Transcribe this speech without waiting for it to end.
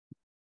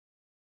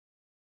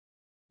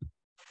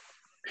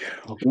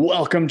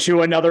Welcome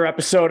to another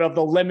episode of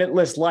the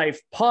Limitless Life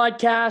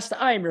podcast.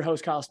 I am your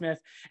host, Kyle Smith.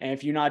 And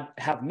if you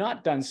have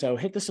not done so,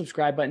 hit the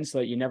subscribe button so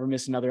that you never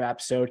miss another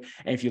episode.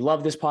 And if you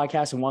love this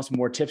podcast and want some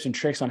more tips and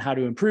tricks on how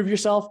to improve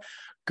yourself,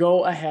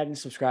 go ahead and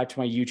subscribe to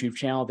my YouTube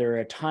channel. There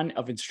are a ton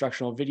of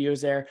instructional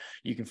videos there.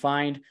 You can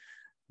find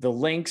the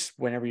links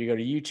whenever you go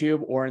to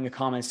YouTube or in the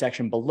comment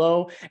section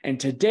below. And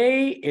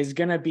today is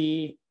going to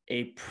be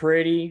a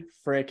pretty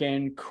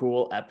freaking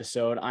cool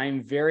episode.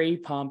 I'm very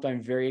pumped.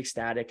 I'm very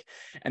ecstatic.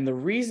 And the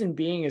reason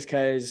being is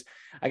because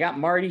I got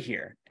Marty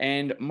here,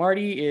 and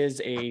Marty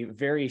is a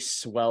very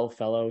swell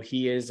fellow.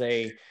 He is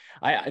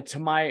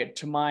from my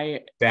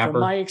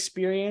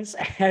experience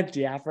at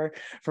Dapper,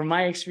 from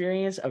my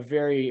experience, a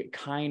very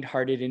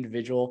kind-hearted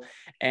individual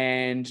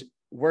and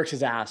works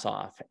his ass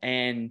off.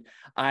 And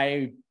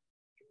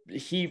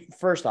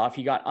first off,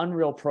 he got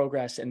unreal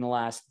progress in the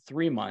last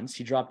 3 months.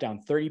 He dropped down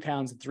 30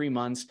 pounds in 3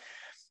 months.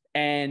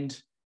 And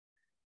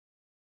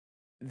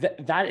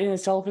that in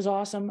itself is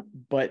awesome.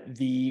 But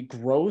the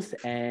growth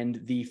and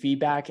the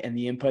feedback and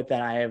the input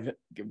that I have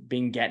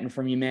been getting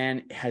from you,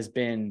 man, has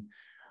been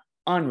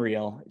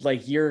unreal.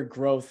 Like your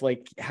growth,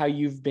 like how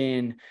you've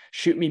been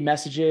shooting me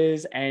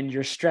messages and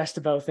you're stressed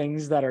about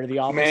things that are the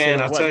opposite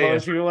of what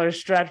most people are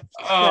stressed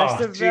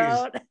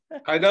about.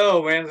 I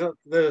know, man.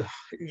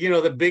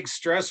 The big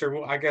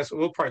stressor, I guess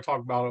we'll probably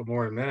talk about it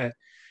more in a minute.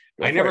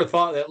 I never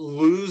thought that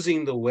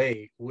losing the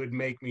weight would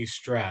make me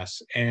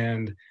stress,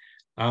 and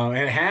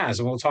it has.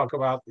 And we'll talk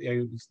about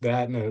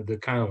that and the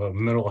kind of a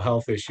mental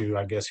health issue,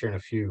 I guess, here in a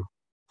few.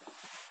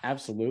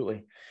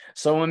 Absolutely.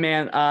 So,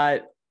 man,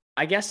 I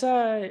guess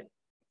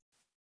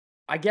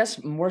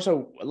more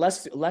so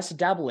let's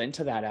dabble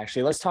into that.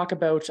 Actually, let's talk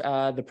about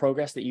the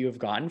progress that you have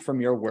gotten from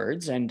your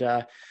words, and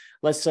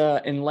let's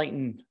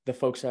enlighten the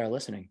folks that are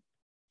listening.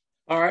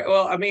 All right.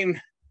 Well, I mean,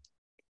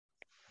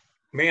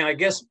 man, I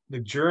guess the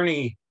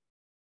journey,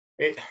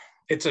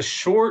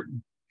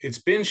 it's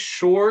been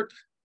short.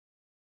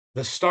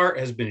 The start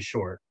has been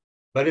short,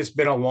 but it's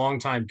been a long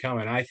time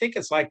coming. I think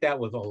it's like that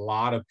with a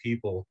lot of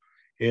people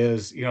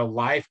is,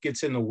 life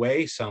gets in the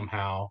way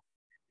somehow,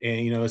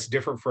 and, it's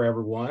different for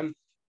everyone.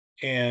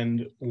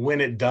 And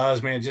when it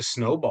does, man, it just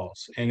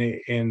snowballs,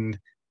 and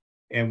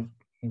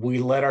we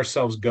let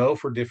ourselves go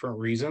for different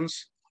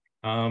reasons.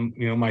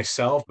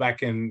 Myself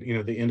back in,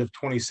 the end of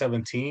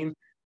 2017,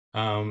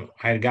 I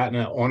had gotten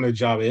an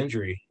on-the-job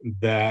injury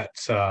that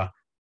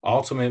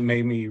ultimately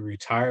made me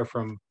retire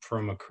from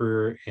a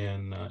career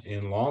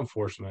in law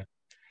enforcement.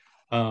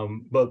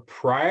 But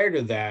prior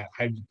to that,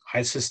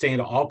 I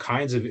sustained all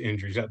kinds of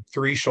injuries. I had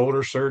 3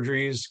 shoulder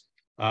surgeries,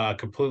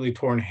 completely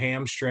torn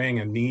hamstring,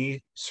 a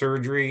knee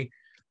surgery.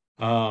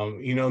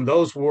 And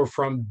those were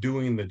from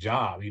doing the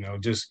job,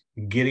 just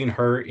getting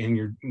hurt in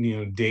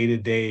your,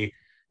 day-to-day,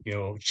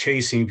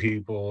 chasing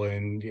people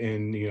and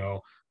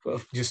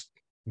just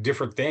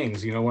different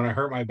things. When I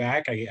hurt my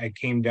back, I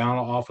came down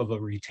off of a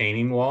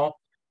retaining wall.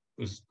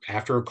 It was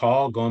after a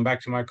call, going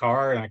back to my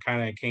car, and I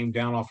kind of came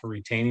down off a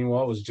retaining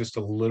wall. It was just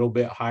a little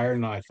bit higher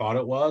than I thought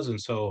it was. And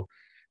so,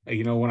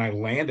 when I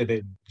landed,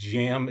 it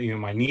jammed,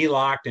 my knee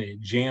locked and it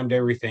jammed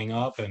everything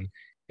up, and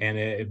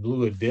it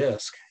blew a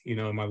disc,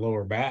 in my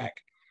lower back.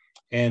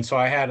 And so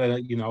I had I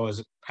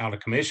was out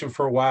of commission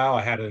for a while.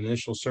 I had an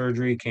initial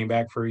surgery, came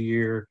back for a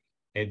year.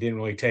 It didn't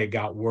really take,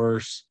 got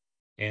worse.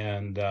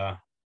 And,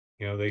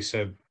 they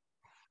said,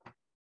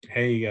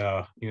 hey,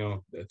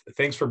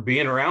 thanks for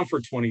being around for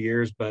 20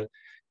 years, but,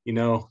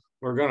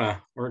 we're going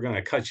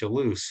to cut you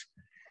loose.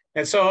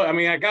 And so, I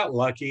mean, I got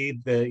lucky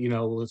that,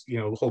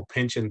 the whole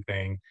pension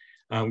thing,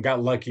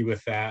 got lucky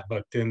with that.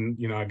 But then,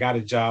 I got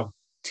a job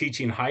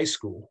teaching high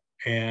school,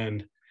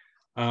 and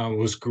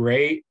was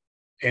great.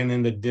 And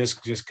then the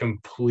disc just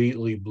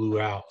completely blew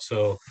out.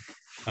 So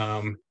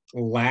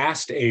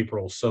last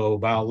April, so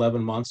about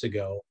 11 months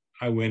ago,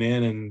 I went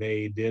in and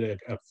they did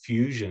a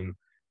fusion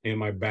in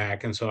my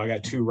back. And so I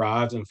got 2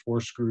 rods and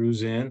 4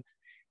 screws in.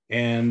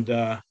 And,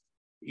 I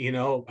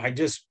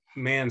just,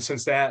 man,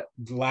 since that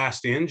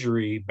last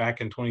injury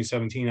back in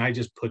 2017, I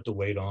just put the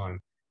weight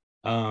on.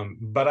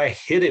 But I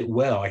hit it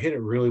well. I hit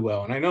it really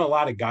well. And I know a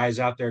lot of guys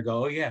out there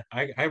go, oh yeah,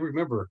 I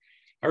remember,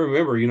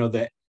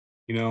 that,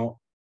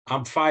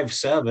 I'm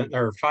 5'7"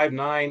 or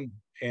 5'9",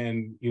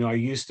 and, I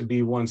used to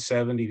be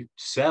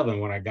 177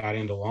 when I got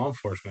into law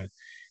enforcement.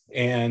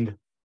 And,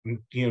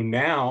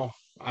 now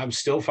I'm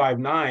still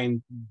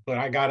 5'9", but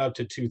I got up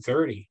to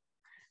 230.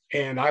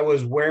 And I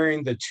was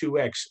wearing the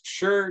 2X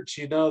shirts,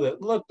 that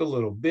looked a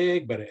little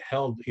big, but it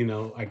held,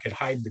 I could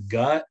hide the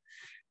gut.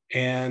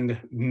 And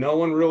no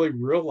one really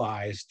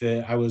realized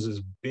that I was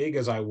as big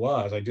as I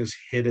was. I just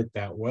hit it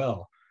that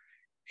well.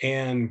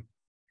 And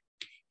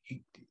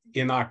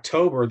in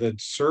October, the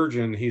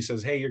surgeon, he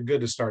says, hey, you're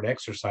good to start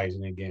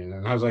exercising again.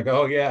 And I was like,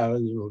 oh yeah,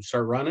 we'll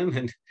start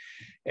running.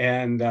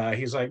 And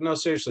he's like, no,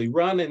 seriously,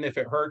 run. And if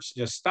it hurts,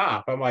 just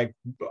stop. I'm like,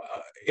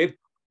 it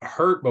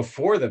hurt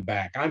before the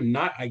back. I'm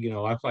not, I'm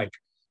like,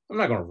 I'm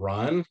not going to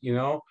run,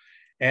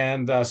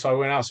 And so I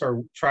went out,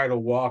 started trying to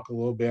walk a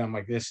little bit. I'm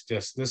like, this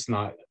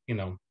not,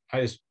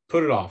 I just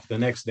put it off the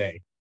next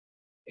day.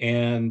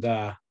 And,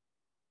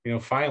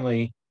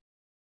 finally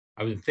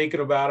I've been thinking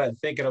about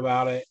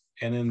it.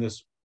 And then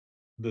this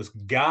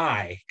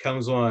guy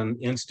comes on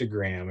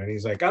Instagram and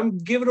he's like, I'm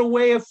giving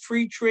away a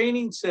free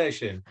training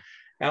session.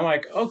 And I'm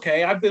like,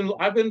 okay, I've been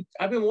wanting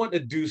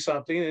to do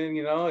something. And,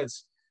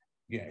 it's,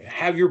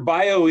 have your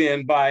bio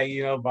in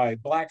by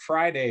Black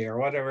Friday or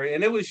whatever.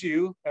 And it was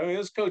you. I mean, it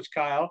was Coach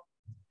Kyle.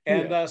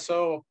 And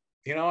so,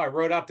 I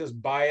wrote out this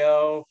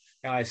bio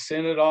and I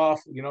sent it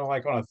off,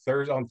 like on a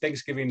Thursday, on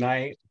Thanksgiving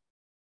night.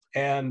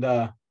 And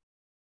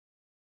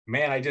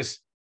man, I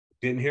just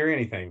didn't hear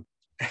anything.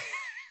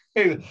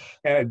 And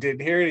I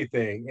didn't hear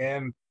anything.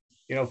 And,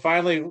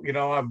 finally,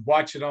 I'm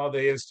watching all the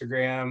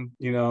Instagram,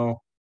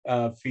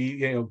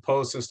 feed,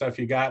 posts and stuff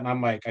you got. And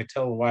I'm like, I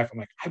tell the wife, I'm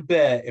like, I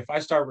bet if I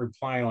start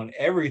replying on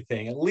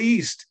everything, at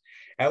least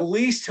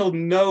he'll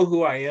know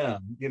who I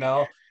am,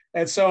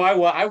 And so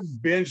I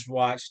binge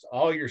watched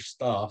all your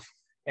stuff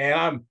and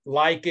I'm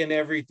liking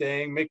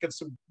everything, making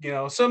some,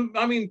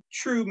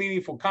 true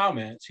meaningful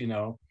comments,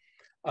 but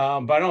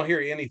I don't hear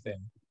anything.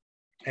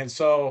 And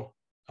so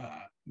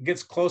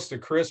gets close to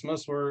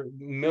Christmas. We're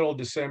middle of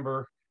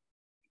December.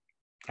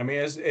 I mean,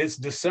 it's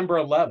December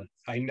 11th.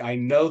 I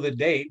know the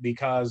date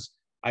because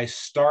I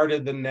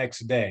started the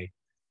next day.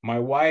 My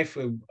wife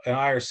and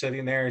I are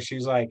sitting there and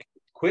she's like,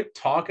 quit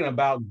talking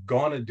about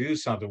going to do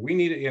something. We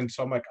need it. And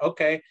so I'm like,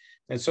 okay.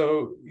 And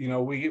so,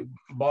 we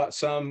bought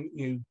some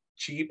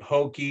cheap,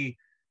 hokey,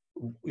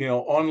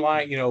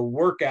 online,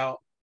 workout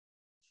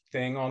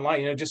thing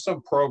online, just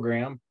some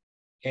program.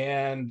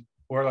 And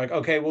we're like,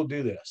 okay, we'll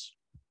do this.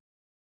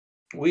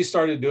 We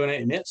started doing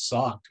it and it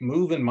sucked.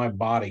 Moving my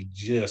body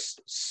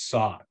just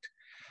sucked.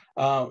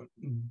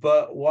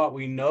 But what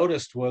we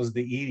noticed was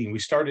the eating. We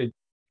started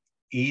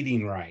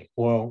eating right.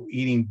 Well,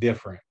 eating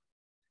different.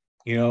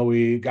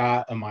 We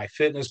got a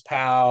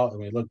MyFitnessPal and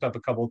we looked up a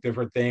couple of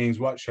different things.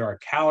 What should our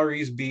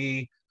calories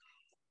be?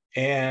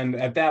 And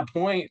at that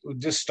point, we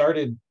just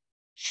started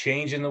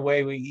changing the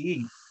way we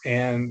eat.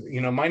 And,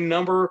 my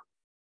number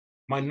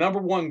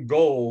one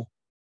goal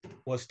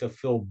was to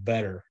feel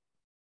better.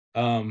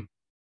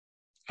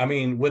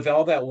 With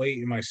all that weight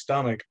in my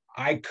stomach,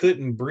 I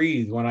couldn't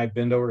breathe when I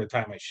bend over to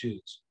tie my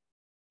shoes.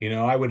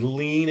 I would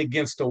lean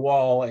against the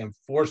wall and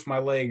force my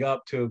leg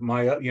up to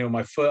my,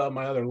 my foot up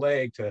my other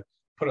leg to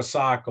put a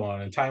sock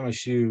on and tie my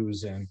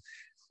shoes.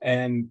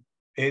 And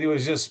it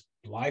was just,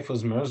 life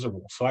was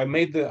miserable. So I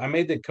made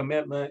the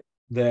commitment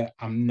that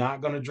I'm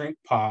not going to drink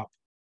pop.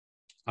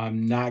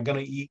 I'm not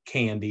going to eat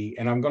candy,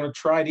 and I'm going to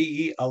try to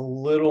eat a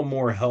little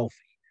more healthy.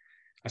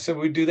 I said,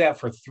 we do that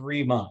for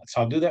 3 months.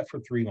 I'll do that for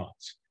 3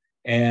 months.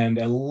 And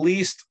at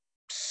least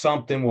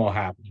something will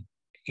happen,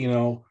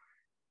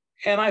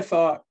 And I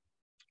thought,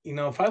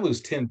 if I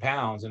lose 10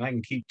 pounds and I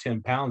can keep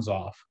 10 pounds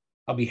off,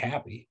 I'll be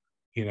happy,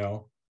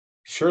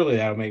 Surely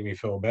that'll make me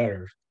feel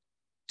better.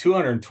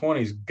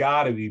 220's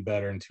got to be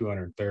better than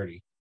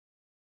 230.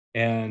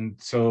 And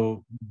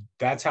so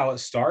that's how it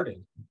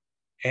started.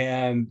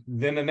 And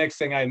then the next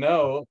thing I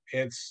know,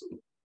 it's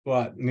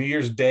New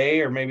Year's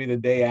Day or maybe the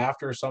day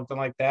after or something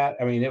like that.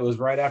 I mean, it was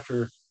right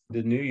after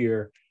the New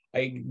Year.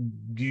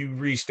 You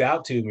reached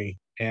out to me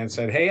and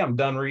said, hey, I'm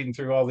done reading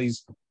through all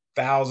these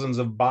thousands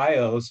of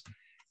bios.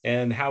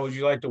 And how would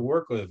you like to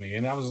work with me?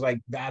 And I was like,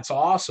 that's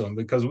awesome,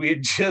 because we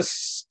had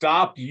just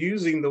stopped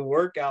using the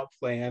workout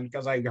plan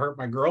because I hurt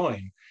my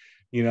groin.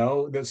 We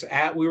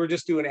were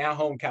just doing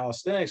at-home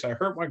calisthenics. I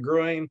hurt my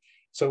groin.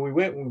 So we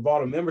went and we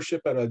bought a membership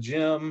at a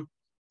gym,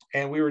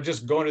 and we were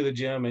just going to the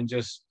gym and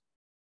just,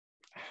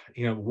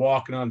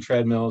 walking on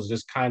treadmills,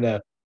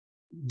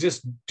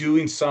 just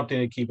doing something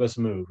to keep us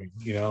moving,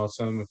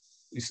 some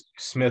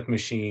Smith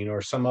machine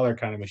or some other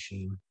kind of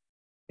machine.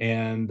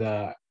 And,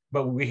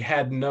 but we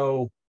had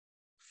no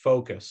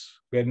focus.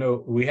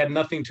 We had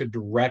nothing to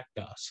direct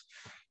us.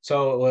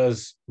 So it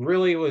was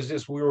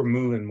just, we were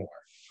moving more.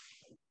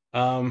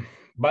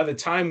 By the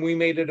time we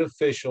made it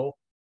official,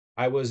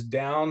 I was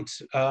down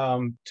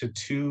to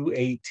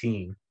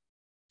 218.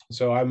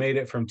 So I made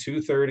it from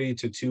 230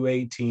 to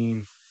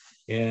 218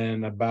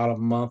 in about a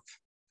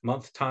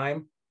month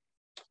time.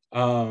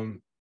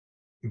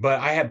 But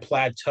I had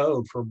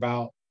plateaued for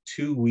about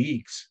 2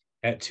 weeks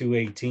at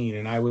 218.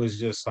 And I was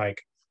just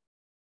like,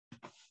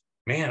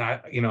 man,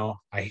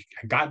 I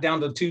got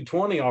down to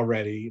 220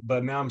 already,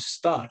 but now I'm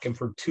stuck. And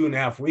for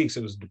 2.5 weeks,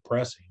 it was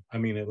depressing. I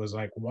mean, it was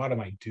like, what am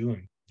I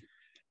doing?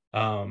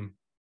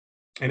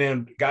 And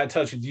then got in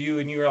touch with you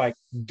and you were like,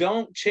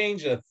 don't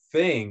change a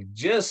thing.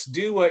 Just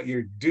do what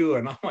you're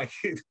doing. I'm like,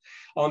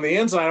 on the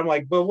inside, I'm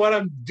like, but what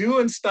I'm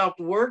doing stopped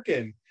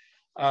working.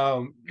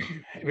 But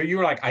you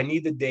were like, I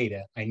need the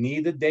data.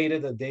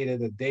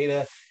 The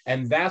data.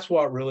 And that's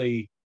what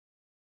really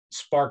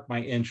sparked my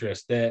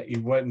interest, that it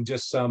wasn't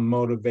just some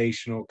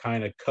motivational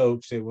kind of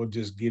coach that will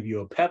just give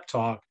you a pep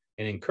talk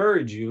and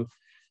encourage you,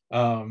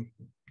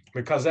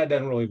 because that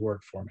doesn't really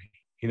work for me.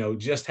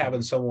 Just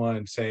having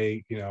someone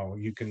say,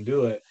 you can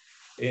do it,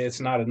 it's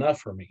not enough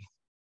for me.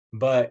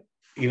 But,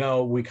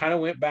 we kind of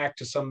went back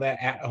to some of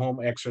that at-home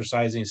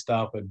exercising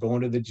stuff, but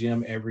going to the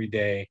gym every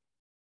day.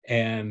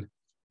 And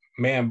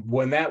man,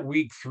 when that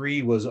week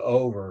 3 was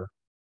over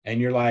and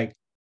you're like,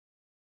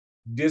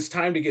 it's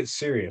time to get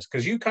serious,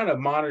 because you kind of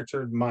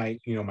monitored my,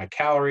 my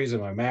calories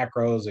and my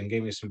macros and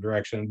gave me some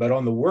direction. But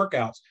on the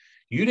workouts,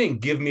 you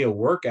didn't give me a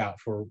workout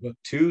for what,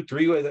 2,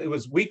 3, it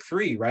was week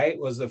 3, right?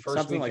 Was the first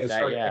Something week like it that.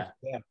 started. Yeah.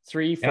 Yeah.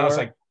 Three, And I was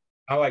four.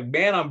 like,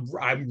 man,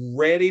 I'm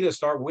ready to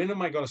start. When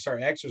am I going to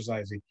start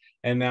exercising?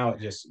 And now it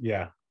just,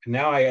 yeah.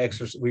 Now I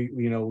exercise.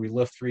 We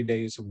lift 3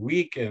 days a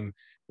week, and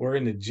we're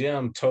in the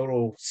gym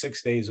total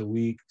 6 days a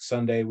week.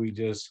 Sunday we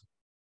just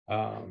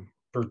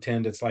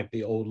pretend it's like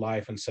the old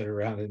life and sit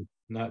around and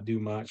not do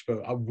much.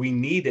 But we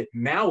need it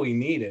now. We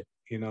need it.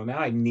 Now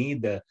I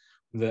need the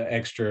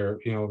extra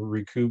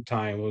recoup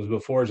time. It was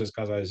before just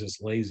because I was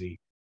just lazy.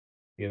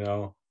 You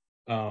know,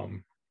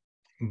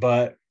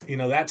 but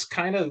that's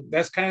kind of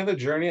the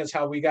journey. It's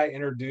how we got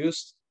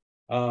introduced.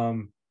 I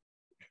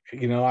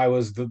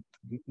was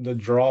the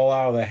draw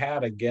out of the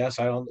hat, I guess.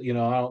 I don't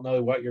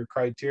know what your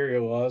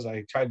criteria was.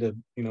 I tried to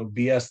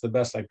BS the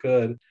best I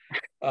could.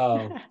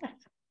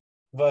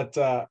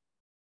 But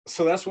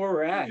so that's where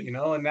we're at,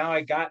 and now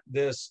I got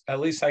this.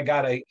 At least I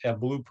got a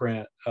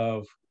blueprint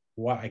of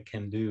what I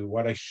can do,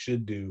 what I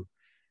should do,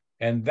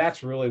 and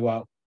that's really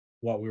what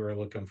we were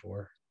looking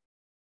for.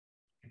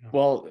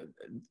 Well,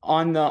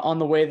 on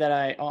the way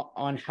that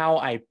on how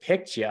I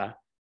picked you,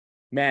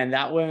 man,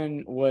 that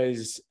one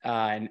was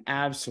an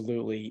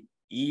absolutely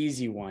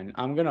easy one.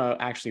 I'm gonna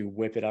actually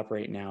whip it up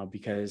right now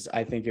because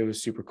I think it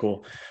was super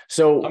cool.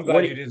 So I'm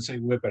glad you didn't say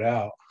whip it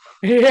out.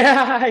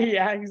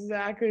 Yeah,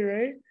 exactly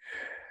right.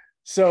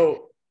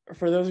 So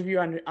for those of you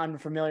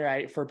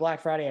unfamiliar, for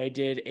Black Friday I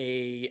did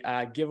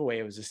a giveaway.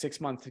 It was a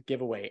 6-month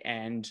giveaway,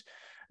 and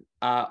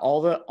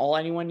all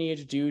anyone needed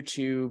to do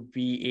to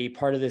be a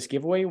part of this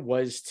giveaway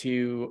was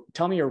to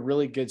tell me a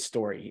really good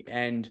story.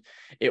 And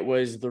it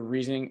was the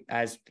reasoning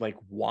as like,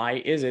 why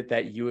is it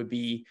that you would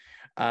be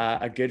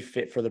a good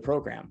fit for the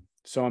program?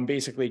 So I'm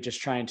basically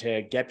just trying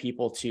to get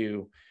people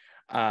to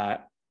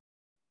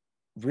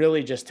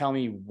really just tell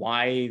me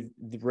why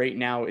right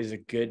now is a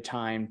good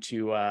time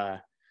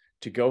to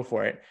go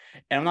for it.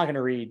 And I'm not going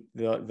to read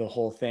the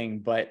whole thing,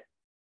 but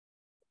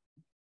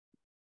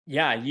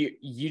yeah,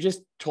 you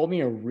just told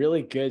me a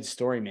really good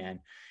story, man.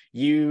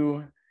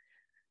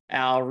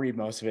 I'll read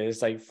most of it.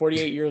 It's like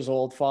 48 years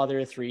old, father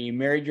of 3,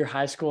 married your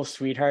high school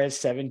sweetheart at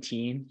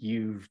 17.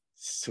 You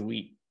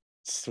sweet,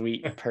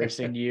 sweet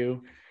person,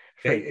 you.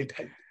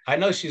 I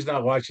know she's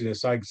not watching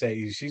this, so I can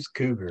say she's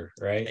cougar,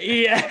 right?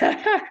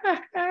 Yeah.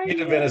 You'd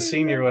have been a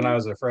senior when I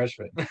was a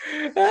freshman.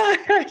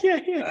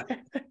 Yeah.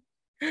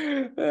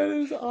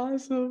 That is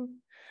awesome.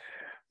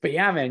 But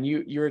yeah, man,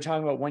 you were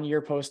talking about 1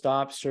 year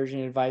post-op,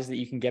 surgeon advised that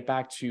you can get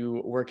back to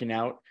working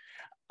out.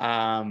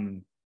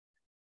 And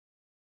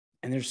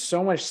there's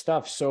so much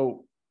stuff.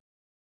 So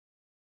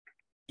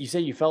you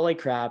said you felt like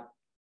crap.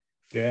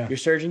 Yeah. Your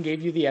surgeon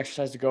gave you the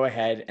exercise to go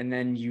ahead, and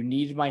then you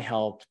needed my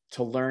help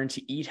to learn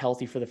to eat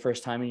healthy for the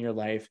first time in your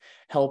life,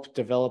 help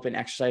develop an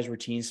exercise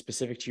routine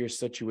specific to your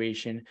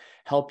situation,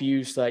 help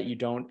you so that you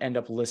don't end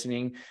up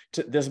listening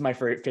to, this is my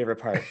favorite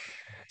part.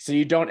 So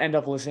you don't end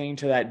up listening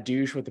to that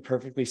douche with the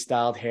perfectly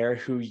styled hair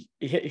who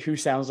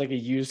sounds like a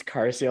used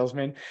car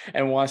salesman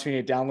and wants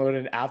me to download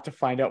an app to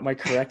find out my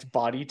correct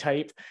body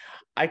type.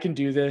 I can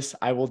do this.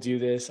 I will do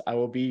this. I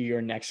will be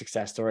your next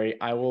success story.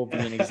 I will be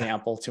an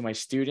example to my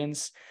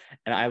students,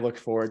 and I look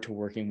forward to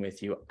working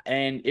with you.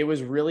 And it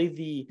was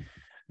really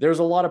there was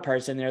a lot of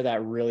parts in there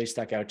that really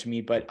stuck out to me,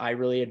 but I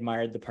really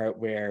admired the part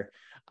where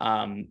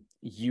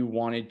you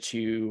wanted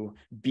to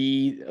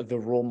be the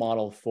role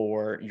model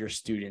for your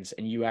students,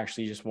 and you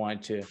actually just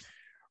wanted to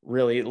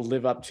really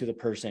live up to the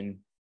person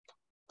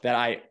that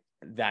I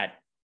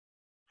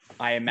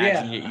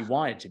imagined that you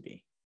wanted to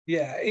be.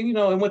 Yeah. And,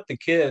 and with the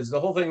kids, the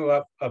whole thing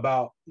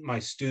about my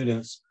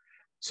students.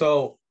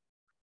 So,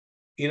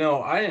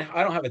 I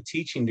don't have a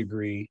teaching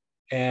degree,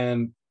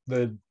 and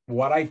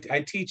what I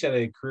teach at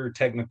a career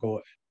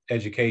technical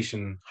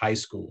education high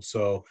school.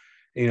 So,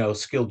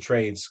 skilled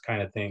trades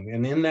kind of thing.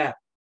 And in that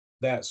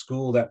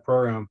school, that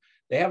program,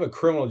 they have a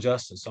criminal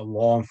justice, a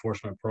law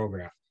enforcement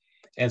program.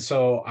 And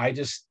so I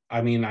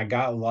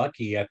got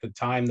lucky at the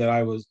time that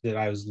I was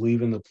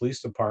leaving the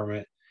police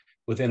department.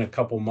 Within a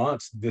couple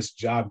months, this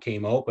job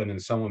came open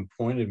and someone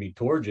pointed me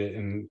towards it,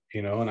 and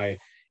and I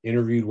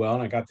interviewed well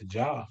and I got the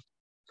job.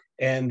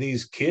 And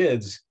these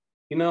kids,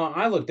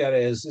 I looked at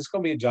it as it's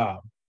going to be a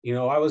job.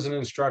 I was an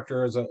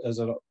instructor as a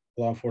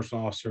law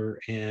enforcement officer,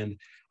 and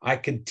I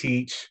could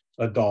teach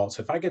adults.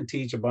 If I could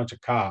teach a bunch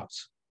of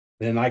cops,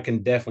 then I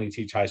can definitely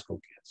teach high school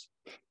kids,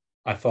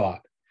 I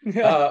thought.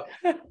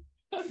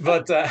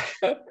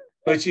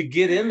 But you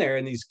get in there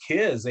and these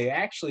kids, they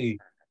actually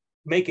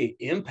make an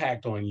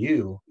impact on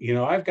you.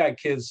 I've got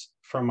kids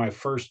from my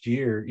first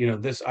year,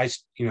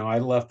 I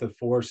left the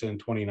force in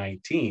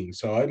 2019.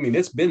 So,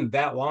 it's been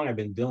that long I've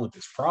been dealing with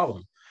this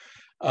problem.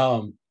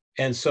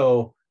 And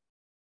so,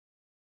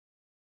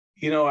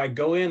 I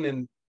go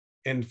in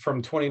and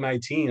from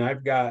 2019,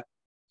 I've got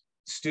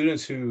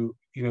students who,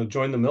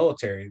 joined the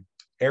military,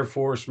 Air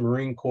Force,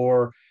 Marine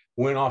Corps,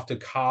 went off to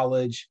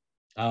college.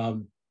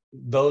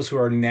 those who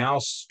are now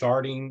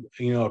starting,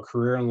 a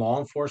career in law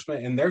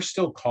enforcement, and they're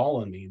still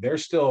calling me. They're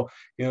still,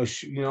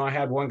 I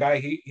had one guy,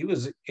 he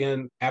was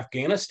in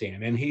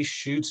Afghanistan, and he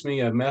shoots me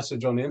a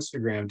message on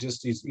Instagram,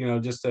 just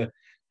to,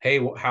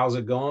 hey, how's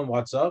it going?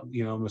 What's up?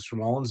 Mr.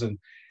 Mullins.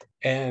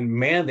 And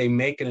man, they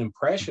make an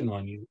impression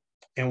on you.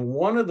 And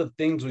one of the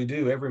things we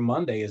do every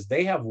Monday is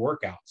they have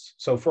workouts.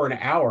 So for an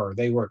hour,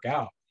 they work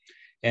out.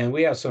 And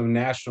we have some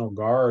National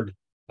Guard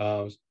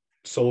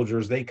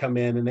soldiers. They come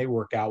in and they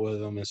work out with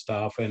them and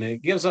stuff. And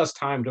it gives us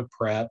time to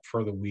prep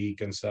for the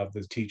week and stuff,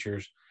 the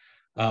teachers.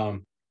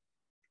 But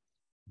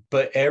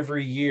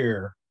every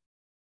year,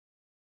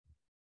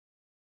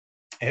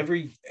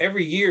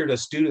 the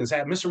students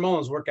have Mr.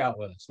 Mullins work out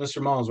with us.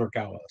 Mr. Mullins work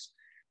out with us.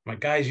 My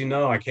guys,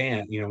 I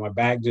can't. My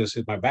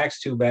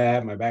back's too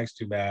bad. My back's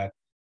too bad.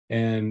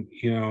 And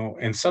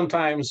and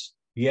sometimes,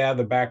 yeah,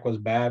 the back was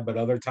bad, but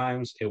other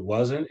times it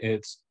wasn't.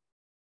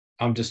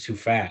 I'm just too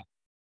fat.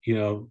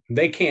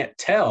 They can't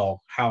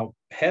tell how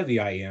heavy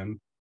I am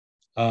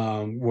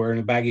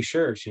wearing baggy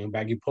shirts,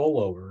 baggy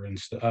pullover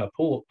and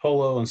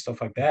polo and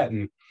stuff like that,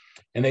 and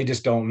they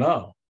just don't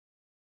know.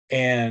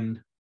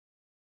 And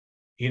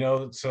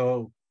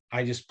so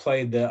I just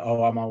played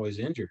I'm always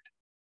injured.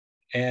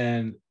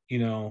 And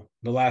the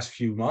last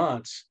few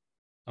months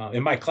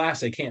in my class,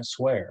 they can't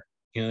swear.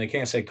 They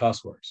can't say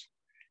cuss words.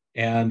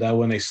 And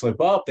when they slip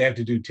up, they have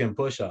to do 10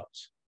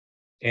 push-ups.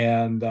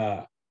 And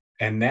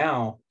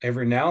now,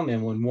 every now and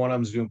then, when one of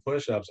them's doing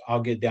push-ups,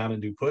 I'll get down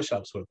and do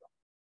push-ups with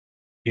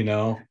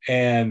them,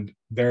 and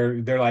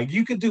they're like,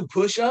 you can do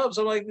push-ups?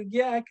 I'm like,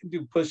 yeah, I can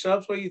do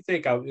push-ups. What do you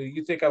think?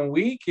 You think I'm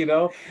weak,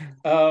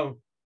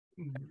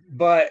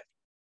 but,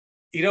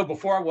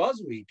 before I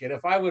was weak. And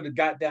if I would have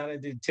got down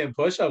and did 10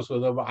 push-ups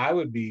with them, I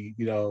would be,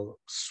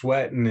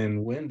 sweating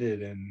and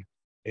winded, and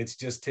it's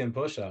just 10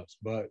 push-ups,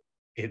 but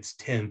it's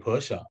 10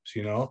 push-ups,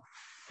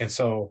 And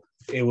so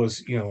it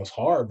was, it was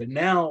hard. But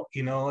now,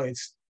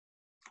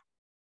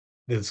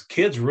 these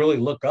kids really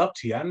look up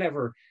to you.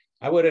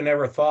 I would have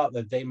never thought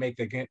that they make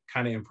the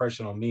kind of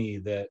impression on me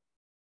that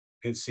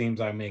it seems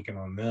I'm making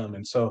on them.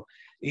 And so,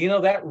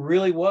 that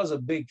really was a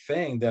big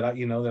thing that I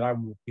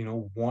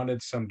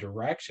wanted some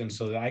direction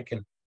so that I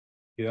can,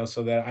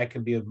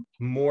 be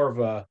more of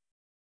a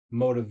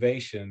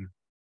motivation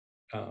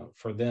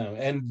for them.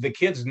 And the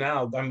kids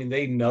now,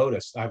 they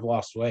noticed I've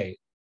lost weight.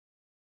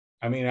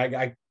 I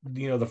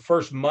the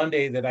first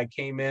Monday that I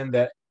came in,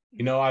 that,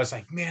 I was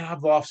like, man,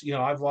 I've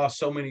lost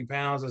so many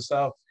pounds and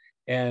stuff.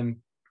 And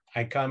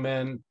I come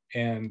in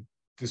and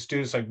the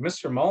student's like,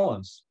 Mr.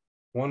 Mullins,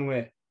 one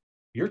went,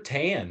 you're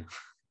tan.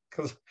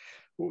 Because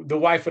the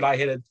wife and I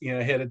hit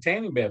a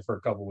tanning bed for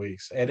a couple of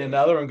weeks. And then the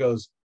other one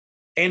goes,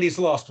 Andy's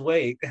lost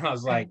weight. And I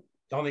was like,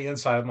 on the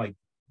inside, I'm like,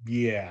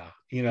 yeah,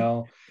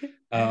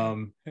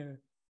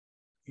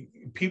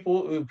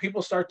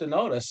 people start to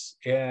notice.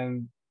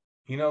 And,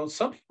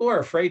 some people are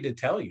afraid to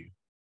tell you.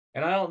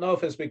 And I don't know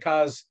if it's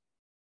because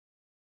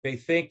they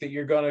think that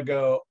you're going to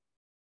go,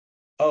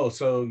 oh,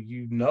 so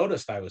you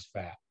noticed I was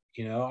fat,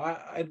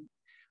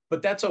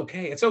 but that's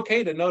okay. It's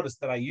okay to notice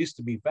that I used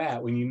to be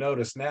fat when you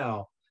notice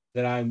now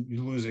that I'm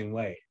losing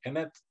weight. And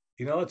that's,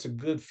 it's a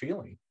good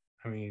feeling.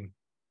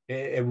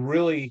 It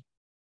really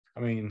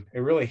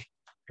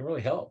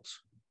helps.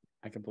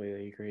 I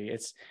completely agree.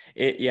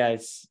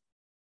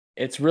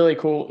 It's really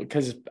cool,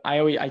 because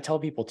I tell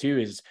people too,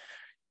 is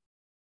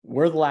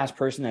we're the last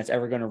person that's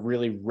ever going to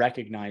really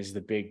recognize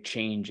the big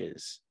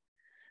changes.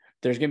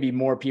 There's going to be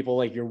more people,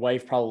 like your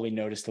wife probably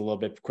noticed a little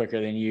bit quicker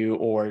than you,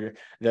 or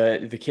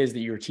the kids that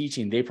you were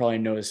teaching, they probably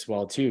noticed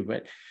well too.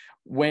 But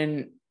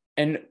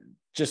and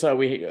just so that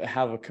we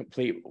have a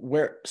complete,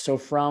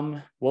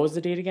 from, what was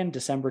the date again?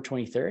 December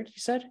 23rd, you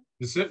said?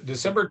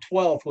 December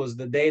 12th was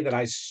the day that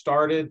I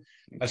started.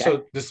 Okay.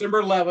 So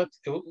December 11th,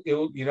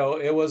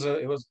 it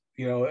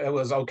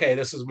was okay.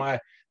 This is my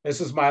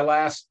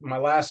last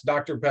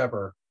Dr.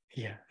 Pepper.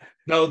 Yeah.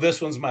 No,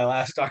 this one's my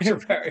last Dr.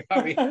 Pepper.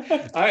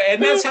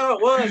 And that's how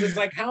it was. It's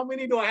like, how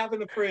many do I have in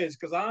the fridge?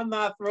 Because I'm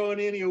not throwing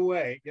any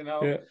away,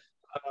 Yeah.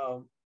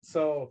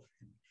 So,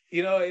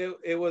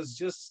 it was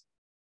just,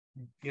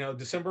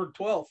 December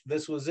 12th,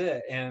 this was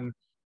it. And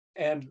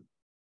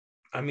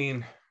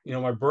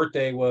my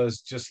birthday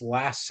was just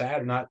last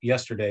Saturday, not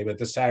yesterday, but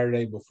the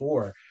Saturday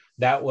before.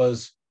 That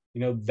was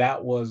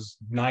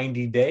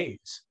 90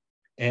 days.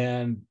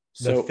 And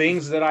the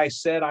things that I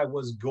said I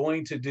was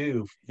going to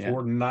do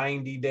for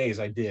 90 days,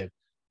 I did.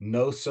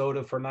 No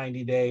soda for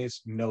 90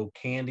 days, no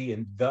candy.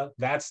 And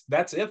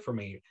that's it for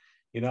me.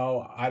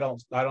 I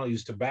don't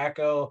use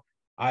tobacco.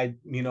 I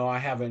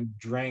haven't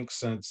drank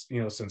since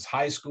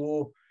high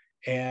school.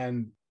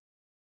 And,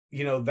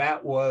 that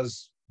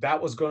was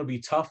going to be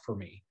tough for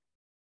me.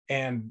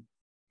 And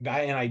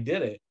I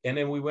did it. And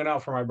then we went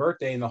out for my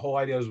birthday, and the whole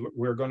idea was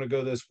we were going to go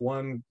to this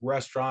one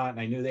restaurant, and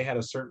I knew they had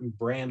a certain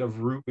brand of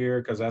root beer,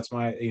 because that's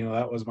my,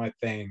 that was my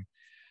thing.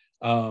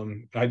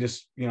 I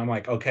just, I'm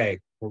like, okay,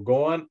 we're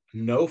going,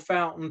 no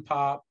fountain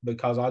pop,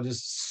 because I'll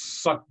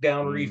just suck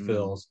down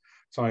refills.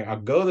 So I'll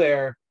go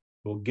there,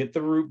 we'll get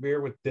the root beer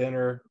with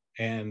dinner,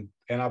 and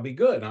I'll be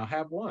good, and I'll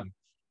have one.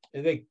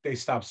 they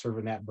stopped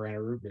serving that brand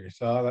of root beer.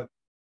 So I thought,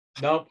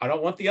 nope, I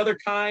don't want the other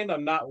kind.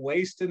 I'm not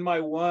wasting my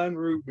one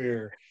root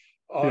beer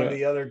on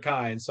the other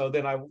kind. So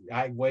then I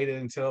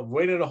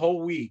waited a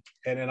whole week,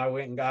 and then I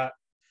went and got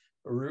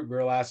a root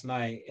beer last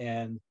night,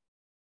 and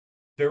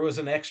there was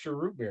an extra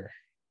root beer.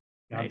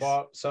 Nice. I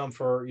bought some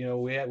for,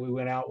 we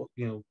went out,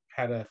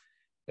 had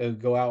to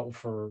go out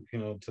for,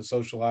 to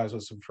socialize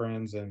with some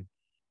friends,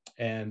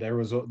 and there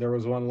was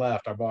one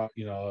left. I bought,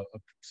 a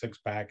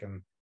 6-pack,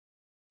 and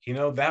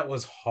that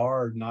was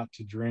hard not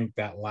to drink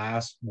that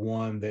last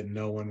one that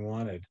no one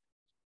wanted.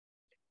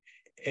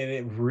 And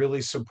it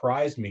really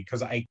surprised me,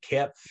 because I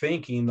kept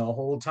thinking the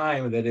whole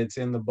time that it's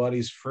in the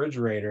buddy's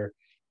refrigerator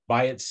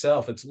by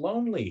itself. It's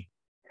lonely.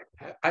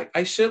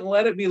 I shouldn't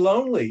let it be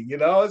lonely.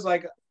 It's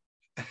like,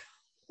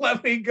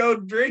 let me go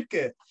drink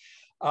it.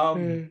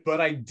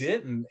 But I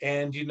didn't.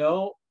 And,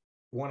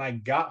 when I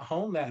got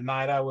home that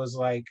night, I was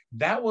like,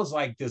 that was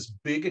like this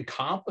big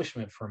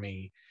accomplishment for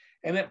me.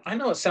 And I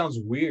know it sounds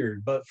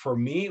weird, but for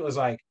me, it was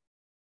like,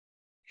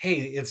 hey,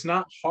 it's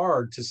not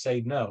hard to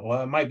say no.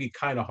 Well, it might be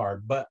kind of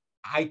hard, but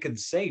I could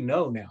say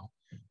no now.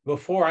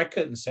 Before, I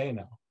couldn't say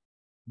no.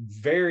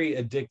 Very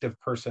addictive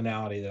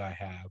personality that I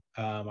have.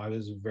 I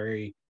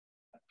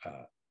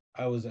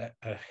was a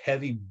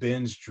heavy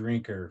binge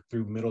drinker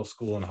through middle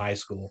school and high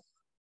school,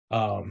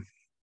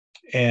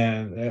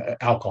 and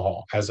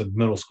alcohol as a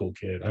middle school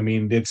kid. I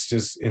mean, it's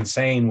just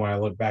insane when I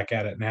look back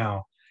at it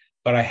now.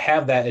 But I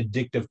have that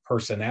addictive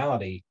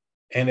personality,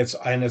 and it's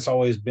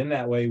always been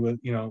that way with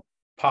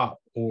pop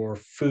or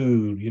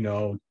food,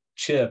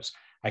 chips.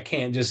 I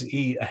can't just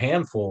eat a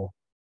handful.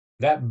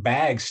 That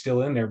bag's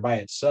still in there by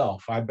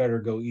itself. I better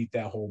go eat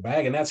that whole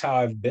bag, and that's how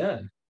I've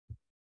been.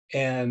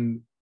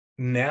 And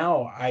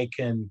now I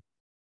cannot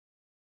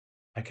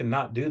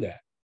do that.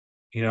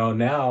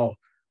 Now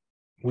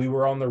we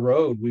were on the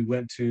road. We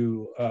went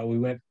 2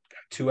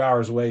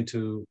 hours away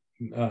to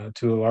a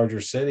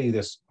larger city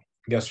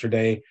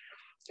yesterday,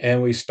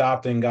 and we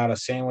stopped and got a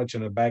sandwich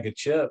and a bag of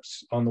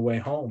chips on the way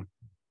home.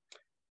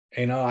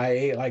 I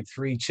ate like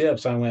 3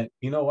 chips. I went,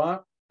 you know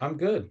what? I'm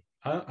good.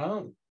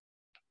 I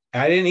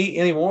didn't eat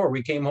anymore.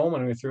 We came home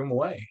and we threw them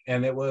away.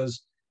 And it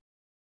was,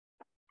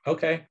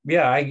 okay,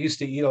 yeah, I used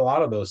to eat a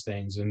lot of those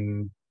things,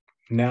 and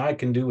now I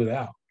can do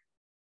without.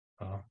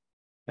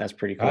 That's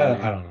pretty cool.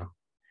 I don't know.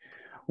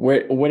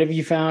 What have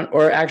you found?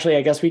 Or actually,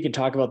 I guess we could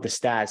talk about the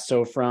stats.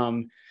 So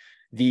from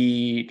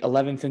the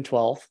 11th and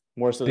 12th,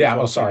 more so than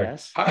 12th, sorry. I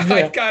guess.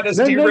 I got us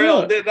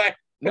derailed, didn't I?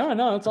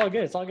 No, it's all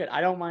good. It's all good.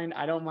 I don't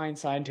mind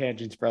side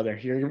tangents, brother.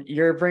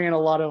 You're bringing a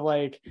lot of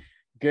like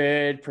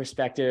good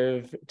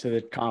perspective to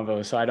the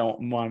convo. So I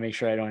don't want to make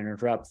sure I don't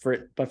interrupt.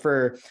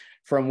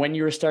 From when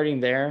you were starting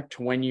there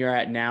to when you're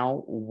at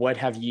now, what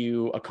have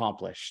you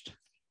accomplished?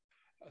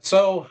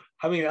 So,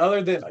 I mean,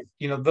 other than,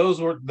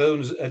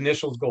 those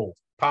initial goals,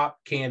 pop,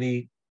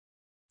 candy,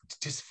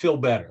 just feel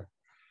better.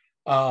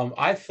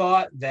 I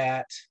thought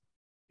that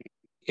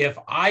if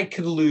I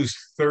could lose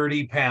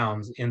 30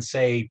 pounds in,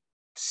 say,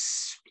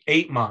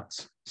 8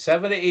 months,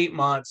 7 to 8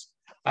 months,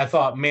 I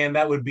thought, man,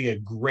 that would be a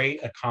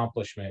great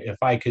accomplishment if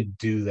I could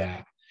do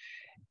that.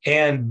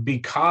 And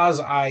because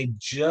I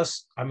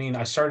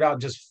started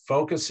out just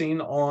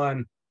focusing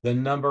on the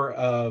number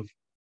of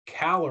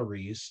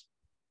calories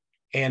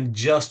and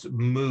just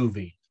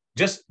moving,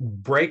 just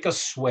break a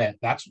sweat.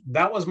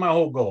 That was my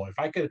whole goal. If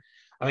I could,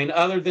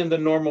 other than the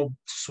normal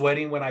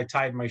sweating when I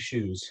tied my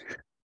shoes,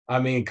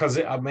 because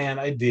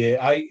I did.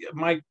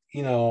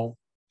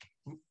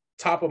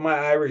 Top of my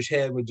Irish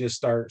head would just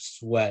start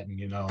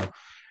sweating,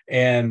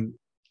 and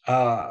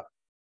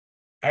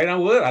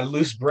I'd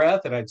lose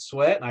breath and I'd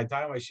sweat and I'd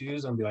tie my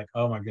shoes and be like,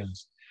 oh my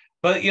goodness.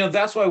 But,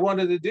 that's what I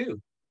wanted to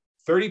do.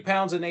 30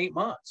 pounds in 8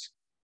 months.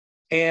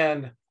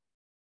 And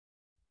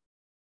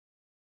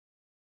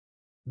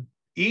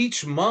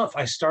each month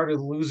I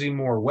started losing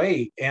more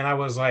weight, and I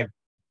was like,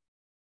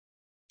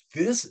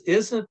 this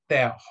isn't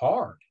that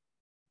hard.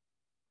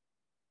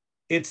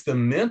 It's the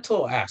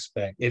mental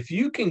aspect. If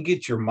you can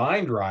get your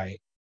mind right,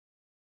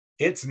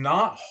 it's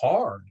not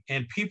hard.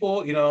 And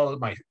people,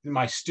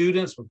 my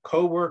students,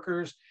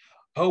 coworkers,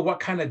 oh,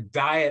 what kind of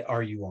diet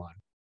are you on?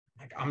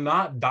 Like, I'm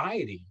not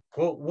dieting.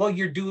 Well,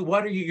 you're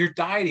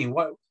dieting.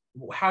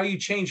 How you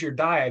change your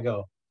diet? I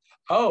go,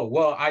 oh,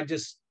 well, I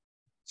just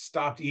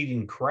stopped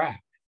eating crap,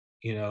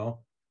 now,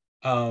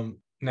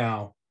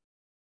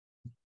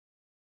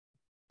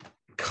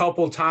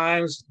 couple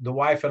times the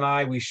wife and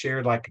I, we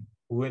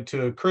went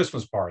to a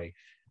Christmas party.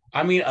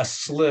 A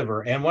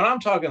sliver. And when I'm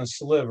talking a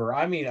sliver,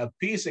 a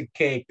piece of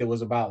cake that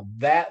was about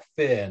that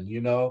thin,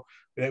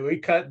 that we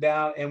cut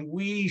down and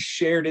we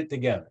shared it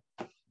together.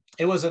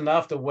 It was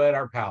enough to whet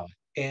our palate.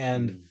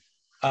 And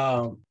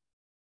we're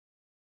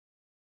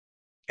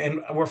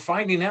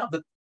finding out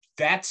that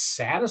that's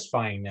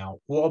satisfying now.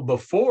 Well,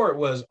 before it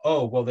was,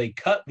 oh, well, they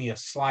cut me a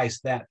slice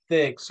that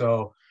thick,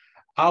 so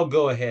I'll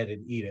go ahead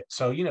and eat it.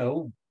 So,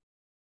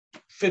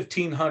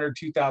 1,500,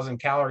 2,000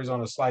 calories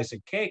on a slice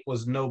of cake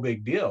was no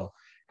big deal.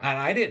 And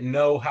I didn't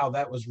know how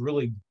that was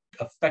really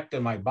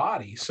affecting my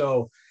body.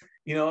 So,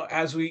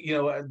 as we,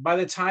 by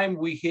the time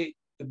we hit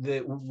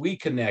that we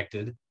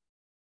connected.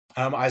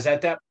 I was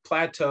at that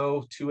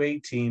plateau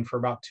 218 for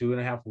about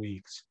 2.5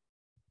 weeks.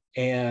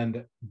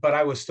 But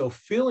I was still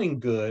feeling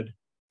good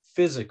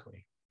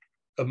physically.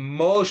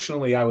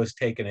 Emotionally, I was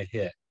taking a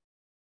hit.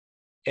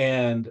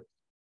 And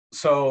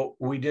so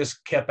we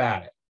just kept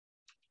at it.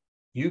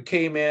 You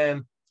came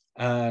in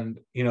and,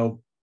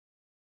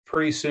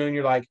 pretty soon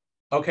you're like,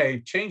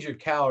 okay, change your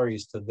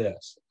calories to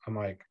this. I'm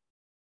like,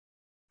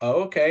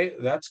 oh, okay,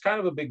 that's kind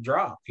of a big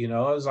drop. It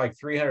was like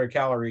 300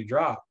 calorie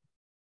drop.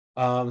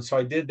 So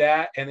I did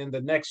that. And then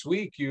the next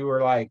week you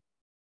were like,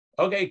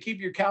 okay,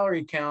 keep your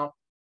calorie count,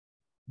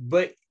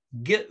 but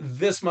get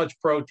this much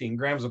protein,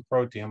 grams of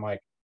protein. I'm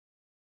like,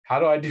 how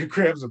do I do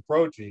grams of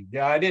protein?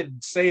 Yeah, I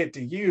didn't say it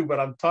to you, but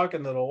I'm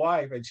talking to the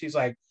wife and she's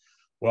like,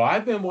 well,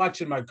 I've been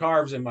watching my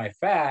carbs and my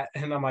fat.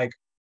 And I'm like,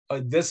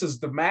 this is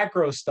the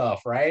macro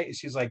stuff, right?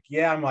 She's like,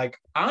 yeah. I'm like,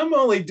 I'm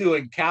only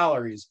doing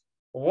calories.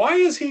 Why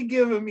is he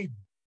giving me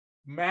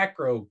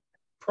macro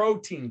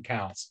protein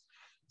counts?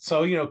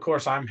 So, of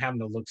course, I'm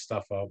having to look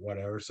stuff up,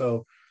 whatever.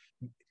 So,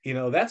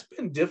 that's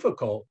been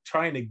difficult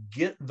trying to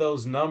get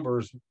those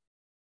numbers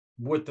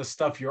with the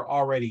stuff you're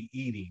already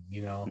eating,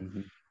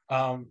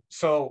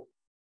 So,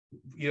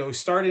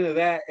 start into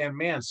that. And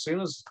man, as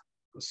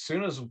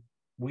soon as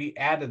we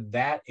added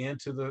that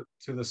into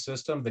the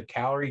system, the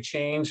calorie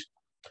change,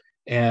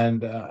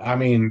 and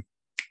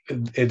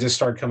it just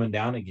started coming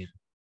down again.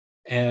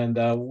 And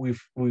we've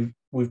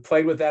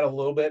played with that a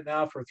little bit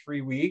now for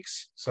 3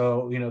 weeks.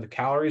 So the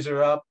calories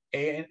are up,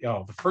 and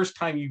the first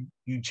time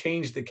you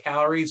change the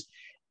calories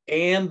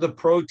and the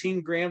protein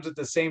grams at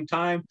the same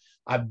time,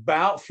 I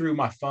about threw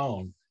my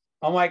phone.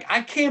 I'm like,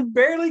 I can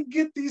barely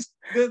get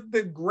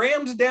the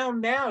grams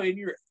down now, and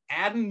you're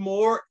adding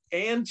more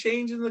and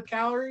changing the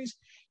calories.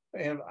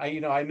 And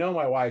I know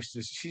my wife's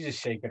she's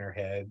just shaking her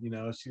head.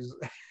 She's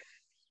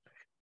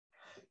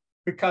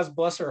because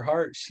bless her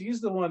heart,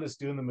 she's the one that's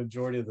doing the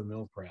majority of the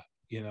meal prep.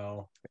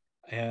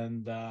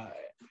 And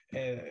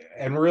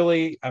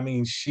really,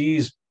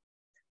 she's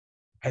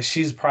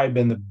probably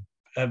been the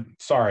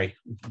sorry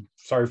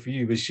for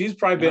you, but she's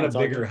probably been a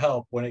bigger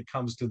help when it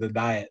comes to the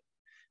diet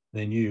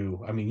than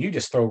you. You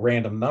just throw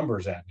random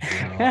numbers at me.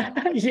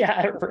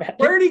 Yeah.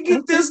 Where did he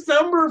get this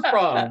number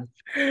from?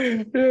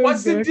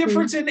 What's Exactly. the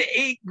difference in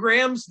 8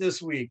 grams this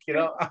week?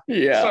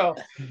 Yeah. So,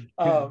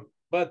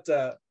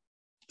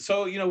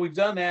 we've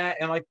done that.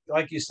 And like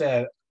you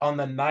said, on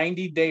the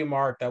 90-day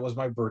mark, that was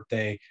my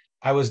birthday,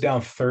 I was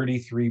down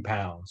 33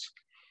 pounds.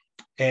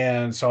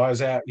 And so I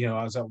was at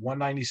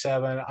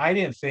 197. I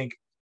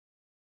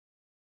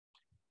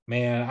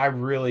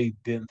really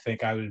didn't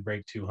think I would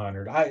break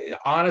 200. I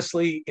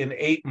honestly, in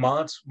 8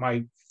 months,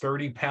 my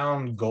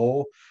 30-pound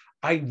goal,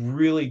 I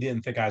really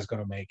didn't think I was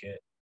going to make it.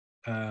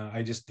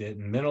 I just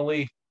didn't.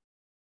 Mentally,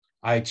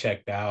 I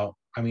checked out.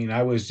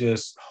 I was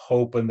just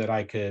hoping that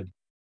I could,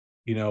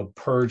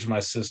 purge my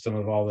system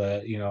of all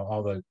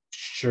the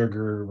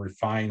sugar,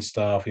 refined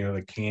stuff,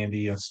 the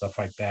candy and stuff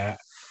like that.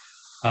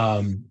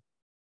 And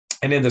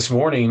then this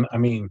morning,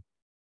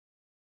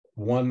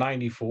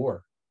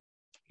 194,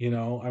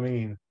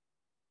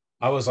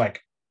 I was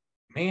like,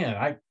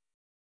 man,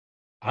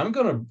 I'm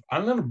gonna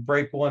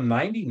break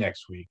 190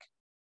 next week,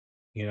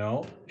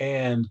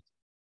 and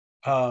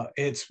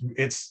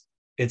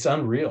it's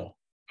unreal.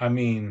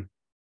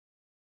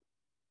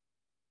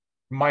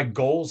 My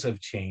goals have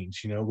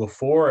changed.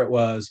 Before it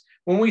was,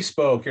 when we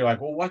spoke, you're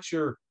like, well, what's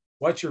your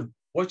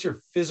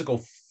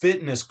physical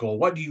fitness goal?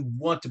 What do you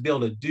want to be able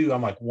to do?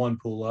 I'm like, 1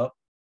 pull up.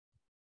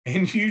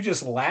 And you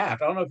just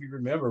laughed. I don't know if you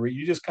remember, but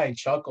you just kind of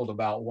chuckled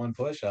about 1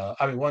 push up.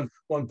 One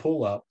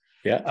pull up.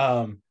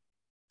 Yeah.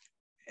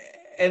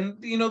 And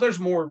there's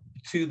more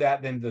to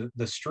that than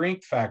the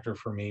strength factor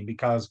for me,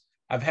 because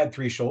I've had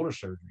 3 shoulder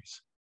surgeries.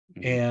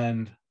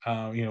 And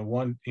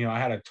one, I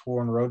had a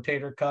torn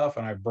rotator cuff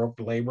and I broke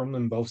the labrum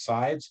in both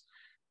sides.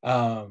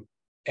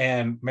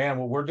 And man,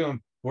 we're doing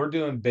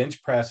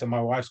bench press, and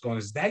my wife's going,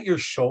 "Is that your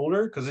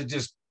shoulder?" Because it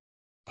just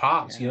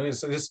pops. Yeah.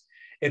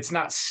 It's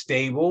not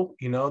stable.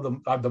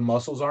 The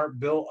muscles aren't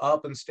built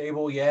up and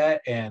stable yet,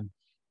 and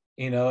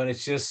and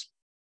it's just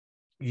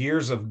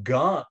years of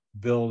gunk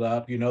build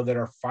up, that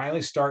are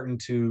finally starting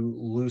to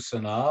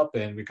loosen up,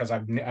 and because I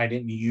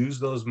didn't use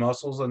those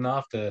muscles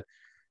enough to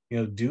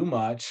do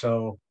much.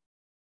 So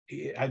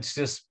it's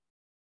just,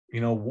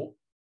 the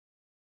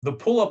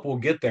pull up will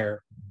get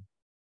there,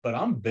 but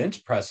I'm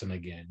bench pressing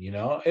again.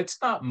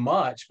 It's not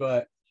much,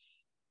 but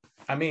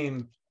I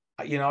did,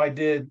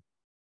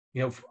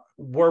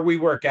 where we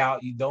work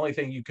out, the only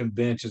thing you can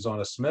bench is on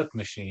a Smith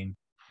machine,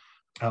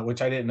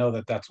 which I didn't know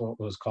that that's what it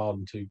was called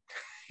until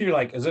you're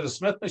like, is it a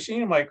Smith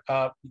machine? I'm like,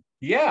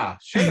 yeah,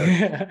 sure.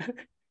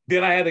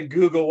 Then I had to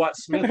Google what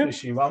Smith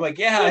machine. I'm like,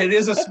 yeah, it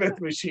is a Smith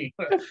machine.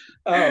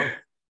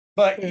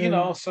 But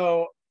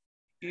so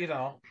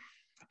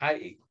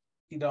I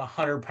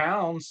 100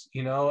 pounds,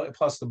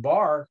 plus the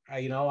bar,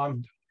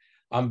 I'm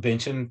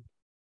benching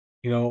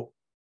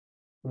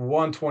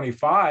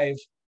 125,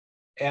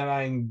 and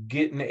I'm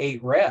getting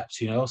 8 reps,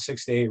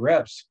 6 to 8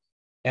 reps,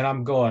 and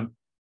I'm going,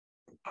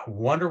 I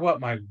wonder what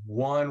my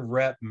 1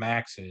 rep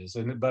max is.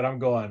 But I'm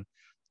going,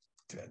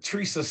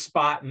 Teresa's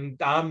spotting,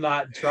 I'm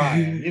not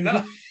trying,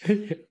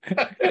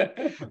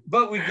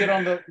 But we get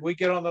on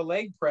the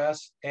leg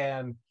press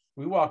and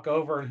we walk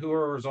over, and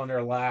whoever was on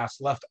there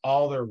last left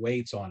all their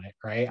weights on it,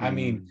 right? I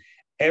mean,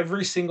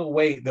 every single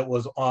weight that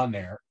was on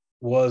there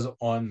was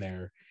on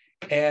there.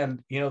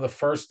 And the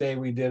first day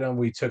we did them,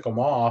 we took them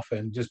off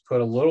and just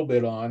put a little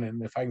bit on.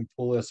 And if I can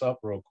pull this up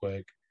real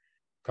quick,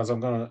 because I'm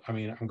gonna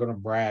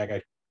brag.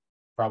 I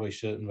probably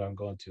shouldn't, but I'm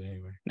going to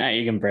anyway. Now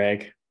you can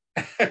brag.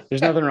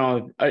 There's nothing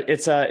wrong with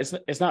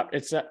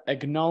it's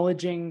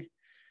acknowledging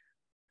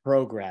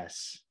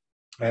progress.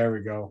 There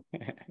we go.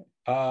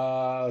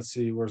 Let's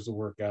see, where's the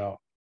workout?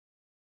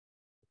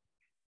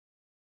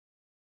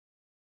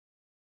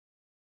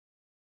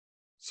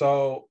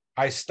 So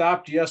I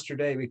stopped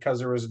yesterday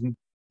because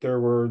there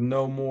were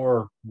no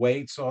more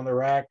weights on the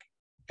rack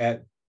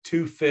at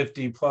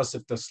 250 plus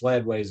if the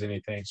sled weighs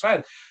anything. So I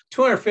had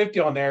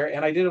 250 on there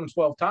and I did them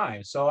 12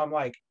 times. So I'm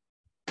like,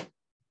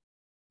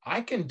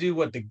 I can do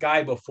what the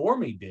guy before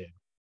me did,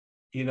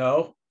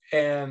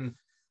 and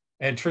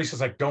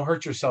Teresa's like, don't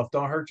hurt yourself.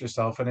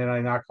 And then I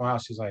knock him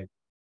out. She's like,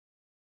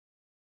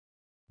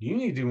 you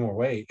need to do more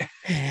weight.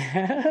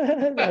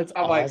 That's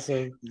I'm awesome.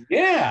 Like,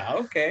 yeah,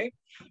 okay.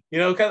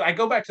 Because I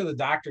go back to the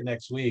doctor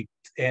next week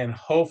and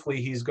hopefully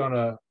he's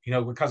gonna,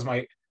 because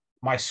my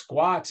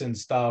squats and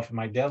stuff,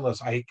 my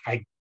deadlifts,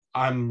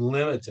 I'm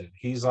limited.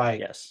 He's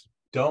like, yes,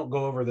 don't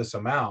go over this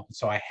amount.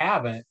 So I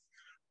haven't,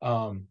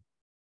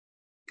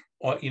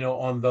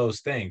 on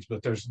those things,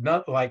 but there's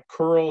nothing like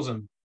curls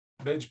and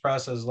bench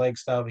presses, leg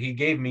stuff. He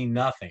gave me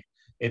nothing.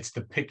 It's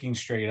the picking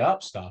straight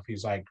up stuff.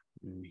 He's like,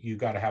 you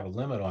got to have a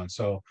limit on.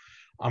 So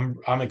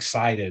I'm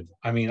excited.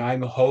 I mean,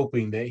 I'm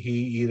hoping that he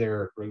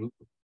either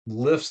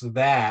lifts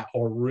that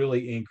or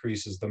really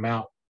increases the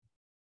amount,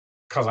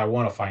 because I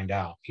want to find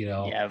out,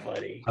 Yeah,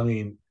 buddy. I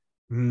mean,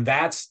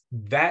 that's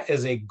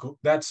a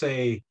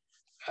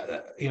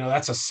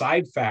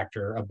side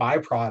factor. A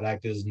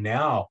byproduct is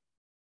now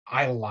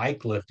I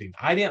like lifting.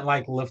 I didn't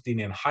like lifting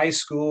in high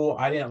school.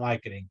 I didn't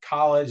like it in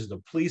college, the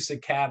police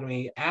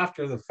academy.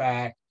 After the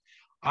fact,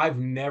 I've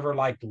never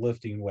liked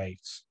lifting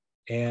weights.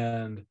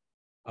 And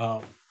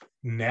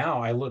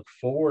now I look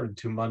forward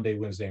to Monday,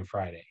 Wednesday, and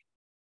Friday.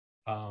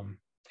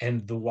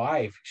 And the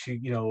wife,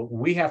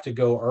 we have to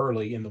go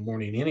early in the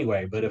morning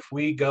anyway. But if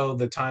we go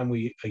the time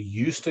we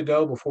used to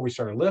go before we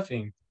started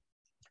lifting,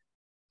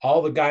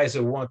 all the guys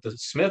that want the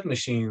Smith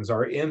machines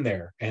are in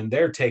there, and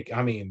they take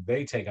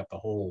up the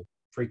whole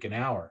freaking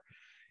hour.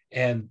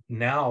 And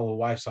now the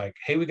wife's like,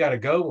 hey, we got to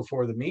go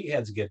before the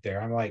meatheads get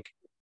there. I'm like,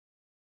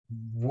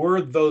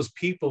 we're those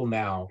people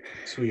now,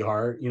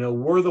 sweetheart.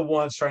 We're the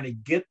ones trying to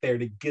get there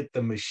to get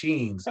the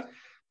machines.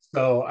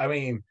 So, I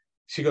mean,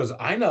 she goes,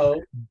 I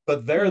know,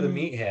 but they're the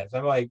meatheads.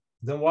 I'm like,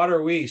 then what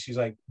are we? She's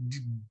like,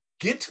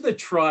 get to the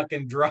truck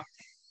and drive.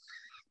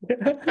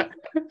 But,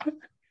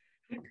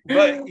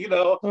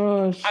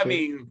 I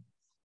mean,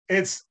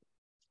 it's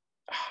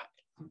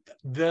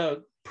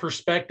the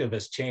perspective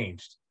has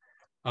changed.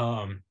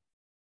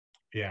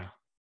 Yeah.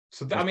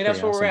 So, I mean,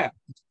 that's where we're at.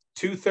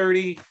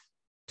 230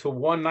 to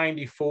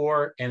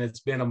 194, and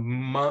it's been a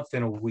month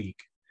and a week.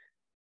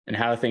 And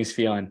how are things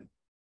feeling?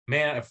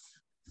 Man,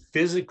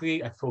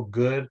 physically, I feel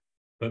good.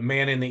 But,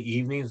 man, in the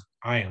evenings,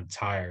 I am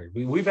tired.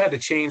 We've had to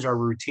change our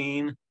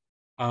routine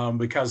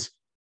because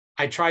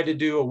I tried to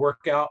do a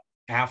workout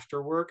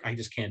after work. I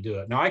just can't do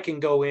it. Now, I can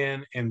go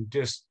in and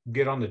just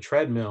get on the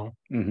treadmill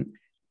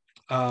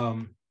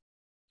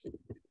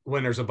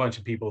when there's a bunch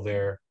of people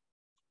there.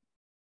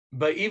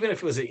 But even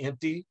if it was an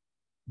empty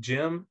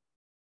gym,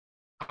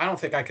 I don't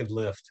think I could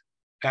lift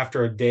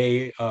after a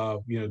day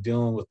of,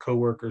 dealing with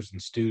coworkers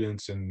and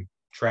students and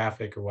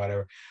traffic or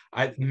whatever.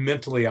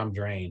 I'm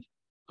drained.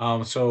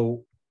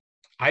 So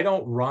I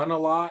don't run a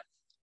lot.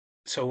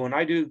 So when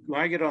I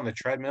get on the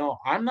treadmill,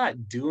 I'm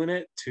not doing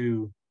it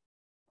to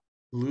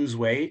lose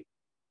weight,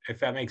 if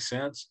that makes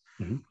sense.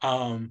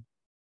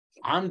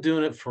 I'm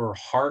doing it for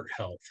heart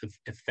health.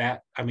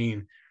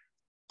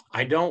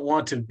 I don't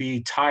want to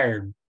be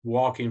tired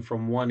walking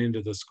from one end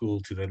of the school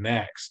to the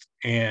next.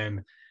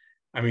 And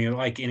I mean,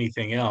 like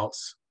anything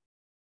else,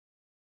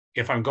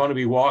 if I'm going to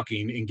be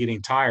walking and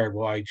getting tired,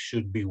 well, I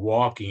should be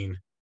walking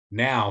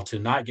now to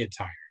not get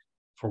tired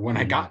for when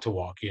I got to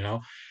walk,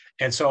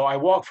 And so I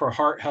walk for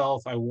heart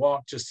health. I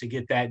walk just to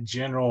get that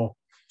general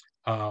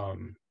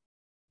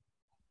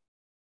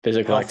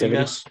physical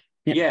activity.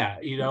 Yeah,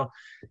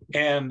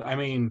 and I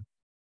mean,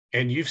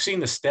 and you've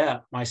seen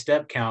my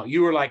step count.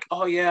 You were like,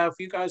 oh yeah, if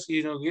you guys,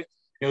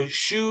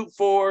 shoot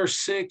for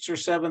 6,000 or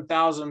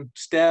 7,000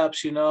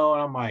 steps, and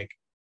I'm like,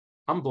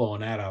 I'm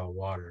blowing that out of the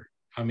water.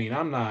 I mean,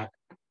 I'm not,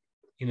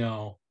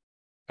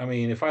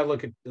 if I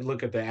look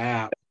at the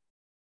app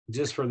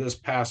just for this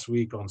past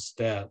week on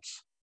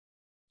steps,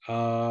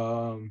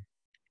 can't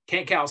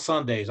count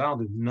Sundays. I don't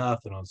do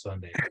nothing on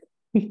Sundays.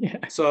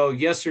 Yeah. So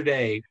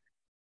yesterday,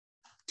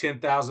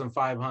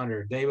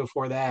 10,500. Day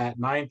before that,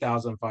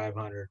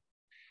 9,500.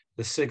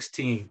 the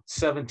 16th,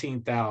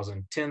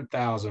 17,000,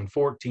 10,000,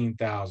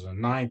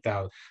 14,000,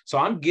 9,000. So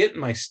I'm getting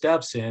my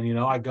steps in,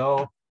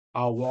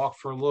 I'll walk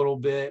for a little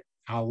bit.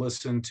 I'll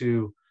listen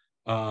to,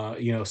 so a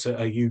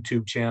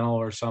YouTube channel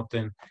or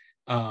something,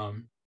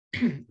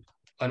 an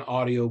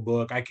audio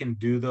book. I can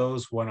do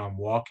those when I'm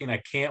walking.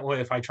 I can't wait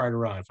if I try to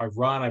run. If I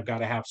run, I've got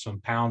to have some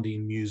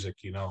pounding music,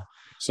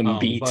 Some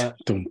beat. But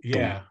Dum,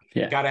 yeah,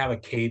 yeah. got to have a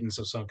cadence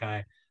of some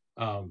kind.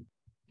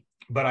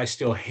 But I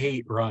still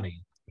hate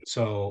running.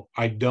 So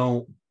I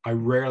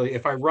rarely,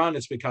 if I run,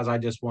 it's because I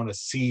just want to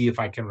see if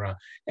I can run.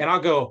 And I'll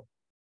go,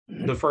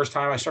 the first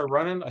time I start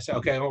running, I said,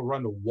 okay, I'm going to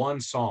run to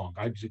one song.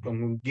 I'm going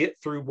to get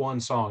through one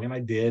song. And I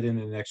did. And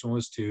the next one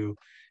was 2.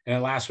 And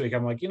then last week,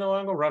 I'm like, I'm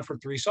going to run for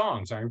 3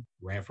 songs. I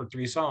ran for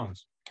 3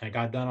 songs. I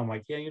got done. I'm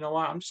like, yeah, you know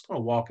what? I'm just going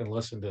to walk and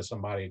listen to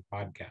somebody's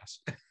podcast.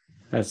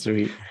 That's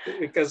sweet.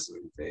 Because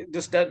it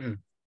just doesn't,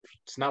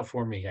 it's not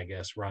for me, I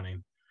guess,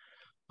 running.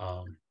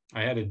 I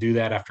had to do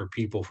that after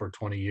people for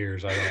 20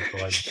 years. I don't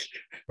feel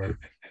like.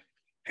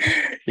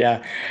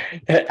 Yeah,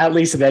 at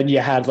least then you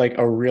had like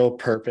a real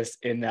purpose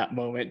in that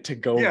moment to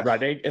go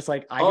running. It's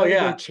like, I gotta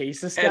go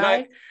chase this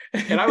guy.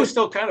 And I was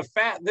still kind of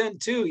fat then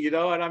too,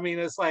 and I mean,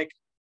 it's like,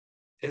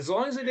 as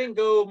long as it didn't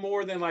go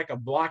more than like a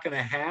block and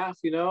a half,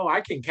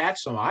 I can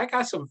catch some. I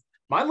got some,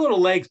 my little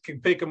legs can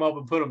pick them up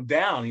and put them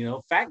down.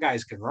 Fat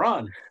guys can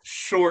run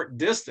short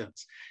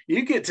distance.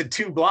 You get to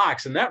 2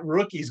 blocks and that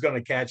rookie's going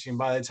to catch him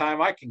by the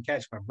time I can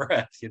catch my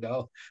breath,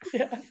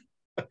 Yeah.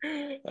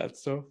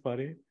 That's so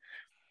funny.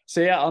 So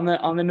yeah, on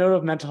the note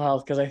of mental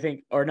health, because I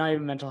think, or not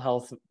even mental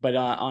health, but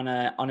on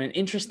an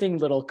interesting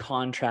little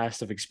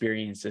contrast of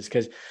experiences,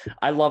 because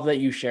I love that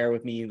you share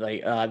with me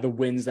like the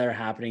wins that are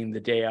happening the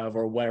day of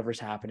or whatever's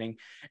happening,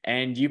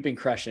 and you've been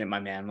crushing it, my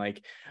man.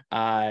 Like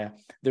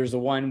there's the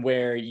one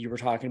where you were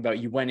talking about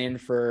you went in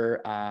for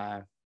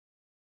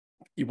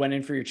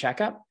your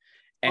checkup,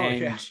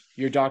 and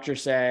your doctor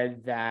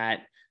said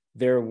that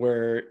there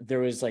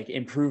was like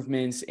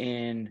improvements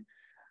in.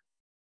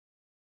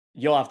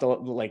 You'll have to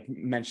like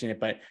mention it,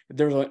 but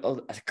there was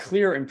a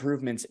clear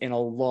improvements in a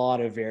lot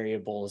of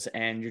variables.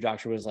 And your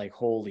doctor was like,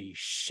 holy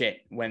shit,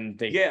 when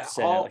they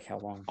said like how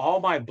long. All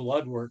my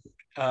blood work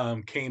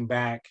came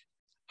back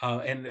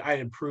and I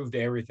improved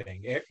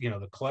everything,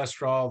 the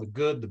cholesterol, the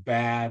good, the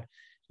bad,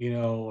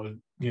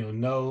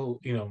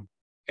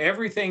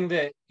 everything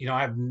that,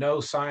 I have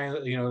no sign,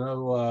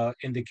 no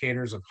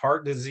indicators of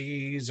heart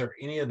disease or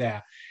any of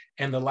that.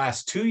 And the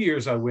last 2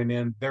 years I went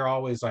in, they're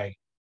always like,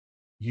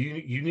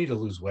 you need to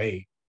lose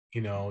weight.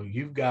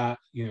 You've got,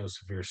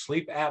 severe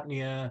sleep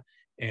apnea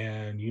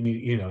and you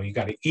need, you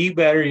got to eat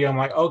better. I'm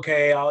like,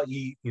 okay, I'll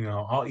eat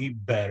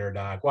better,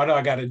 doc. What do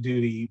I got to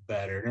do to eat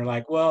better? And they're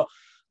like, well,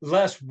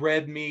 less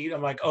red meat.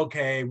 I'm like,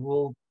 okay,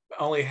 we'll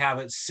only have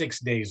it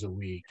 6 days a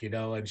week,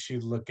 and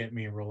she'd look at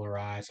me and roll her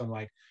eyes. I'm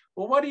like,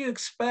 well, what do you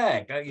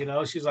expect?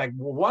 She's like,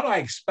 well, what I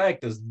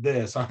expect is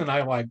this. And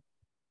I'm like,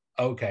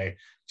 okay,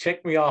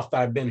 check me off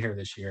that I've been here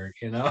this year,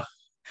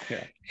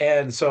 Yeah.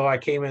 And so I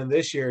came in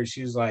this year and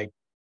she's like,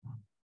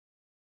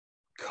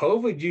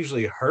 COVID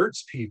usually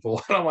hurts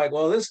people. And I'm like,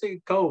 well, this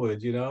ain't COVID,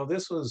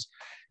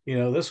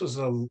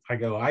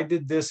 I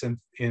did this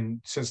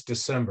in since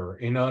December,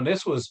 and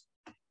this was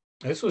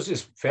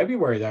just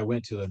February that I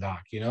went to the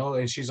doc,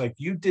 and she's like,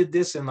 you did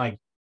this in like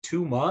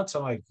 2 months.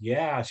 I'm like,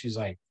 yeah. She's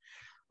like,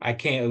 I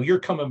can't, you're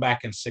coming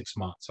back in 6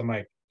 months. I'm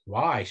like,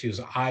 why? She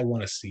was, I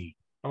want to see.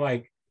 I'm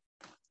like,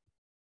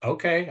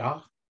 okay,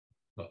 I'll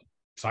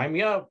sign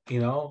me up,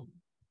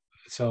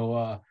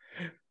 So,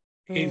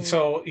 and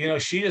so,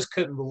 she just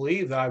couldn't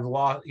believe that I've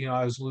lost,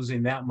 I was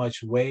losing that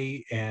much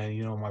weight and,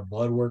 my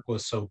blood work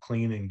was so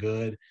clean and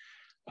good.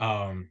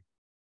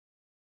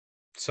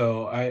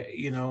 So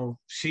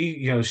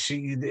she,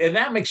 and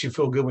that makes you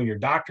feel good when your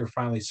doctor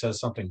finally says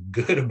something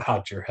good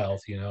about your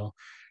health,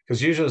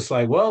 because usually it's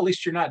like, well, at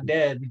least you're not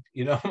dead.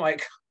 I'm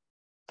like,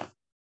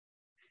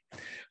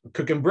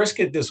 cooking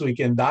brisket this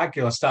weekend, doc,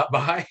 you want to stop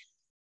by?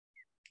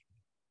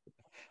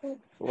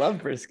 Love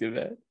brisket,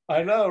 man.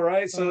 I know,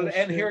 right? So,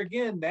 and here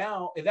again,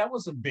 now that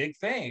was a big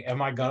thing.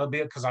 Am I gonna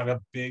be? Because I'm a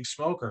big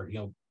smoker.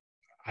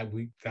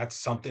 That's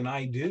something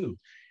I do.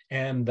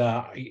 And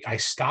I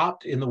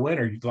stopped in the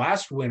winter.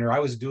 Last winter, I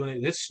was doing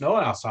it. It's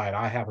snowing outside.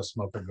 I have a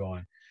smoker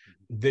going.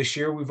 This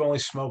year, we've only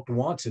smoked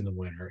once in the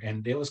winter,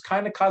 and it was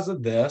kind of because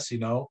of this,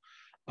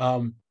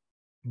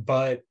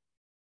 But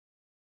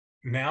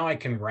now I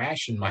can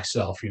ration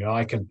myself.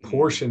 I can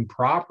portion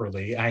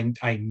properly.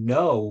 I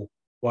know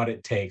what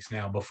it takes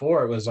now.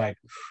 Before it was like,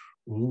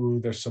 ooh,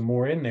 there's some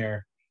more in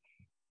there.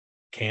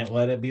 Can't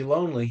let it be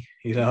lonely,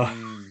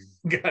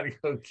 Gotta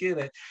go get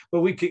it.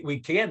 But we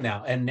can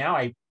now. And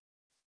now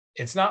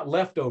it's not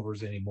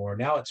leftovers anymore.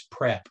 Now it's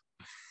prep.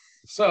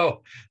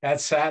 So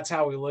that's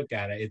how we look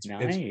at it. It's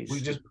nice.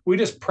 we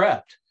just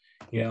prepped,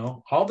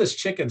 all this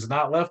chicken's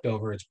not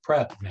leftover. It's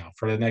prep now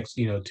for the next,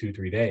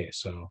 2-3 days.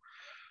 So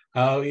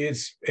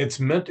it's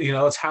meant,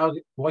 it's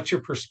what's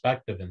your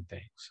perspective in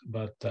things,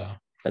 but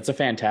that's a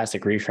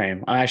fantastic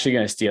reframe. I'm actually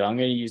going to steal. I'm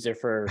going to use it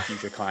for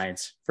future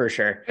clients for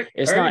sure.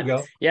 It's there not, you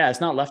go. yeah, it's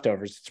not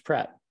leftovers. It's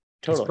prep.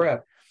 Totally. It's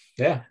prep.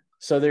 Yeah.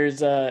 So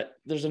there's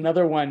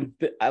another one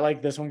that I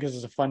like this one because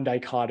it's a fun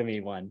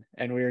dichotomy one,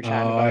 and we were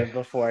chatting about it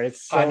before.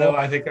 It's I know. so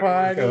I think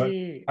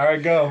funny. all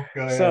right, go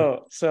ahead.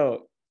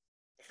 So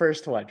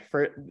first one,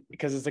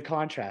 because it's a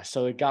contrast.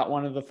 So we got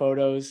one of the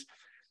photos.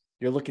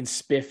 You're looking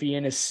spiffy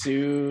in a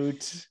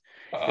suit.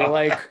 You're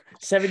like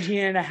 17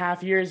 and a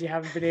half years. You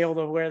haven't been able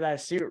to wear that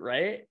suit,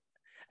 right?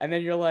 And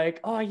then you're like,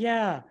 oh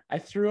yeah, I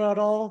threw out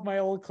all of my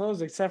old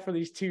clothes except for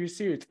these 2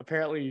 suits.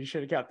 Apparently you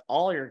should have kept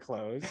all your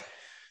clothes.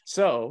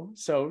 So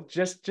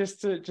just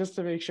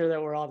to make sure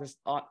that we're all just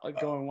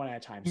going one at a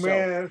time. Man.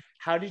 So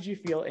how did you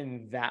feel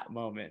in that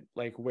moment?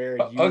 Like where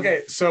you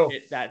Okay, so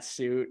hit that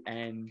suit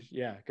and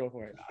yeah, go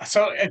for it.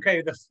 So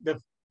okay,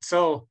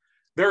 so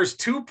there's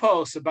 2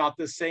 posts about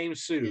the same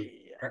suit.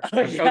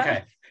 Oh, yeah.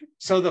 Okay.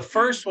 So the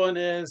first one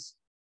is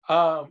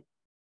okay,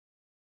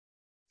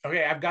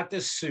 I've got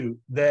this suit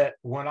that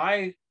when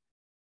I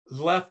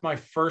left my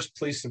first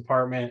police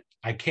department,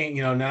 I came,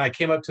 and then I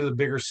came up to the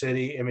bigger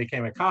city and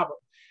became a cop.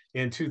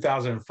 In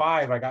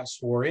 2005, I got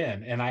swore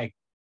in, and I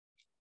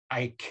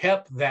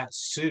kept that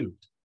suit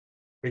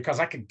because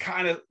I could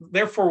kind of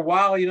there for a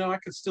while, I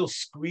could still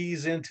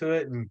squeeze into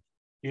it and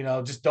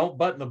just don't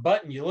button the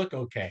button, you look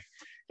okay.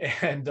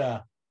 And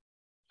then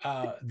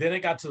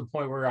it got to the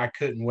point where I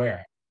couldn't wear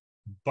it.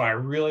 But I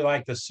really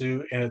like the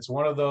suit, and it's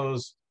one of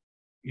those,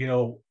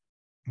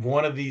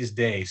 one of these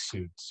days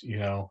suits,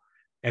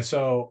 And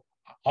so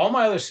all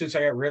my other suits I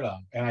got rid of,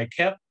 and I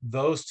kept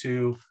those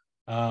 2,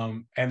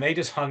 and they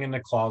just hung in the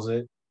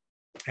closet.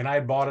 And I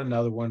bought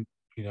another one,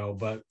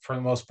 but for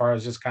the most part, I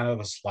was just kind of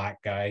a slack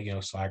guy,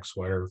 slack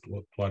sweater,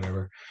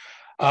 whatever.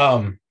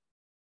 And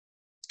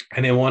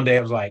then one day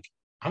I was like,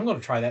 I'm going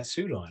to try that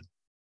suit on,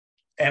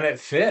 and it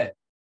fit,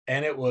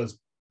 and it was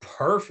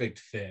perfect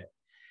fit.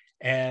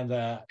 And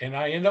I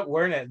ended up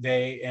wearing it that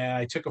day, and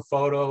I took a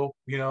photo,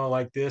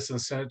 like this,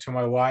 and sent it to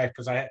my wife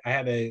because I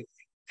had to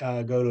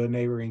go to a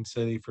neighboring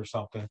city for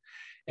something.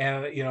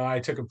 And I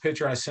took a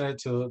picture, I sent it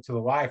to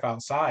the wife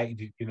outside,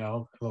 a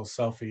little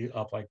selfie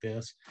up like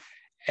this,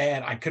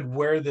 and I could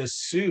wear this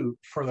suit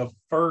for the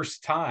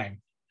first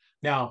time.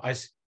 Now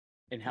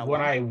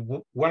when I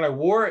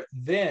wore it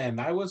then,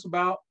 I was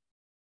about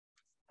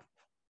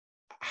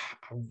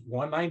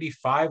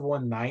 195,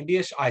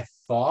 190ish. I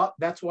thought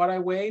that's what I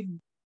weighed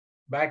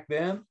back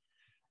then.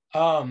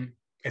 And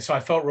so I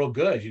felt real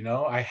good,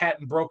 I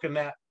hadn't broken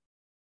that,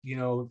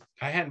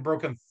 I hadn't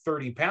broken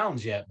 30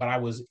 pounds yet, but I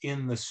was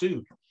in the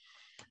suit.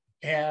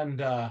 And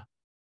man,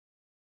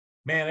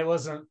 it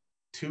wasn't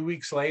 2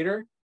 weeks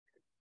later.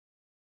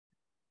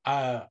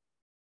 The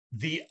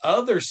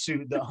other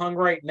suit that hung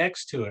right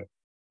next to it,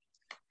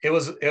 it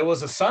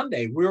was a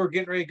Sunday. We were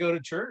getting ready to go to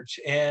church,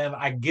 and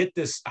I get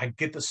the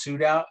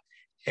suit out,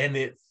 and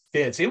it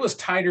fits. It was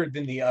tighter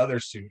than the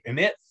other suit, and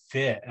it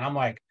fit. And I'm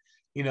like,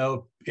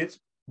 it's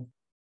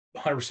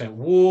 100%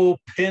 wool,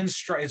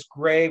 pinstripe. It's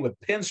gray with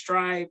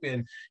pinstripe,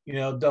 and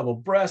double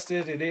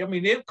breasted. And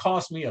it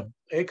cost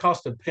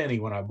a penny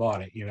when I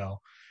bought it. And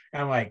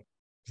I'm like,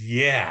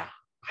 yeah,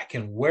 I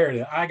can wear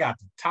it. I got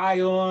the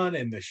tie on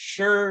and the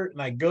shirt,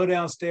 and I go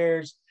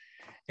downstairs,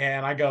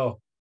 and I go,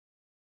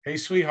 hey,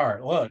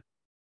 sweetheart, look.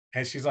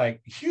 And she's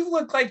like, you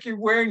look like you're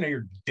wearing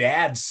your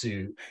dad's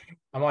suit.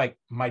 I'm like,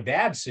 my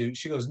dad's suit?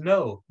 She goes,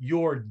 no,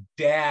 your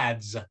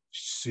dad's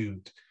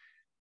suit.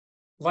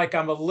 Like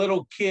I'm a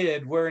little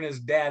kid wearing his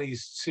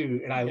daddy's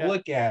suit. And I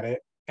look at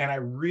it, and I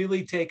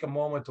really take a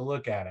moment to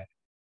look at it.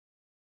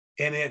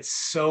 And it's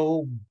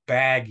so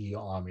baggy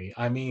on me.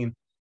 I mean,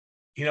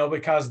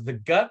 because the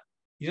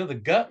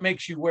gut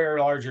makes you wear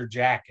a larger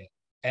jacket.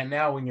 And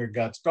now when your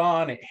gut's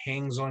gone, it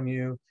hangs on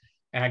you.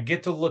 And I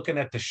get to looking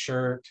at the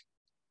shirt.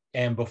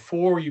 And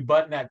before you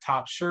button that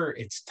top shirt,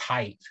 it's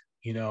tight.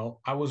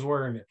 I was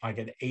wearing like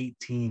an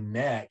 18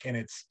 neck, and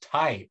it's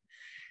tight.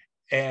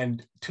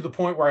 And to the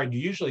point where I'd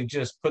usually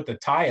just put the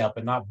tie up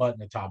and not button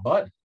the top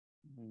button.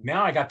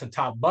 Now I got the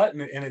top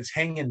button, and it's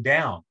hanging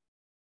down.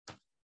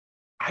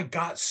 I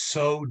got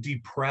so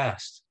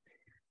depressed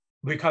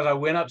because I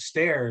went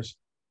upstairs,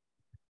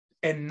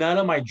 and none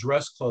of my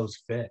dress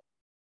clothes fit.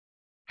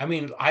 I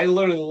mean, I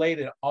literally laid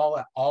it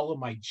all of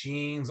my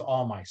jeans,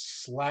 all my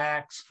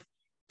slacks,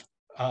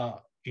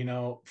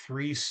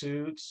 3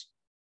 suits,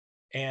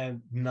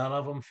 and none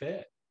of them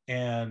fit.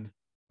 And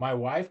my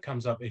wife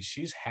comes up, and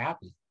she's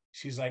happy.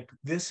 She's like,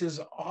 this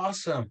is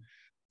awesome.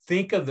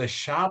 Think of the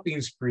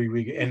shopping spree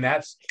we get. And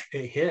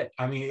it hit.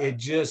 I mean,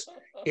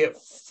 it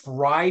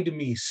fried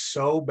me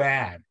so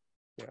bad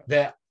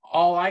that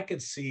all I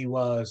could see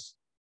was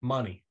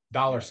money,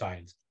 dollar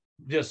signs,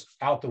 just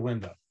out the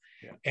window.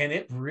 Yeah. And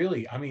it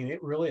really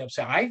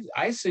upset.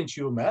 I sent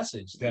you a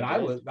message that I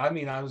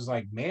was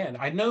like, man,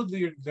 I know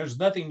there's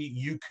nothing that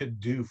you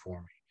could do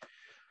for me.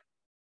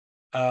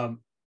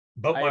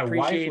 But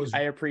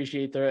I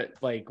appreciate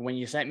like when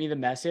you sent me the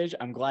message,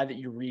 I'm glad that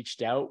you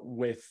reached out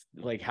with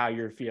like how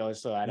you're feeling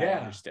so that I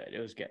understood. It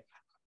was good.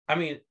 I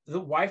mean,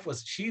 the wife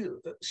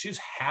she's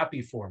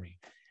happy for me.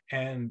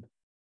 And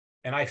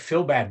I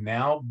feel bad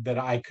now that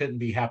I couldn't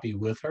be happy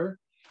with her.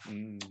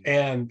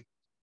 And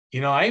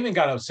I even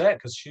got upset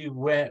because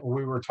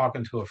we were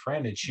talking to a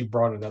friend and she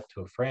brought it up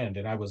to a friend,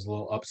 and I was a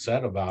little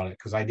upset about it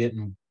because I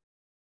didn't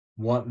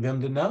want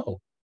them to know.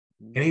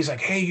 And he's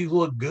like, hey, you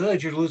look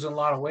good. You're losing a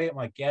lot of weight. I'm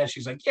like, yeah.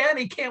 She's like, yeah, and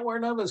he can't wear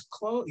none of his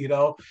clothes,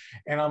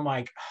 And I'm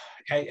like,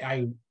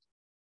 I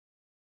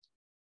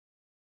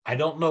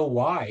don't know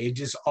why. It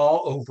just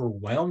all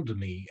overwhelmed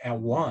me at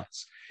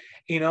once,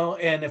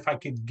 and if I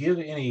could give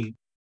any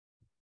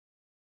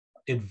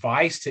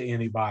advice to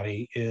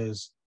anybody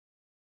is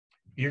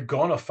you're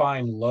going to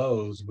find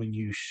lows when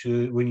you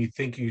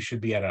think you should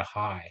be at a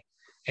high.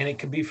 And it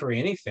could be for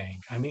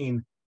anything. I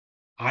mean,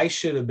 I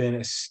should have been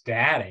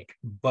ecstatic,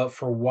 but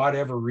for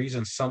whatever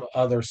reason, some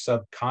other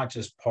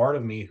subconscious part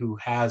of me who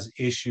has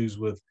issues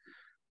with,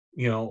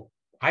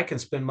 I can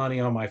spend money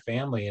on my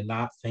family and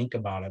not think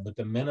about it. But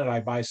the minute I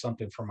buy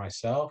something for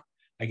myself,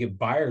 I get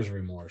buyer's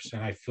remorse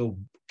and I feel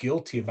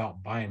guilty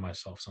about buying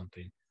myself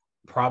something.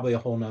 Probably a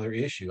whole nother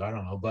issue. I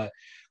don't know, but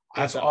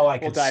that's all I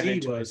could dive see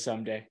into it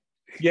someday.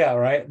 Yeah,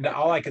 right. Now,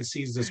 all I could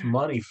see is this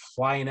money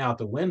flying out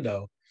the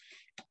window.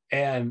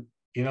 And,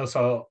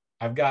 so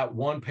I've got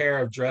one pair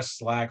of dress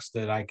slacks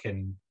that I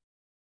can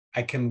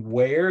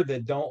wear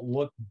that don't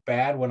look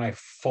bad when I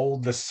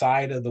fold the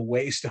side of the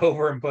waist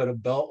over and put a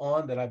belt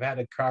on, that I've had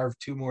to carve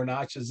 2 more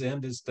notches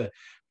in just to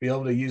be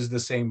able to use the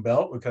same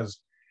belt, because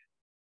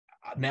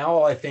now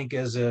all I think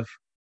is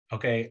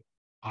okay,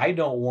 I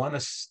don't want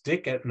to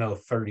stick at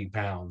 30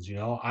 pounds,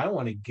 I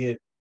want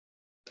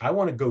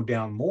to go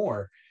down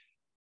more,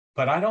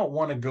 but I don't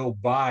want to go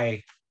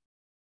buy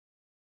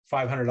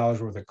 $500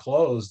 worth of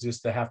clothes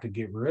just to have to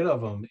get rid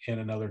of them in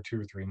another 2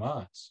 or 3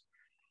 months.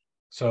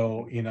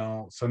 So,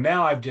 so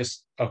now I've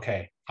just,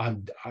 okay,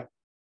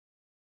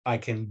 I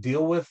can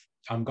deal with,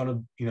 I'm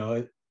going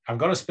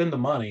to spend the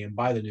money and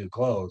buy the new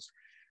clothes,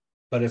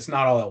 but it's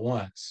not all at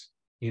once,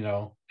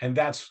 and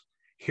that's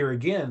here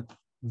again,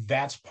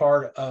 that's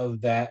part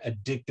of that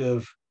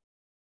addictive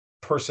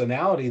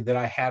personality that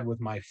I had with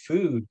my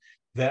food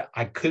that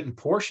I couldn't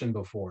portion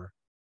before.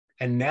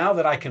 And now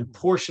that I can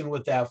portion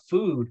with that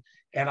food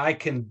and I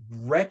can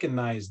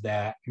recognize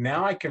that,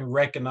 now I can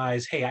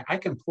recognize, hey, I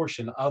can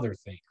portion other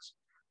things.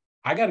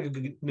 I got to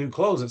get new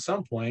clothes at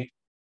some point.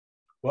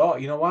 Well,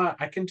 you know what?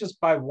 I can just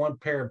buy one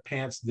pair of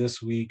pants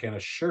this week and a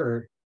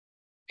shirt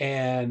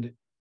and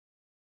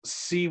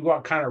see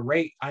what kind of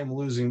rate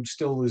I'm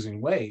still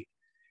losing weight.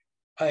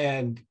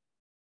 And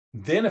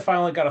then if I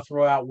only got to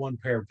throw out one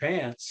pair of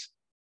pants,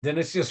 then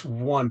it's just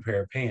one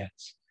pair of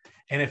pants.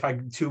 And if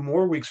 2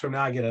 more weeks from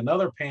now, I get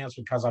another pants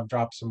because I've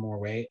dropped some more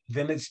weight,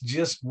 then it's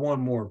just one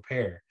more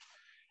pair.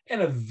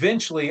 And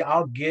eventually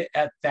I'll get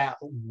at that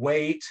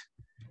weight,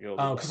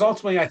 because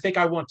ultimately I think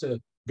I want to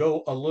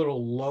go a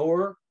little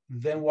lower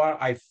than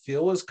what I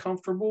feel is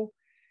comfortable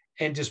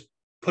and just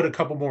put a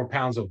couple more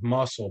pounds of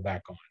muscle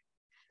back on.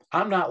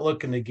 I'm not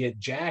looking to get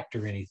jacked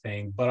or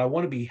anything, but I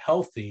want to be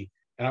healthy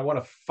and I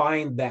want to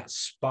find that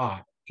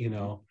spot,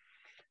 and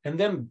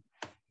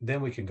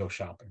then we can go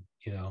shopping,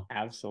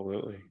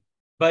 Absolutely.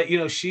 But,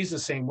 she's the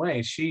same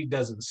way. She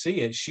doesn't see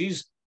it.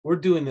 We're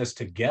doing this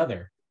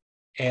together.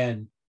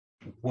 And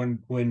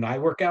when I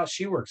work out,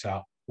 she works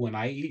out. When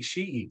I eat,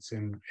 she eats,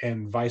 and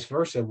vice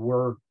versa.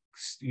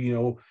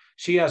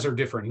 She has her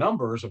different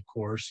numbers, of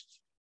course.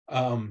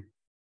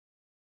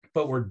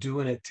 But we're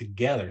doing it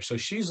together. So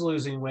she's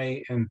losing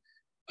weight and,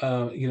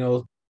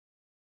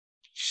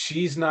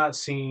 she's not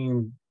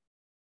seeing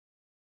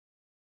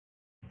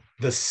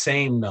the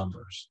same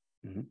numbers,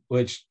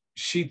 which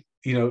she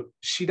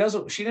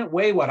didn't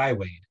weigh what I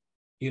weighed,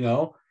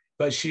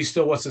 but she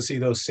still wants to see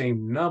those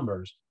same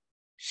numbers.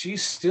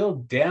 She's still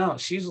down.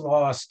 She's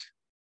lost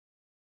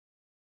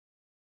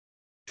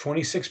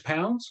 26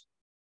 pounds.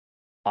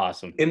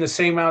 Awesome. In the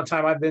same amount of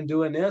time I've been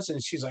doing this.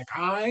 And she's like,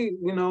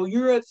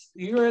 you're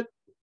at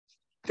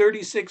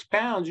 36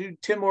 pounds. You're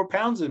 10 more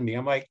pounds than me.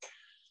 I'm like,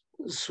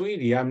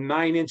 sweetie, I'm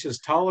 9 inches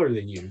taller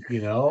than you,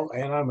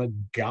 and I'm a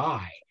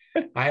guy.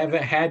 I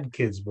haven't had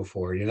kids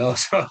before,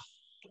 so.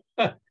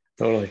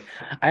 Totally.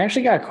 I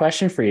actually got a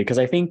question for you, because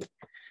I think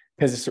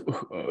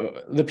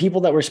the people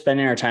that we're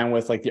spending our time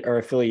with, like our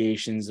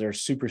affiliations, are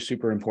super,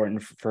 super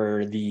important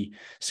for the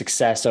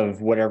success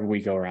of whatever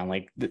we go around.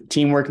 Like the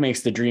teamwork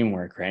makes the dream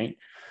work, right?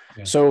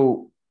 Yeah.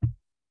 So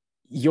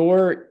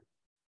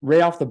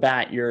right off the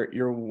bat,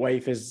 your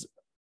wife is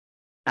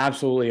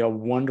absolutely a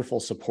wonderful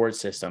support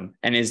system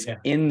and is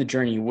in the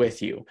journey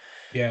with you.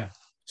 Yeah.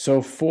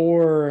 So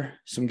for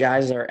some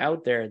guys that are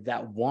out there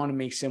that want to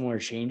make similar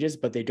changes,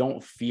 but they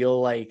don't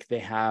feel like they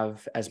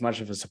have as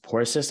much of a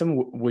support system,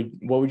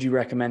 what would you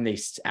recommend they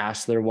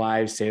ask their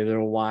wives, say to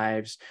their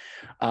wives?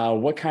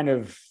 What kind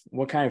of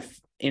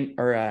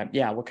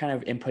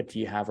input do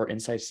you have or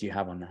insights do you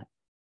have on that?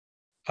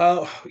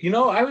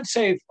 I would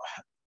say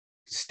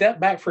step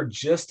back for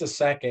just a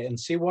second and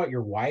see what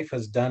your wife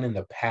has done in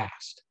the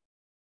past.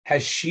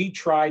 Has she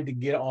tried to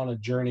get on a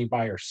journey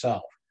by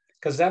herself?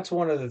 Because that's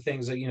one of the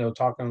things that,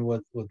 talking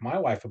with my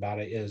wife about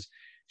it is,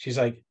 she's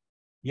like,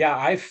 yeah,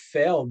 I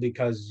failed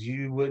because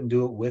you wouldn't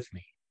do it with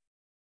me.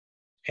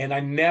 And I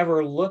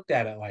never looked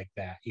at it like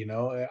that.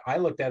 I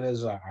looked at it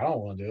as I don't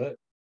want to do it.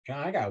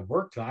 I got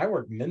work. I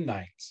work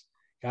midnights.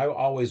 I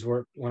always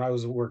work when I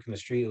was working the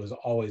street. It was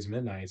always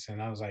midnights.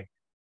 And I was like,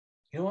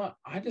 you know what?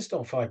 I just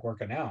don't feel like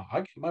working out.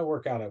 I get my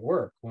workout at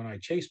work when I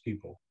chase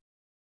people,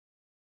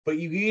 but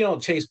you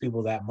don't chase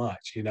people that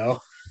much,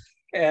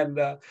 and,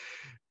 I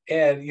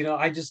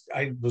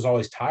was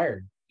always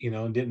tired,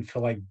 and didn't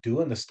feel like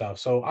doing the stuff.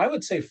 So I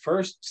would say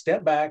first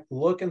step back,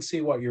 look and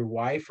see what your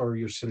wife or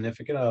your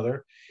significant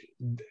other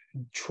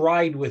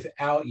tried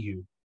without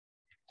you.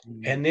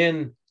 And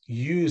then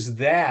use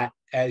that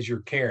as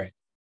your carrot.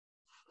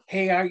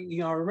 Hey, I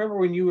remember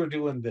when you were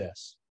doing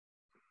this.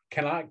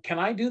 Can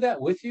I do that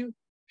with you?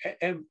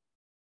 And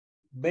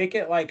make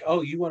it like,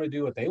 oh, you want to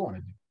do what they want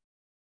to do.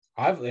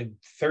 I've in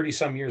 30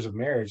 some years of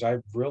marriage,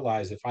 I've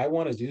realized if I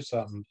want to do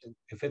something,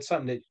 if it's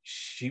something that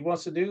she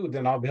wants to do,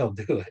 then I'll be able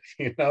to do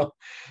it,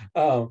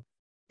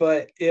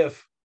 but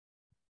if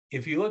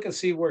you look and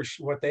see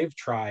what they've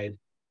tried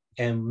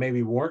and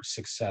maybe weren't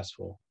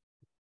successful,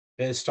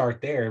 then start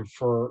there. And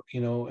for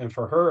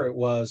her, it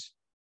was,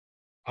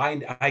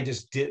 I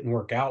just didn't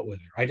work out with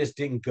her. I just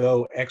didn't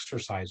go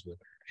exercise with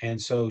her.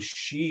 And so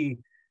she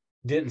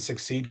didn't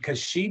succeed because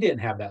she didn't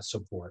have that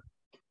support.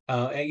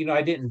 And,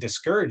 I didn't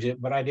discourage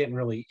it, but I didn't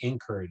really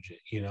encourage it.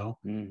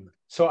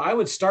 So I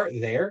would start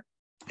there.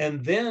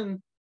 And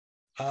then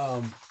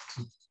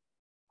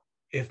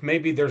if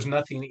maybe there's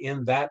nothing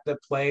in that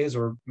plays,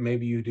 or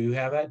maybe you do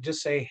have that,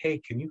 just say, hey,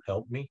 can you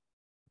help me?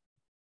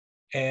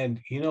 And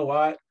you know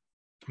what?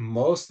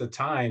 Most of the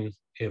time,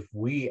 if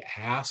we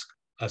ask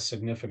a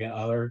significant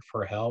other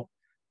for help,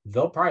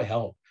 they'll probably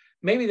help.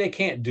 Maybe they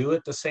can't do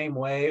it the same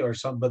way or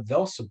something, but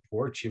they'll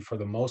support you for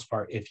the most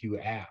part if you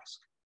ask.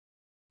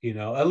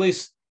 At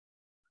least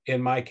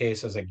in my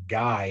case as a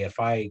guy, if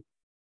I,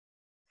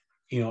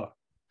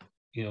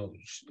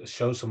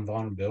 show some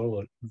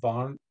vulnerability,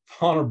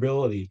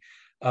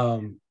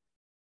 my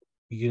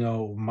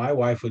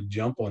wife would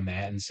jump on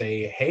that and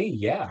say, hey,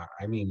 yeah,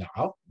 I mean,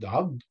 I'll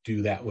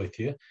do that with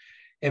you.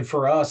 And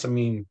for us, I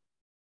mean,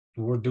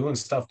 we're doing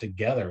stuff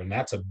together, and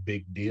that's a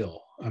big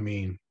deal. I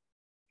mean,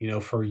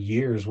 for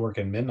years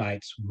working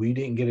midnights, we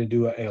didn't get to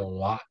do a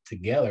lot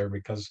together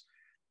because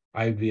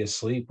I'd be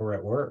asleep or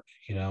at work,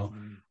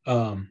 and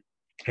the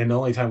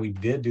only time we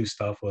did do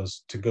stuff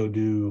was to go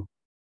do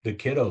the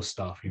kiddo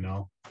stuff,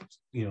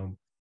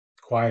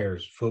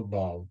 choirs,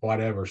 football,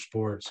 whatever,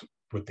 sports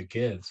with the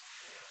kids.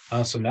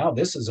 So now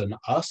this is an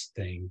us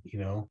thing,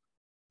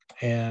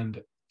 and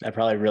that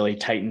probably really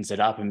tightens it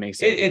up and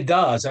makes it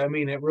does. I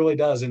mean, it really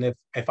does. And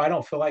if I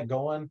don't feel like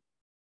going,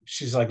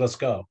 she's like, let's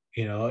go,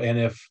 and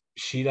if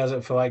she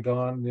doesn't feel like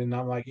going, then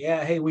I'm like,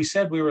 yeah, hey, we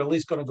said we were at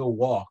least going to go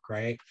walk,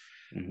 right?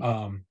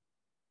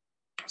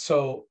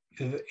 So,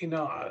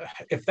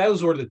 if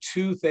those were the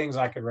two things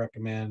I could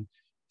recommend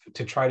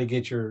to try to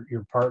get your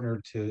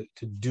partner to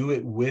do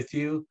it with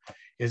you,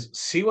 is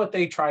see what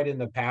they tried in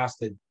the past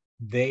that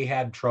they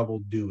had trouble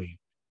doing.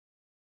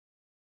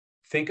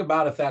 Think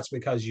about if that's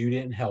because you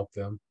didn't help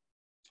them,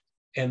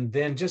 and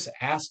then just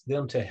ask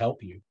them to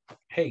help you.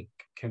 Hey,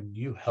 can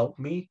you help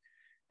me?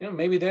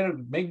 Maybe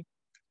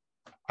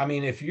I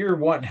mean, if you're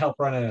wanting help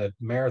running a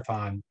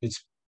marathon,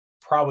 it's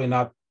probably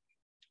not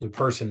the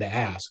person to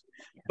ask.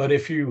 But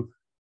if you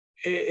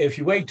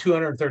weigh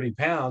 230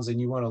 pounds and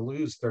you want to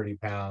lose 30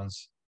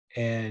 pounds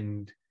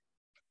and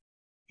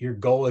your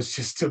goal is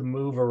just to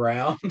move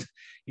around,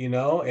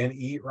 and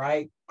eat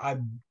right,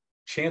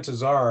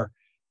 chances are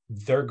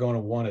they're going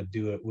to want to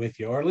do it with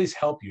you, or at least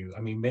help you.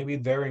 I mean, maybe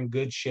they're in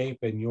good shape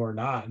and you're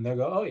not, and they'll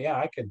go, oh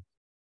yeah,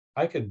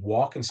 I could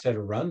walk instead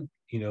of run,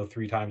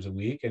 3 times a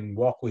week, and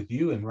walk with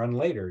you and run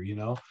later,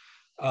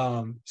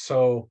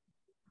 so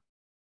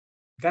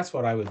that's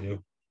what I would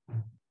do.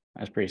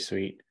 That's pretty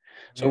sweet.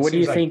 So what do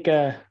you think?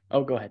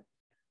 Oh, go ahead.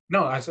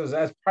 No, I said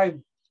that's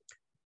probably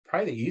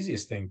the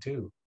easiest thing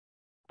too.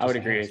 I would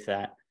agree with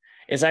that.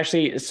 It's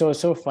actually it's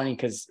so funny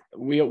because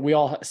we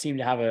all seem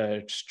to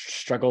have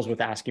struggles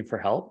with asking for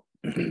help.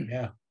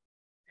 Yeah.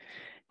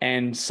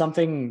 And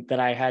something that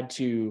I had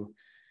to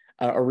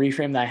a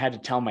reframe that I had to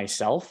tell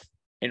myself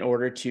in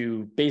order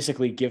to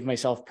basically give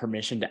myself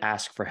permission to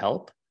ask for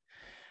help.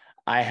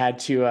 I had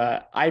to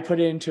I put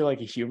it into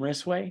like a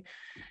humorous way,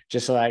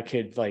 just so I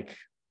could like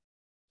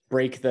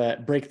break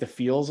the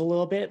feels a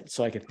little bit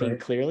so I could think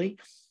clearly.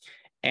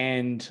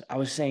 And I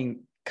was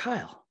saying,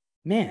 Kyle,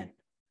 man,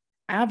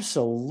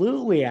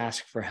 absolutely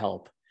ask for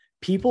help.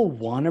 People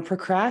want to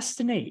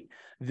procrastinate.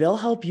 They'll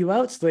help you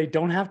out so they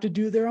don't have to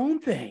do their own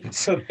thing.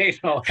 So they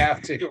don't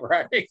have to,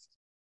 right?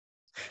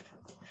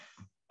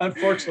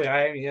 Unfortunately,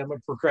 I am a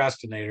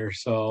procrastinator.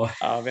 So,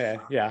 oh man,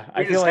 yeah,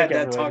 I feel like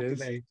that talk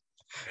today.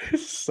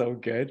 So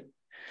good.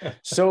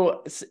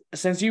 So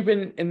since you've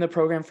been in the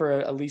program for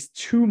at least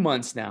 2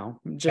 months now,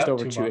 just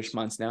over 2-ish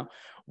months now,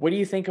 what do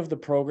you think of the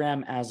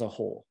program as a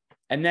whole?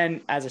 And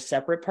then as a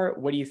separate part,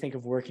 what do you think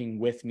of working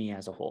with me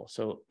as a whole?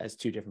 So as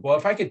two different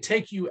parts. If I could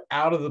take you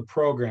out of the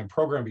program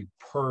would be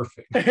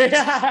perfect. No,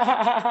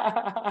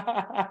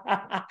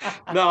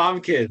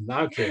 I'm kidding.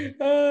 No,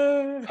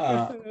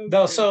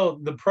 so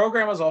the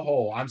program as a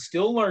whole, I'm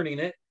still learning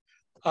it.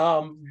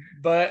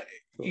 But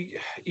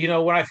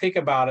when I think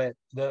about it,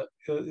 the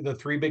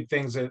three big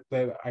things that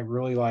I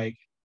really like,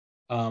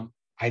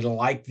 I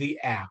like the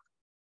app.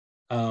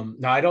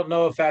 Now I don't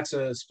know if that's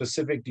a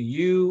specific to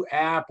you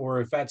app or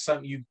if that's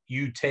something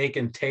you take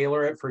and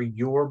tailor it for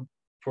you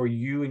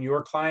and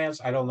your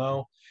clients. I don't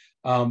know.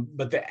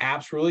 But the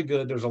app's really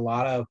good. There's a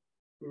lot of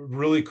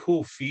really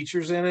cool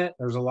features in it.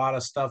 There's a lot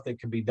of stuff that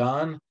can be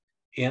done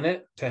in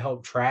it to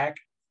help track.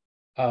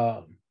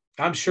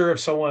 I'm sure if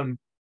someone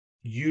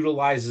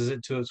utilizes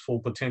it to its full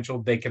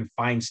potential, they can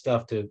find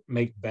stuff to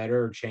make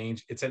better or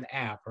change. It's an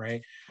app,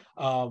 right?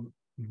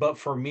 But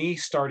for me,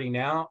 starting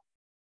out,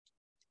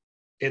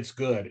 it's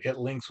good. It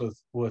links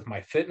with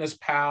my Fitness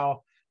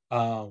Pal.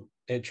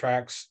 It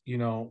tracks,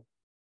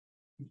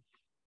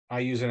 I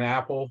use an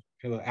Apple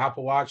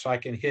Watch. So I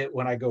can hit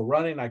when I go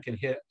running,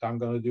 I'm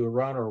going to do a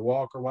run or a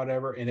walk or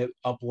whatever, and it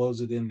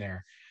uploads it in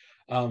there.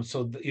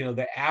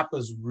 The app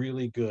is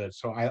really good.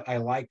 So I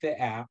like the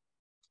app.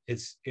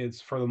 It's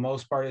for the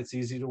most part, it's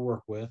easy to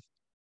work with.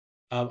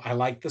 I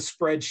like the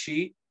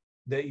spreadsheet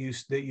that you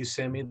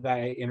send me that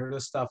I enter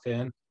the stuff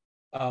in.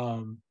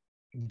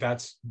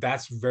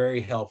 That's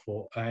very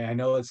helpful. I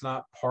know it's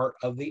not part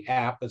of the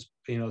app. It's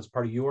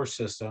part of your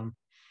system,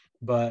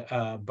 but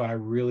I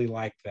really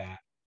like that.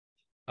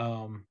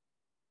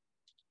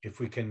 If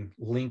we can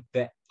link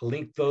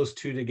those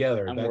two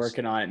together. I'm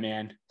working on it,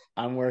 man.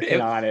 I'm working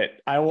on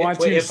it. I want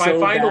to. If I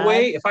find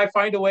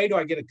a way, do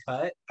I get a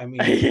cut? I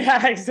mean,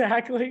 yeah,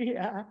 exactly.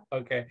 Yeah.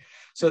 Okay.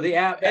 So the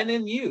app, and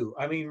then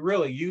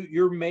really,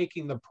 you're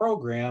making the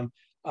program.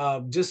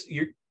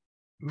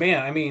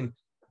 Man. I mean,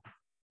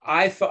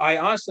 I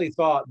honestly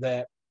thought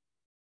that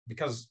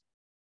because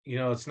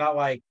it's not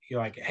like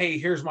you're like, hey,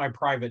 here's my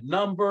private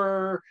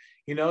number.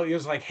 It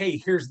was like, hey,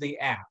 here's the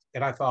app,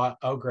 and I thought,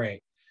 oh,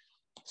 great.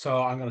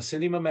 So I'm going to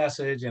send him a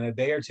message, in a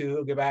day or two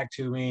he'll get back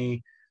to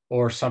me,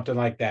 or something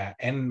like that.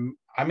 And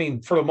I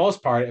mean, for the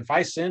most part, if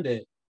I send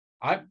it,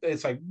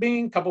 it's like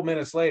bing, a couple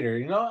minutes later.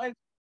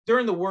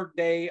 During the work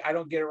day, I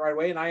don't get it right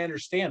away, and I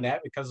understand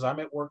that because I'm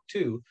at work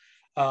too.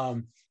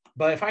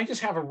 But if I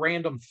just have a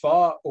random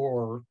thought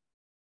or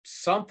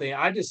something,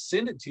 I just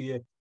send it to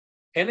you,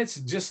 and it's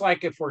just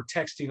like if we're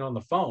texting on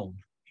the phone.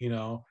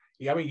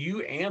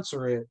 You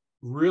answer it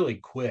really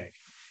quick,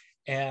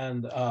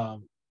 and I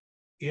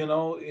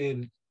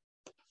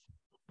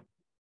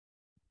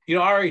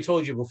already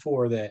told you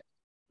before that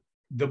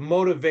the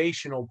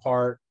motivational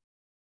part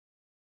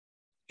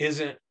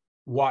isn't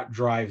what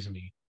drives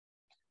me.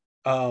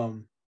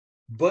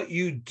 But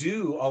you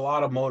do a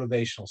lot of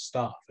motivational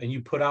stuff, and you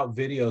put out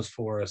videos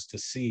for us to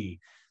see,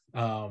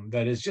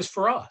 that is just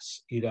for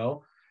us,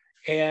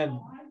 and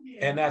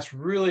that's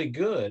really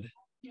good.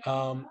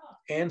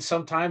 And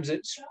sometimes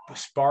it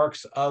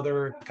sparks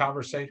other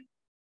conversation.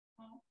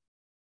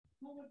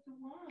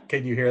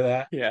 Can you hear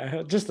that?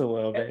 Yeah, just a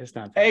little bit. It's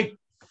not bad. Hey,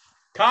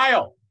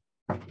 Kyle,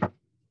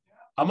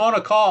 I'm on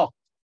a call.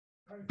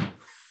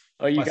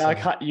 Oh, you've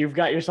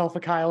got yourself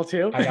a Kyle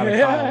too? I got a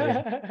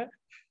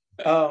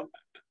Kyle,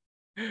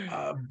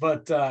 yeah.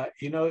 But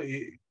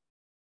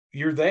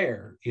you're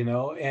there,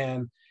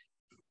 and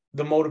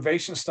the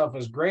motivation stuff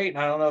is great. And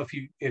I don't know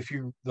if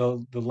you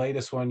the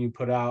latest one you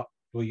put out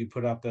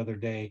the other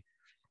day,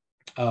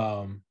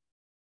 and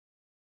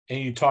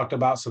you talked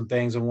about some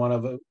things, and one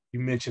of it you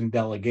mentioned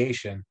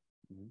delegation.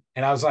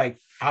 And I was like,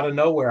 out of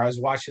nowhere, I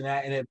was watching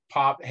that and it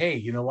popped. Hey,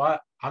 you know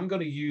what? I'm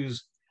going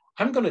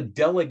to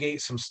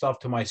delegate some stuff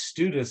to my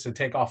students to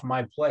take off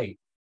my plate,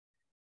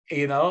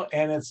 and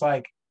it's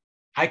like,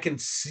 I can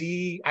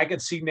see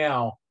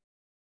now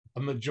a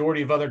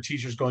majority of other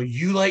teachers going,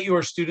 you let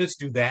your students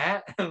do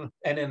that? And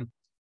then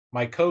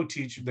my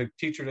co-teacher, the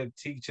teacher that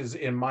teaches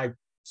in my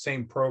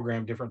same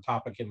program, different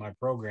topic in my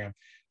program,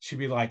 she'd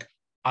be like,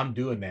 I'm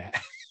doing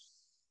that.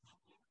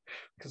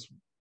 Because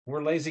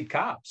we're lazy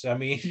cops. I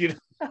mean,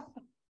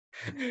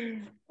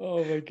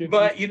 Oh my goodness.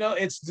 But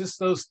it's just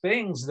those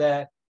things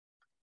that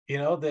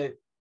that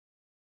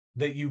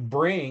you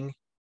bring,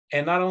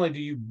 and not only do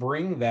you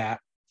bring that,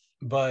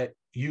 but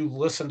you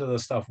listen to the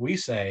stuff we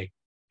say,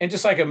 and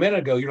just like a minute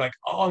ago, you're like,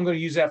 oh, I'm going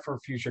to use that for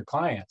future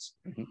clients.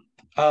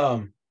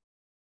 Mm-hmm.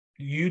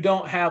 You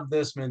don't have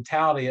this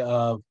mentality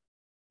of,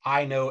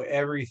 I know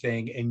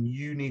everything and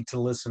you need to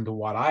listen to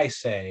what I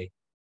say.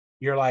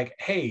 You're like,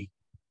 hey,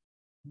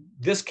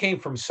 this came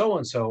from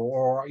so-and-so,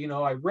 or,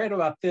 I read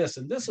about this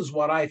and this is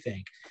what I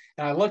think.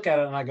 And I look at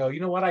it and I go, you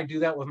know what? I do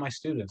that with my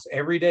students.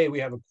 Every day we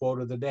have a quote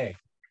of the day.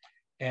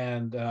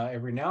 And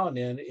every now and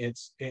then it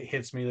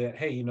hits me that,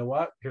 hey, you know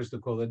what? Here's the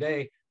quote of the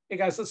day. Hey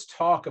guys, let's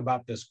talk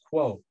about this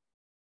quote.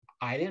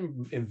 I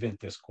didn't invent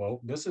this quote.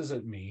 This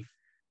isn't me,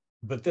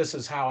 but this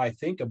is how I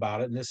think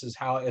about it. And this is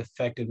how it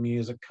affected me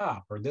as a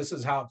cop, or this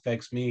is how it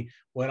affects me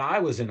when I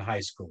was in high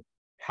school.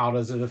 How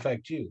does it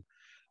affect you?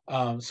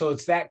 So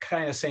it's that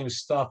kind of same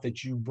stuff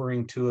that you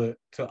bring to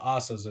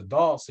us as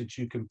adults, that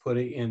you can put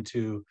it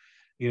into,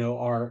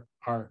 our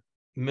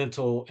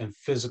mental and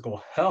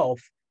physical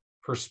health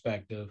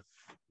perspective,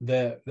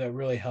 that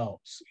really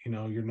helps.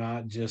 You're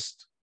not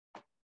just,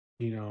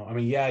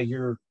 yeah,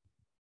 you're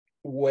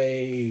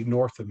way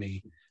north of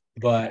me,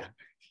 but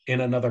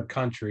in another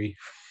country,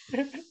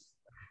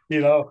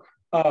 you know,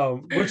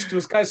 which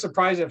was kind of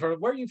surprising. For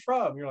where are you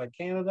from? You're like,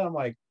 Canada. I'm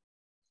like,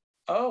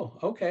 oh,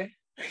 okay.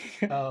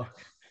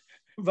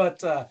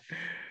 But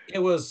it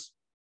was,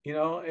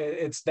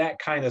 it's that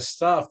kind of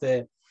stuff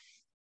that,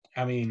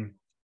 I mean,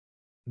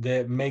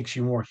 that makes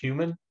you more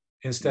human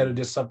instead of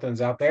just something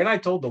that's out there. And I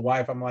told the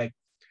wife, I'm like,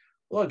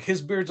 look,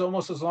 his beard's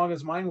almost as long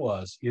as mine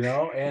was,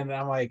 and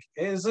I'm like,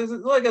 is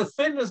like a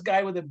fitness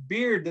guy with a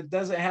beard that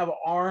doesn't have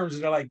arms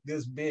that are like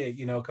this big,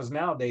 because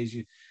nowadays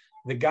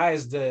the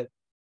guys that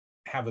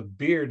have a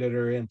beard that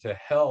are into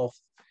health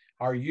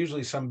are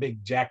usually some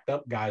big jacked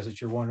up guys that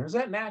you're wondering, is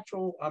that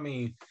natural? I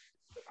mean,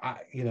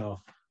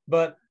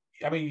 but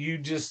I mean,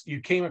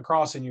 you came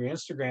across in your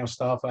Instagram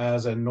stuff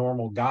as a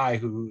normal guy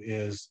who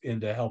is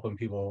into helping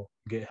people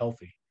get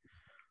healthy.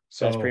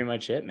 So that's pretty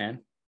much it,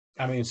 man.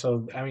 I mean,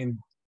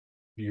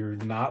 you're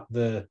not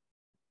the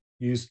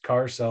used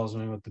car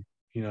salesman with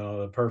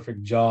the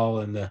perfect jaw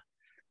and the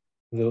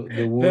whoosh,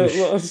 the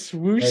little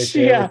swoosh,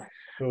 right yeah.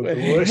 with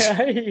the whoosh.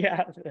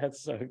 Yeah,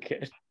 that's so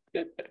good.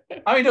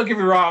 I mean, don't get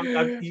me wrong.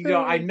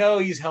 I know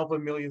he's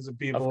helping millions of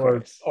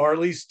people, or at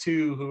least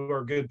two who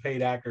are good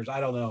paid actors. I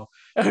don't know.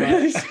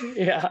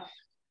 Yeah.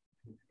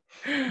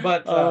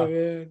 But oh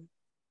man.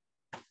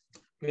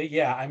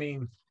 Yeah, I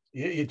mean,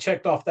 you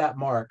checked off that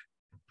mark,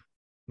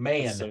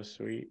 man. That's so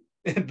sweet.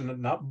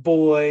 Not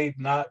boy,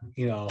 not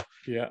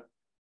Yeah.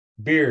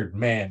 Beard,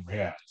 man.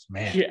 Yeah,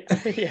 man.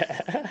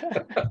 Yeah.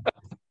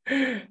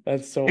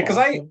 That's so because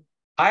awesome.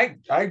 I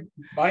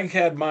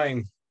had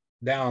mine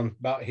down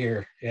about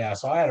here. Yeah,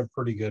 so I had a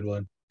pretty good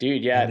one,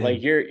 dude. Yeah, then,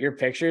 like your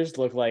pictures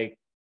look like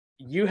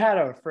you had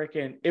a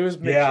freaking. It was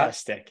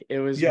majestic. Yeah, it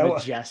was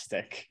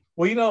majestic.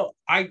 Well,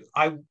 I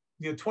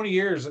 20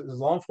 years as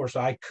law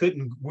enforcement,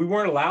 we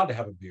weren't allowed to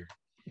have a beard.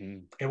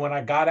 And when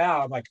I got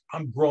out, I'm like,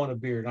 I'm growing a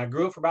beard. And I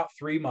grew it for about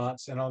 3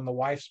 months. And on the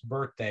wife's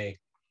birthday,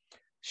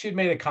 she had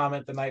made a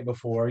comment the night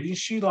before.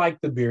 She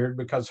liked the beard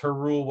because her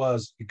rule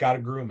was you got to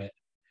groom it.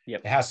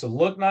 Yep. It has to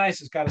look nice.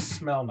 It's got to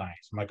smell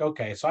nice. I'm like,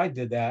 okay. So I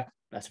did that.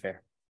 That's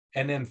fair.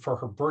 And then for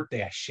her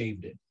birthday, I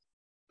shaved it.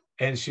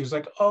 And she was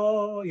like,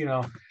 oh,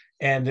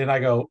 and then I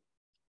go,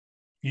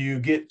 you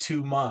get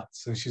 2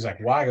 months. And she's like,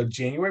 why? I go,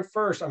 January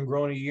 1st, I'm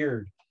growing a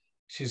beard.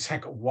 She's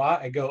like, why?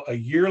 I go, a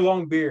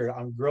year-long beard.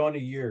 I'm growing a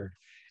beard.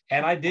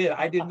 And I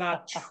did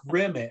not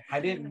trim it. I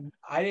didn't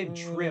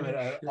trim it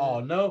at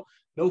all. No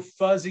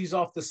fuzzies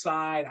off the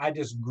side. I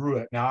just grew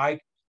it. Now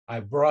I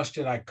brushed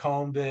it, I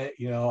combed it,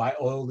 I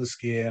oiled the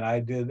skin.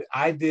 I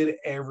did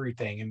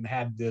everything and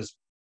had this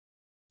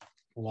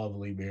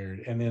lovely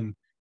beard. And then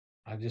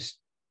I just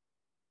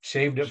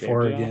shaved it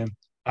for her again.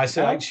 I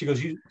said, she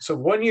goes, so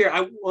 1 year,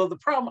 the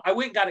problem, I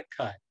went and got it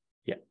cut.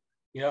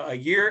 Yeah. A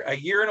year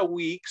and a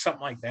week,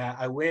 something like that.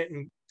 I went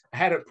and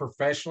had it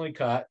professionally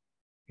cut,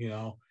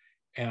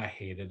 and I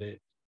hated it.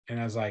 And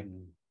I was like,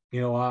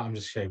 you know what? I'm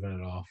just shaving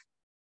it off.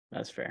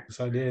 That's fair.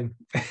 So I did.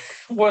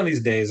 One of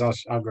these days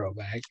I'll grow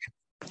back.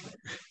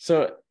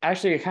 So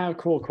actually a kind of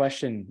cool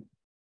question.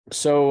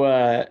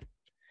 So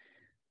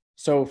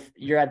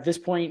you're at this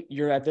point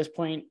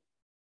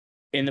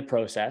in the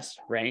process,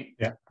 right?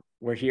 Yeah.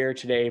 We're here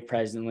today,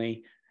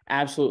 presently,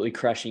 absolutely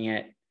crushing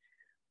it.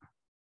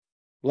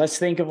 Let's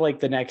think of like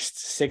the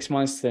next 6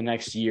 months to the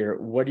next year.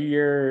 What are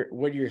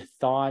your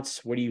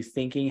thoughts? What are you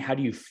thinking? How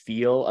do you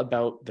feel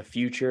about the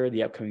future,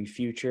 the upcoming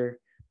future?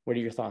 What are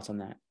your thoughts on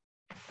that?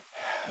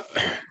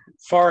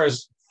 Far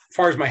as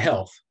my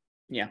health,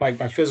 yeah, like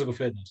my physical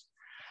fitness.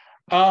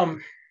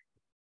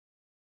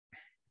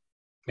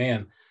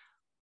 Man,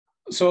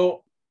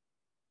 so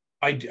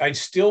I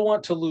still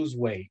want to lose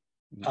weight.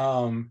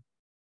 A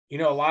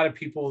lot of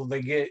people,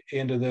 they get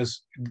into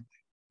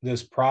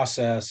this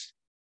process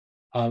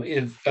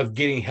of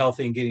getting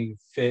healthy and getting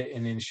fit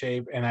and in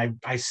shape. And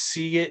I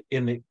see it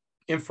in the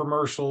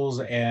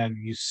infomercials, and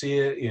you see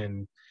it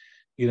in,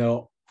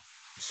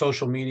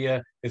 social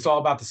media. It's all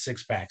about the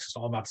six packs. It's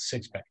all about the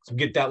six packs.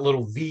 Get that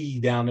little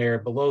V down there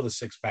below the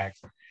six packs,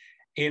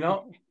 and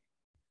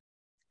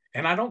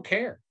I don't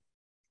care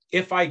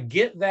if I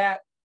get that,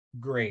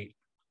 great.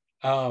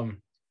 Because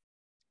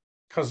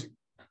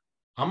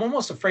I'm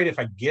almost afraid if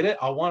I get it,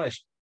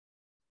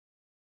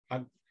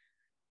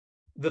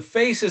 the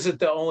face isn't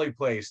the only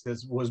place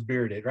that was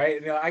bearded,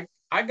 right?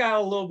 I got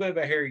a little bit of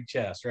a hairy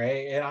chest,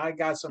 right? And I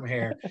got some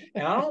hair,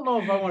 and I don't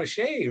know if I want to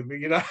shave,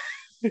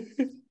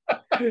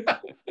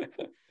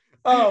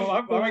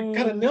 I might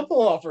cut a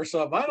nipple off or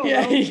something. I don't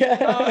know.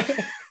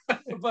 Yeah.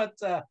 But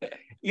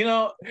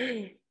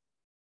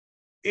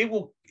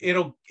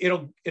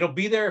it'll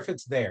be there if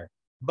it's there.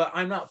 But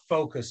I'm not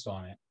focused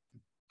on it.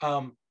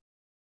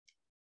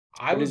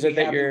 I'd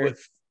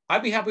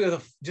be happy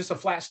with just a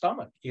flat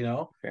stomach,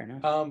 Fair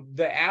enough.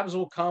 The abs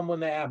will come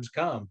when the abs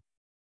come.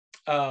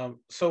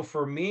 So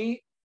for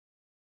me,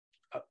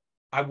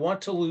 I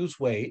want to lose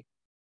weight.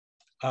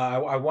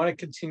 I want to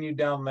continue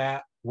down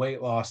that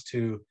weight loss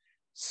to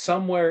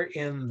somewhere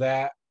in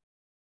that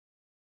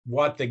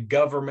what the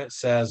government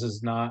says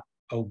is not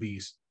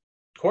obese.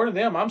 According to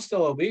them, I'm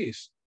still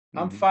obese.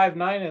 I'm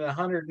 5'9" and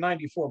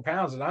 194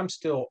 pounds, and I'm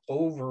still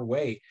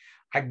overweight.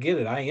 I get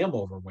it. I am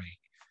overweight.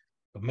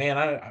 But man,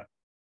 I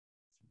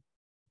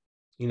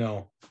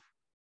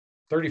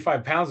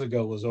 35 pounds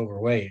ago was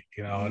overweight,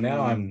 now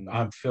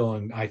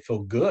I feel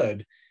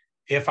good.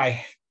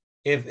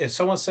 If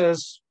someone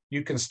says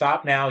you can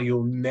stop now,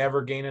 you'll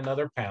never gain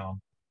another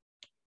pound.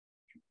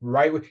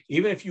 Right.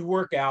 Even if you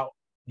work out,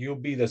 you'll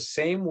be the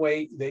same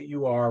weight that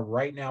you are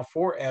right now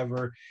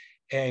forever.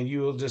 And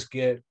you'll just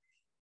get,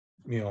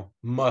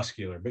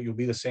 muscular, but you'll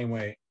be the same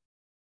way.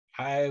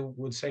 I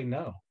would say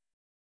no.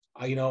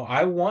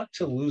 I want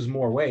to lose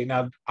more weight.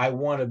 Now, I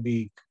want to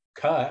be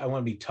cut. I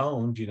want to be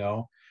toned,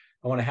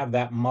 I want to have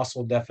that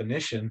muscle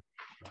definition.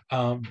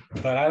 But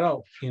I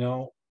don't,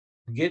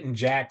 getting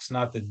jack's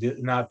not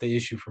the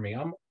issue for me.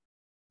 I'm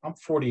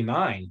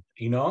 49,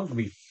 I'm going to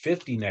be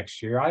 50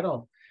 next year. I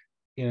don't,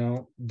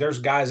 there's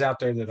guys out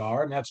there that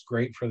are, and that's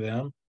great for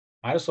them.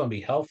 I just want to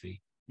be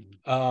healthy.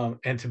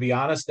 And to be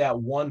honest, that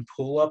one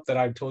pull-up that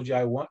I told you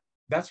I want,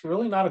 that's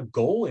really not a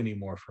goal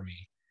anymore for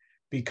me,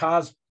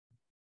 because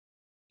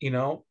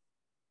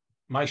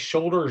my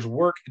shoulders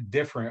work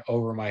different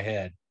over my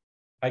head.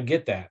 I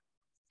get that.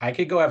 I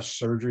could go have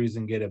surgeries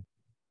and get it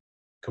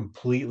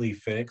completely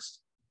fixed.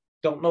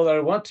 Don't know that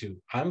I want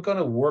to. I'm going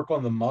to work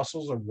on the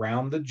muscles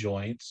around the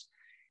joints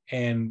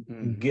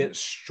and get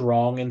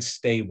strong and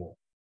stable.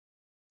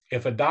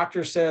 If a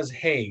doctor says,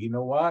 hey, you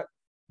know what?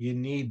 You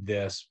need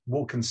this,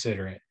 we'll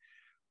consider it.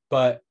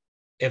 But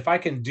if I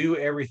can do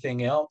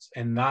everything else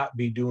and not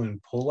be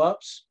doing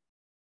pull-ups,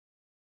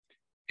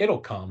 it'll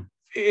come.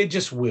 It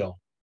just will,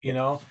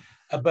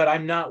 but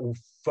I'm not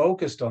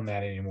focused on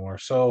that anymore.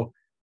 So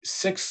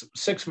 6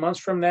 months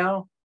from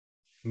now,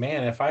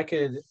 man, if I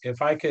could,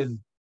 if I could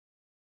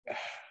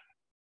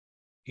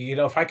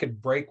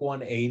break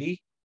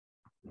 180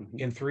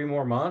 in 3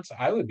 more months,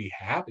 I would be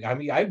happy. I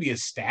mean, I'd be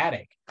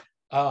ecstatic.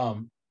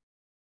 And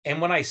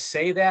when I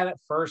say that at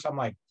first, I'm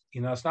like,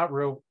 it's not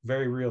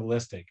very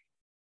realistic.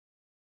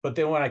 But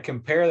then when I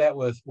compare that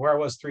with where I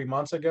was 3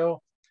 months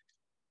ago,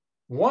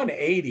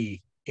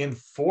 180 in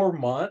 4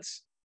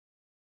 months,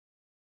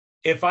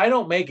 if I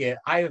don't make it,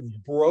 I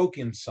have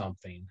broken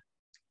something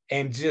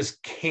and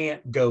just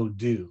can't go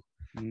do,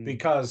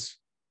 because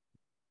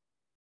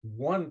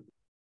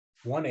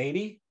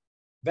 180,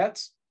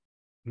 that's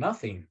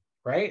nothing,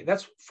 right?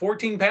 That's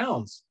 14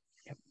 pounds.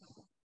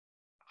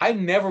 I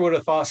never would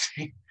have thought,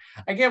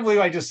 I can't believe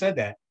I just said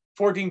that.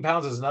 14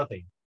 pounds is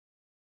nothing.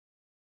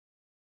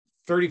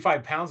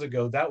 35 pounds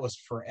ago, that was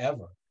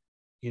forever,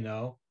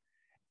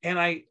 and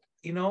I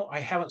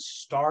haven't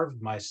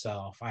starved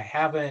myself. I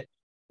haven't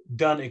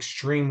done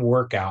extreme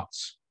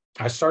workouts.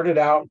 I started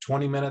out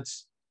 20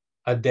 minutes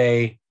a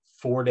day,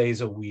 4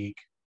 days a week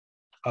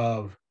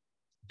of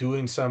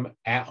doing some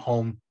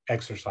at-home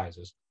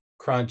exercises,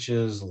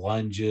 crunches,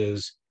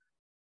 lunges,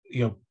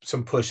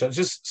 some push-ups,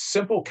 just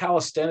simple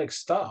calisthenic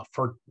stuff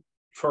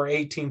for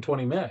 18,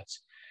 20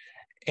 minutes,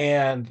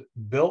 and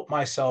built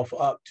myself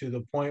up to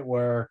the point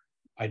where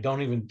I don't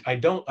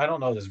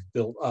know this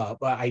built up,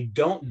 but I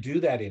don't do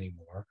that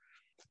anymore.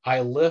 I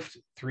lift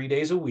 3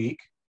 days a week.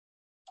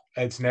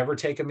 It's never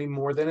taken me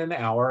more than an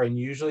hour. And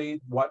usually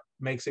what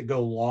makes it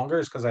go longer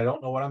is because I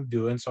don't know what I'm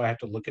doing. So I have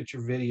to look at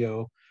your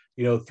video,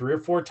 3 or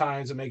 4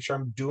 times and make sure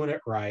I'm doing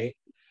it right.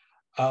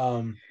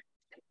 What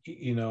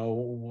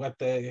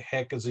the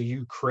heck is a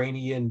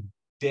Ukrainian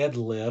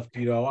deadlift?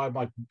 I'm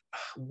like,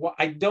 what?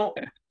 I don't,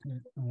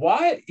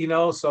 what?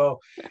 So,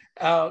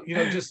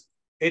 just,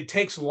 it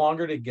takes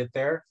longer to get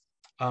there.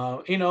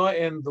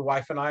 And the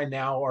wife and I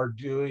now are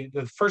doing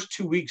the first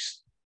 2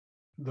 weeks.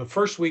 The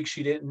first week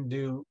she didn't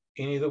do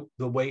any of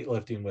the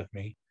weightlifting with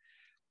me.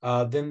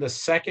 Then the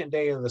second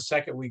day of the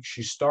second week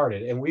she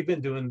started, and we've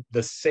been doing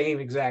the same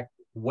exact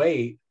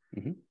weight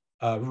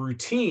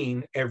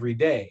routine every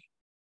day.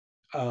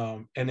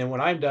 And then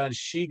when I'm done,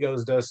 she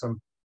does some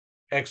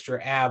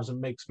extra abs and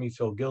makes me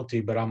feel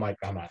guilty, but I'm like,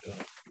 I'm not doing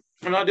it.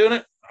 I'm not doing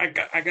it. I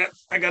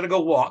got to go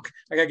walk.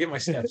 I got to get my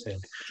steps in.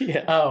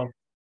 Yeah.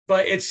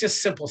 But it's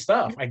just simple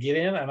stuff. I get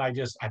in and I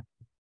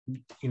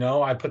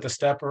put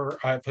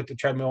the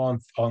treadmill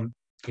on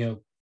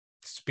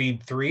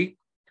speed 3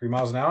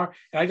 miles an hour,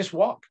 and I just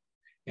walk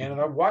and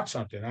I watch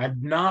something.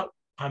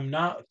 I'm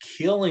not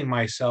killing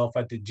myself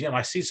at the gym.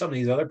 I see some of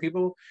these other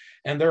people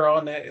and they're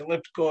on that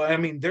elliptical. I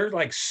mean, they're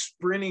like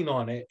sprinting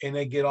on it and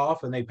they get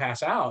off and they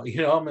pass out.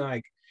 I'm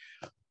like,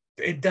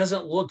 it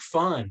doesn't look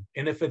fun.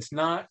 And if it's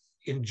not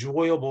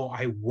enjoyable,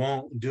 I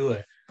won't do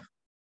it.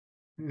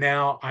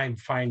 Now I'm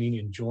finding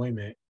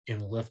enjoyment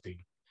in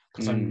lifting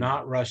because I'm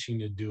not rushing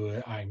to do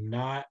it. I'm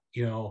not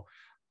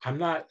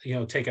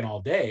taking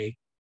all day,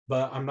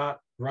 but I'm not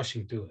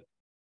rushing through it.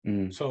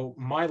 So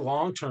my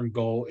long-term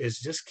goal is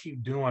just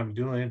keep doing what I'm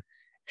doing.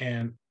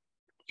 And,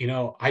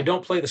 I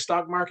don't play the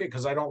stock market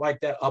because I don't like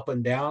that up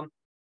and down.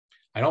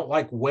 I don't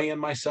like weighing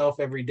myself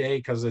every day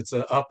because it's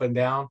an up and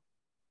down,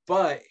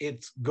 but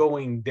it's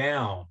going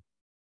down,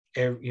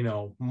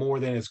 more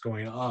than it's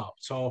going up.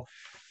 So,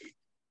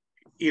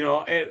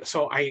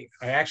 so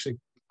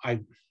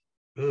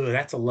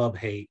that's a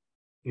love-hate.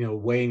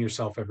 weighing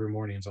yourself every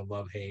morning is a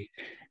love hate.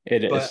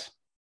 It But is.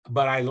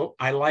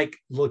 I like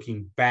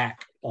looking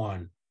back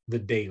on the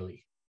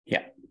daily.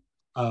 Yeah.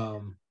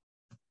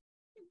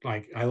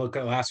 Like I look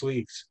at last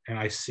week's and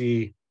I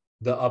see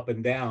the up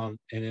and down,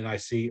 and then I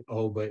see,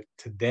 oh, but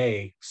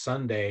today,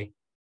 Sunday,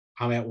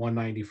 I'm at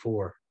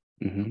 194.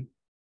 Mm-hmm.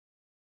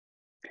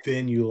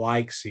 Then you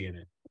like seeing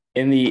it.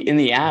 In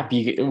the app,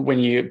 when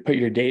you put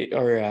your date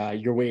or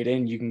your weight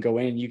in, you can go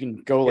in. You can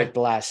go like the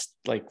last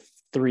like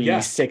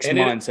 6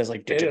 months as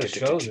like it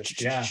shows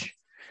it. Yeah,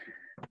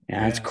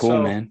 that's cool,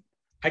 so, man.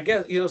 I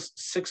guess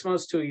 6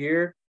 months to a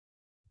year,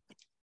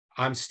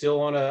 I'm still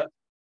on a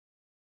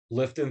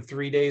lifting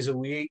 3 days a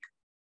week,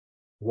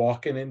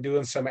 walking and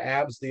doing some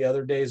abs the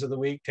other days of the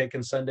week,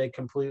 taking Sunday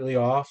completely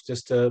off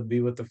just to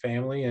be with the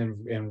family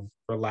and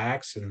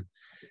relax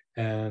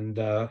and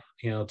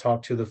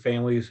talk to the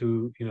families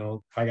who,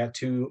 I got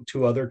two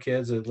other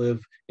kids that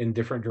live in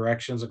different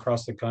directions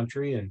across the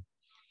country,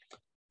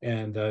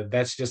 and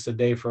that's just a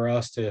day for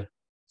us to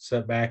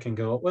sit back and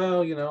go,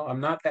 well,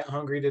 I'm not that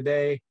hungry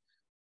today.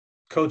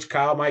 Coach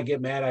Kyle might get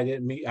mad I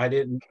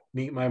didn't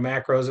meet my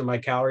macros and my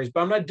calories,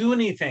 but I'm not doing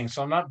anything,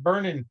 so I'm not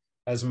burning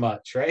as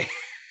much, right?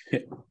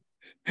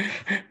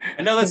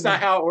 I know that's not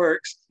how it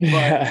works,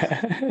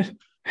 but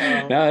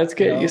no, that's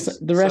good.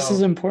 The rest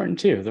is important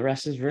too. The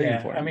rest is very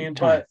important. I mean,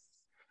 but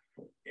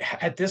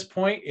at this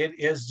point, it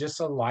is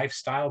just a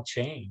lifestyle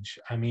change.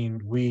 I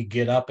mean, we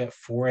get up at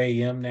 4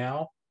 a.m.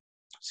 now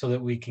so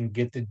that we can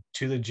get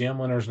to the gym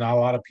when there's not a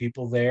lot of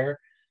people there.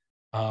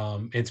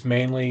 It's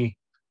mainly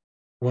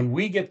when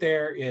we get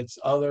there,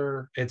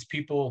 it's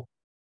people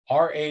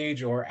our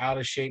age or out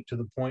of shape to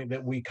the point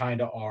that we kind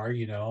of are,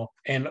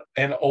 and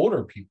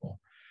older people.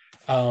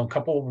 A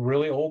couple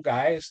really old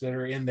guys that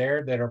are in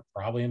there that are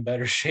probably in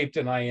better shape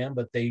than I am,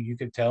 but you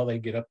could tell they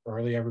get up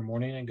early every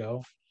morning and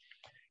go,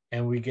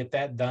 and we get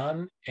that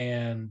done.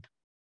 And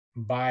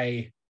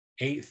by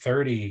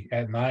 8:30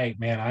 at night,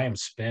 man, I am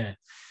spent.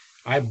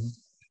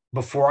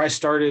 Before I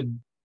started,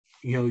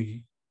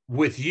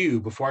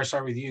 before I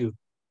started with you,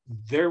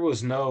 there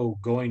was no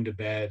going to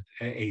bed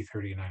at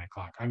 8:30, 9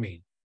 o'clock. I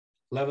mean,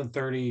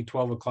 11:30,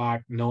 12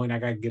 o'clock, knowing I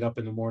got to get up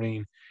in the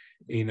morning,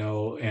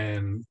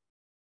 and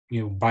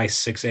by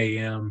 6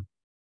 a.m.,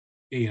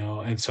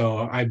 and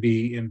so I'd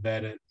be in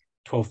bed at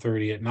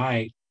 12:30 at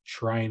night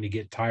trying to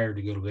get tired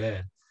to go to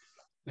bed.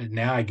 And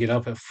now I get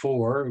up at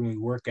 4 and we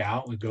work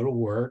out, we go to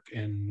work,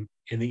 and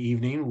in the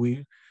evening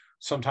we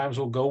sometimes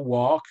we'll go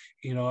walk,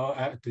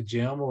 at the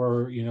gym,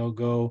 or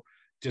go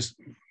just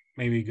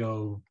maybe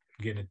go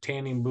get a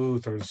tanning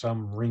booth or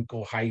some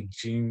wrinkle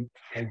hygiene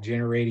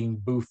generating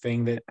booth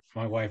thing that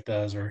my wife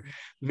does. Or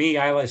me,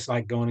 I just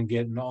like going and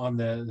getting on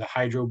the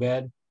hydro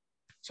bed.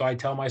 So I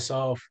tell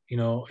myself,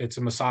 it's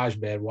a massage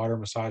bed, water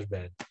massage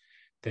bed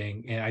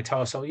thing. And I tell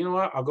myself, you know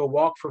what, I'll go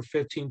walk for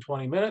 15,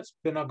 20 minutes,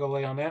 then I'll go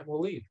lay on that and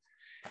we'll leave.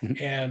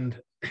 Mm-hmm. And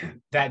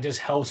that just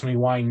helps me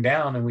wind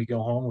down, and we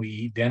go home, we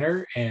eat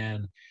dinner,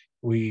 and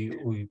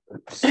we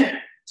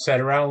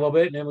sit around a little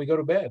bit, and then we go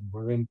to bed.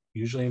 We're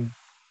usually in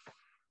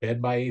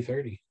bed by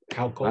 8:30.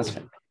 How cold? That's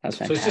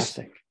fantastic. So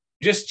it's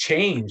just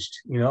changed,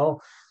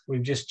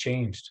 we've just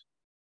changed.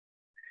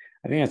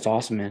 I think that's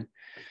awesome, man.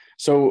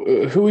 So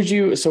with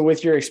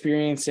your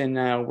experience in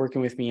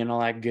working with me and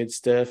all that good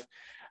stuff,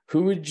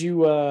 who would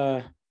you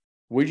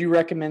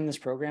recommend this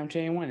program to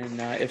anyone? And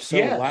if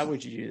so, why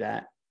would you do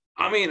that?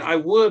 I mean, I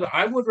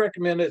would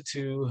recommend it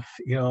to,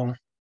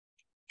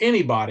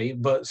 anybody,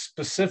 but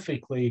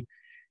specifically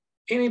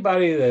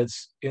anybody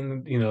that's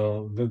in,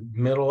 the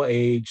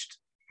middle-aged,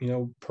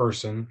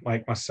 person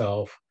like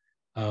myself,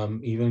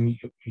 even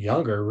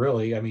younger,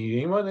 really. I mean,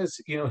 anyone that's,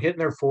 hitting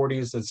their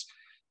 40s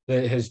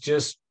that has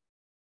just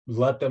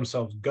let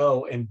themselves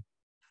go and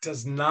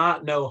does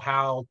not know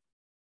how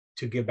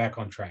to get back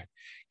on track.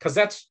 Because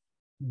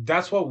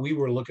that's what we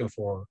were looking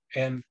for.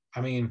 And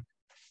I mean,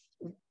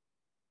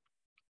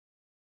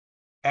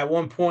 at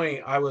one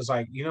point I was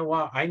like, you know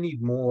what, I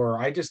need more.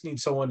 I just need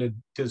someone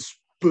to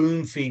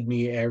spoon feed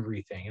me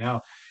everything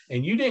now.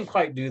 And you didn't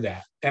quite do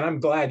that, and I'm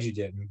glad you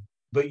didn't,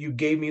 but you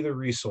gave me the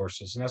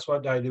resources. And that's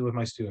what I do with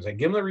my students. I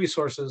give them the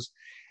resources,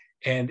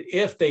 and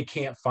if they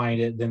can't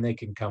find it, then they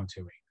can come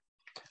to me.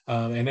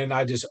 And then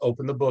I just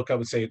open the book. I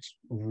would say it's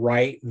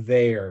right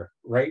there,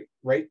 right.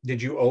 Did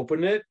you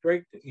open it?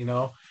 Right.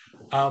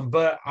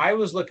 But I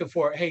was looking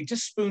for, hey,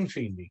 just spoon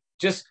feed me.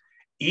 Just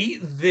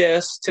eat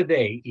this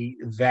today, eat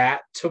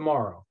that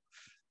tomorrow.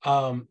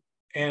 And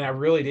I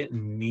really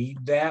didn't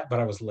need that, but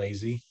I was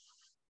lazy.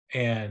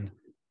 And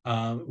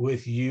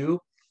with you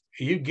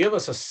give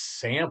us a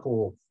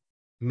sample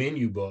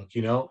menu book,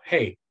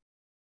 hey,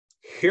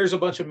 here's a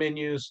bunch of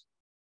menus,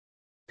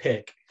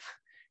 pick.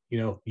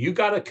 You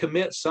got to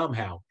commit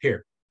somehow.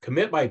 Here,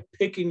 commit by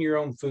picking your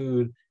own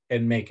food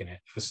and making it.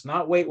 If it's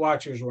not Weight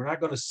Watchers, we're not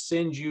going to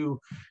send you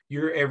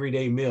your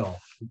everyday meal.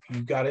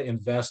 You've got to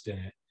invest in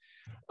it.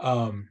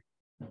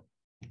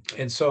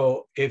 And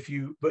so if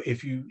you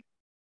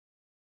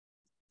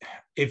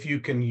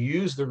can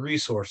use the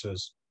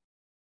resources,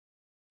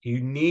 you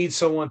need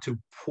someone to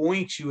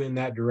point you in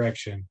that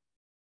direction,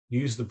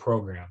 use the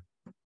program.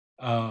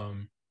 I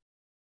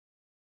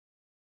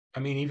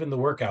mean, even the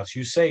workouts,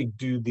 you say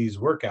do these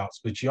workouts,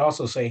 but you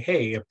also say,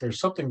 hey, if there's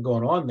something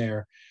going on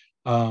there,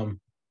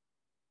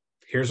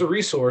 here's a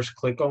resource.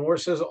 Click on where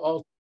it says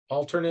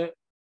alternate,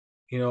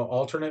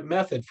 alternate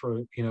method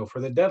for, for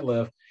the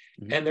deadlift.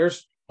 Mm-hmm. And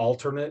there's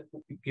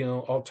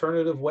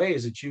alternative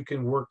ways that you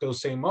can work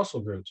those same muscle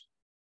groups.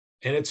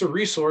 And it's a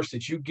resource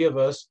that you give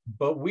us,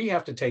 but we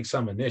have to take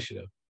some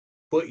initiative.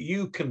 But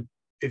you can,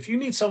 if you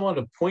need someone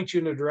to point you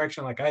in a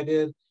direction like I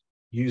did,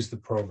 use the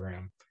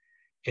program.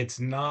 It's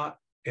not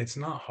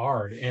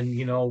hard. And,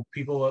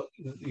 people,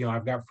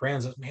 I've got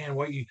friends that, man,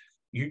 what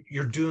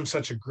you're doing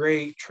such a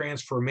great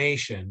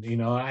transformation,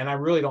 and I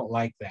really don't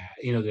like that,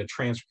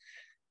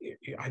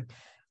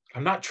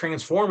 I'm not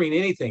transforming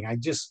anything. I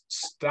just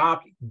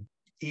stopped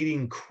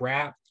eating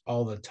crap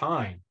all the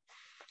time.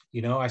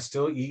 I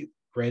still eat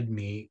red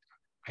meat.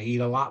 I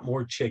eat a lot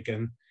more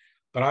chicken,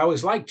 but I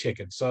always like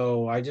chicken.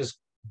 So I just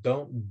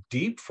don't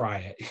deep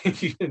fry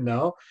it,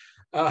 Now,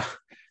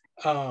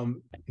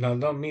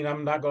 don't mean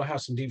I'm not going to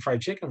have some deep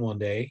fried chicken one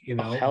day,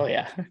 Oh, hell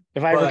yeah.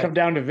 If I ever come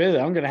down to visit,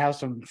 I'm going to have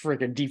some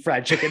freaking deep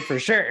fried chicken for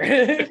sure.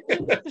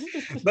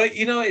 But,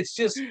 it's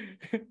just,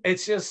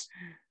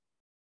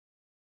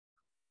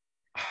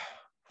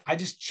 I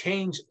just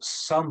changed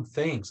some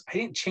things. I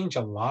didn't change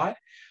a lot,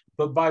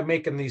 but by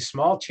making these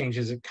small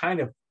changes, it kind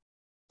of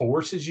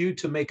forces you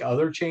to make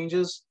other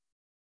changes.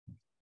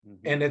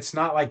 Mm-hmm. And it's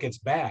not like it's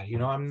bad.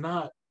 I'm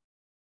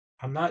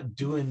not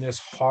doing this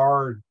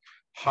hard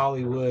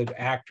Hollywood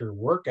actor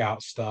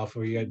workout stuff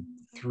where you had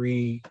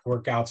 3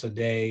 workouts a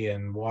day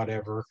and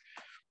whatever.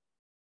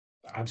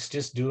 I'm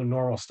just doing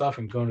normal stuff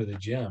and going to the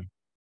gym.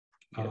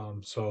 Yep.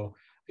 So,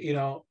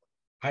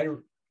 I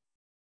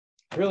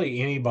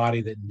really,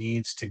 anybody that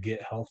needs to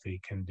get healthy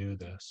can do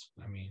this.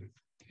 I mean,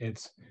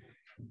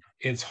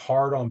 it's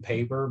hard on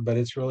paper, but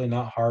it's really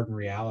not hard in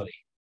reality.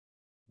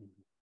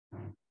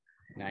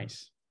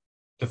 Nice.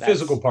 That's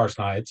physical part's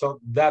not.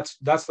 That's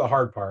the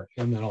hard part,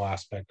 the mental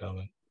aspect of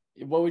it.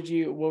 What would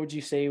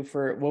you say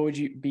what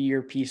would be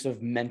your piece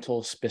of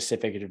mental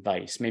specific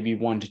advice, maybe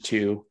 1 to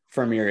 2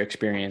 from your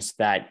experience,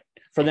 that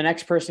for the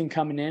next person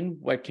coming in,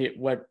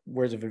 what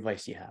words of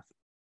advice do you have?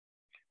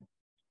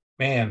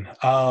 Man,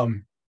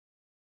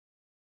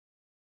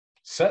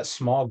 set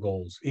small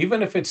goals.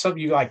 Even if it's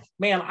something you like,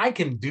 man, I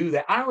can do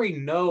that. I already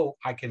know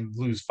I can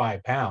lose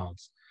 5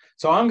 pounds.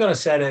 So I'm going to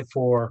set it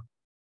for,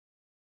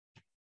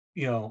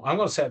 I'm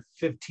going to set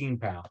 15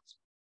 pounds.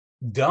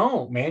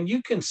 Don't, man,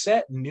 you can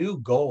set new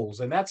goals.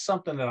 And that's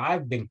something that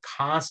I've been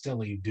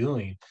constantly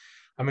doing.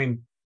 I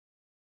mean,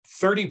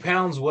 30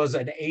 pounds was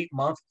an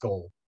 8-month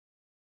goal.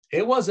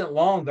 It wasn't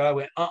long that I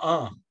went,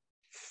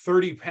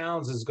 30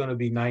 pounds is going to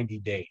be 90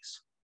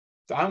 days.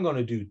 So I'm going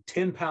to do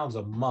 10 pounds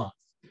a month.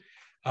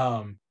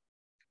 But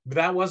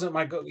that wasn't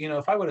my goal.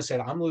 If I would have said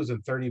I'm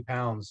losing 30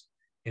 pounds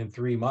in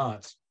 3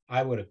 months,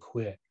 I would have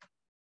quit.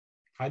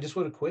 I just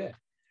would have quit.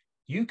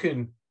 You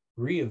can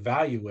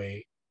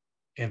reevaluate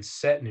and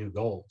set new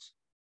goals.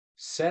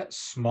 Set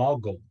small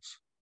goals.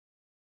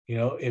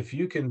 If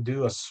you can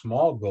do a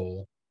small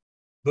goal,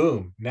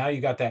 boom, now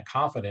you got that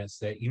confidence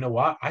that,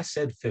 what, I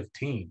said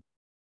 15,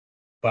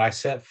 but I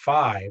set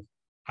 5.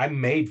 I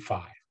made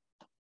 5.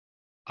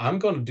 I'm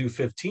going to do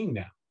 15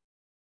 now.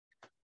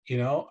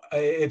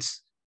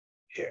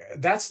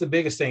 That's the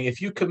biggest thing. If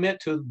you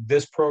commit to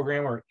this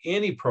program or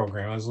any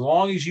program, as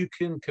long as you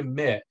can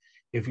commit,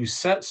 if you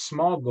set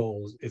small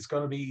goals, it's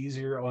going to be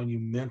easier on you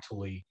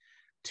mentally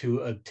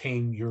to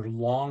attain your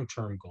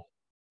long-term goal.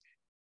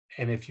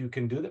 And if you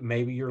can do that,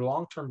 maybe your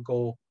long-term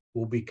goal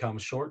will become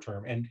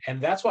short-term. And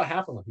that's what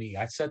happened with me.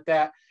 I set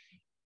that,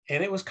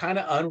 and it was kind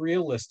of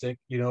unrealistic,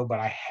 but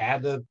I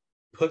had to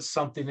put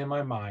something in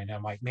my mind.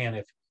 I'm like,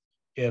 man,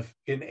 if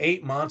in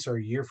 8 months or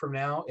a year from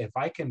now, if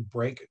I can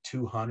break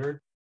 200,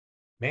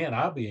 man,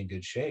 I'll be in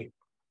good shape,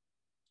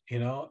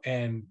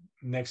 and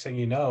next thing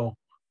you know,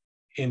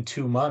 in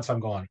 2 months, I'm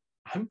going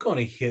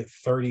to hit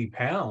 30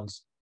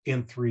 pounds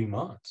in 3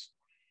 months.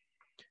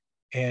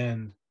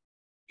 And,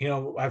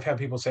 I've had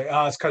people say,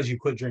 it's because you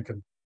quit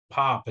drinking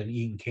pop and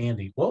eating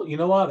candy. Well, you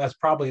know what? That's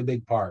probably a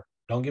big part.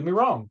 Don't get me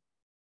wrong,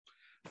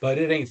 but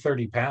it ain't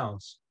 30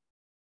 pounds.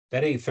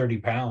 That ain't 30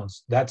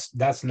 pounds.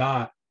 That's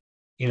not,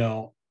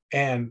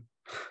 and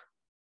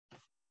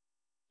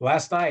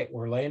last night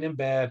we're laying in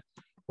bed.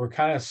 We're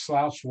kind of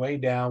slouched way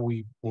down.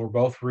 We're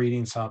both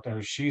reading something,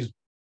 or she's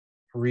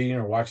reading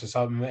or watching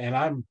something, and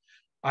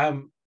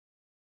I'm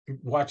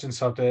watching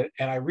something,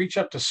 and I reach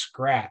up to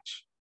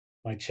scratch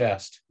my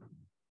chest.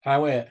 I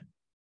went,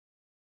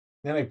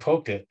 then I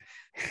poked it.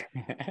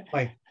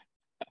 Like,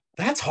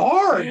 that's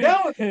hard.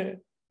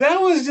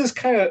 That was just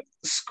kind of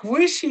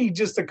squishy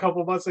just a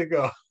couple months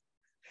ago.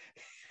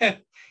 And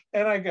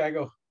I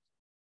go,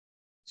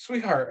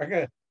 sweetheart, I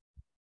gotta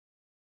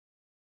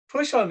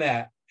push on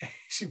that.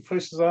 She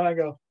pushes on. I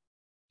go,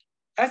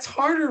 that's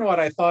harder than what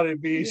I thought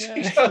it'd be.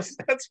 Yeah.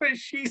 That's what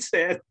she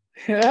said.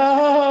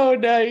 Oh,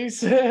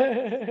 nice.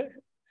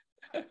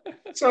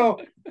 So,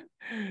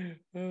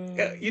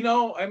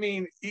 I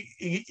mean,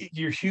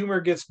 your humor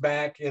gets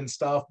back and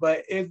stuff,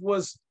 but it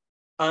was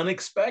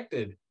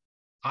unexpected.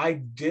 I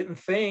didn't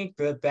think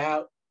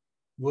that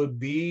would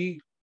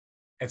be,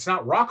 it's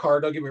not rock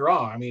hard, don't get me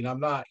wrong. I mean, I'm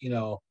not,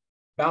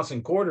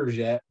 bouncing quarters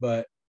yet,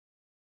 but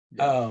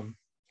oh,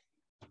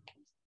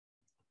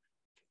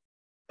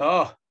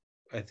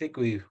 I think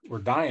we were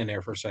dying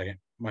there for a second.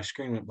 My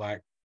screen went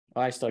black.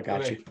 Oh, I still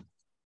got you.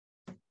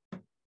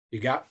 You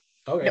got?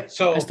 Okay. Yep,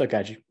 So I still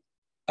got you.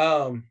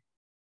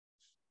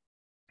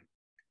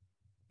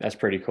 That's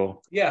pretty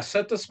cool. Yeah,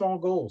 set the small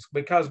goals,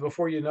 because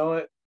before you know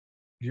it,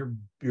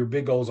 your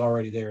big goal's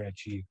already there and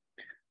achieved.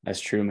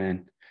 That's true,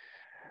 man.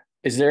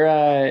 Is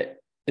there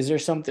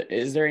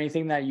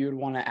anything that you would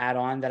want to add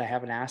on that I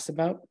haven't asked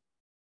about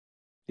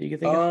that you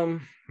could think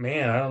of?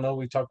 Man, I don't know.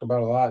 We talked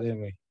about a lot,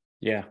 didn't we?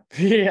 Yeah.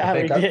 Yeah,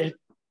 we did.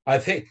 I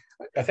think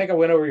I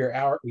went over your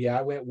hour. Yeah,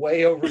 I went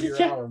way over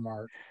your hour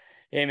mark.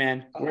 Hey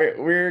man,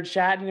 we're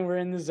chatting and we're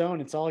in the zone.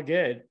 It's all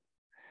good.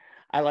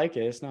 I like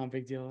it. It's not a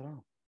big deal at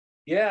all.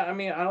 Yeah, I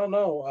mean, I don't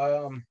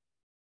know.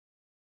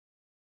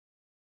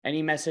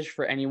 Any message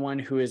for anyone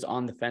who is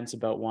on the fence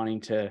about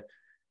wanting to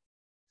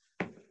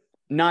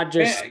not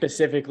just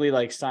specifically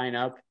like sign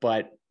up,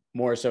 but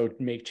more so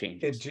make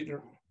changes?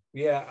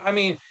 Yeah, I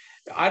mean,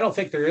 I don't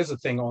think there is a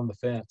thing on the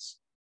fence.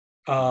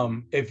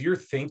 If you're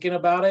thinking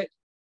about it,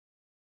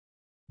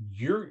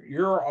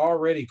 you're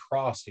already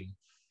crossing.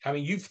 I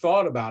mean, you've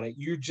thought about it,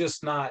 you're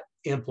just not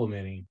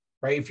implementing,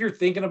 right? If you're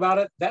thinking about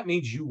it, that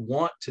means you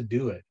want to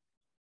do it.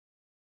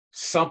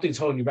 Something's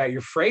holding you back. You're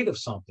afraid of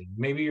something.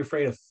 Maybe you're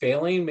afraid of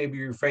failing. Maybe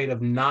you're afraid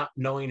of not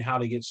knowing how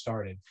to get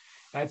started.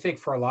 And I think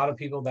for a lot of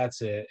people,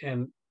 that's it.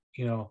 And,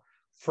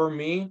 for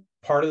me,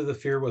 part of the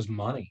fear was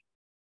money.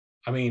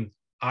 I mean,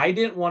 I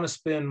didn't want to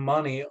spend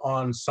money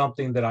on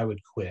something that I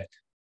would quit,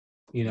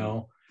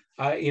 and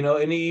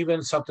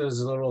even something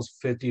as little as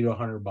 50 to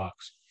 100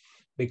 bucks,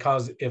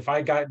 because if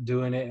I got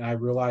doing it and I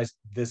realized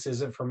this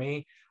isn't for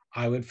me,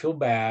 I would feel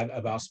bad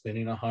about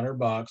spending 100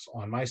 bucks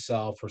on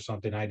myself for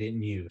something I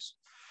didn't use.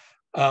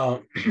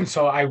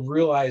 So I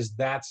realized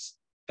that's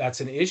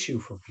an issue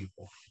for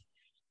people.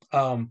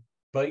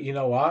 But you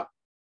know what?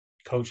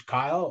 Coach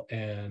Kyle,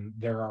 and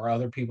there are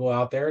other people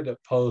out there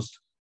that post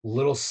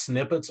little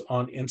snippets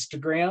on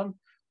Instagram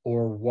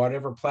or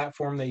whatever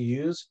platform they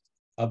use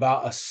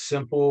about a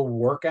simple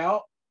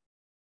workout.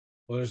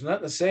 Well, there's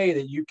nothing to say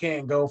that you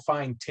can't go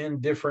find 10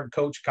 different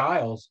Coach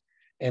Kyles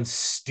and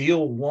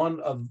steal one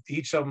of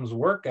each of them's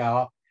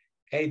workout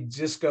and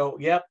just go,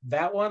 yep,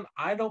 that one,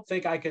 I don't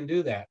think I can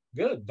do that.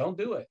 Good, don't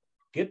do it.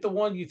 Get the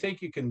one you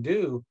think you can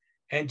do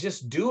and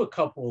just do a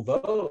couple of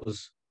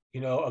those,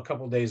 a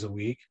couple of days a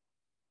week.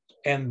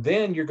 And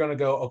then you're going to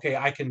go, okay,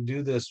 I can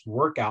do this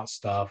workout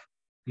stuff.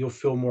 You'll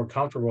feel more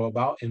comfortable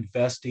about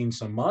investing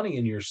some money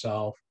in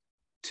yourself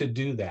to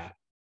do that.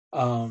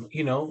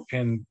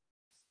 And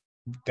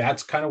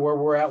that's kind of where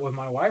we're at with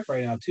my wife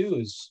right now too,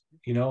 is,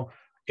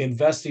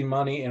 investing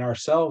money in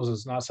ourselves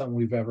is not something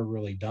we've ever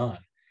really done.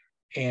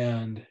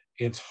 And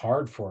it's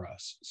hard for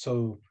us.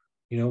 So,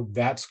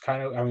 that's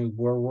kind of,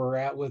 where we're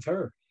at with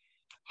her.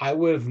 I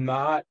would have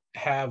not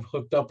have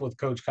hooked up with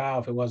Coach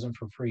Kyle if it wasn't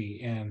for free.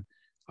 And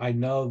I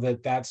know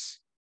that that's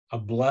a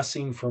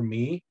blessing for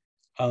me.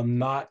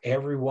 Not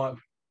everyone,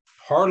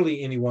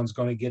 hardly anyone's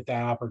going to get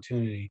that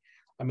opportunity.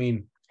 I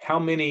mean, how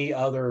many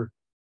other,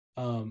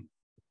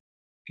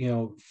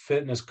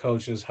 fitness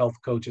coaches, health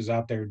coaches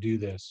out there do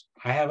this?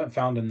 I haven't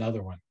found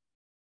another one.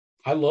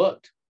 I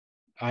looked.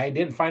 I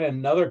didn't find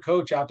another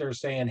coach out there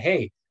saying,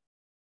 hey,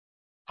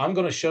 I'm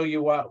going to show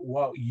you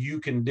what you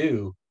can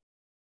do.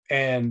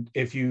 And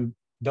if you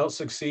don't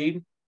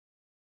succeed,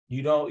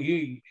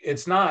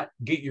 it's not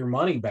get your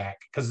money back,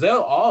 because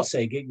they'll all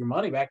say get your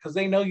money back because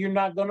they know you're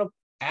not going to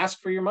ask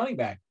for your money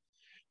back.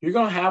 You're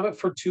going to have it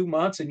for 2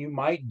 months and you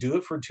might do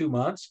it for 2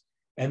 months.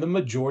 And the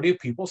majority of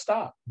people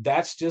stop.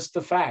 That's just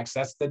the facts.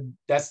 That's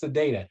the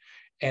data.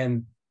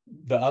 And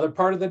the other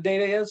part of the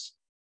data is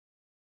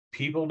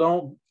people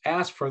don't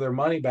ask for their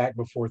money back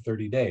before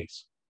 30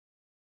 days.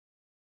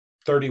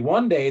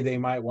 31 day, they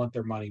might want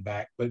their money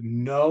back, but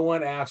no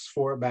one asks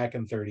for it back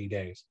in 30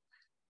 days.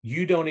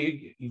 You didn't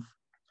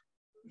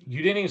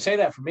even say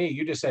that for me.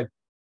 You just said,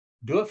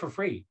 do it for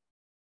free.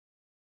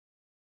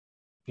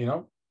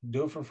 Do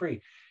it for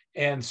free.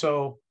 And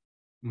so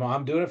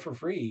I'm doing it for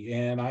free.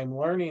 And I'm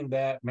learning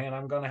that, man,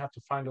 I'm going to have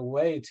to find a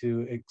way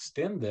to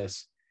extend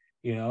this,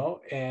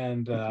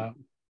 and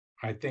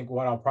I think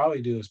what I'll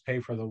probably do is pay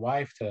for the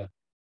wife to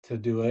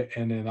do it,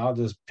 and then I'll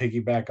just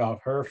piggyback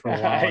off her for a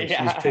while. And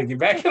yeah. She's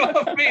piggybacking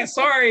off me.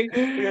 Sorry,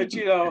 but,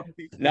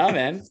 No,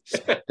 man.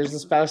 There's a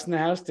spouse in the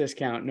house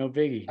discount. No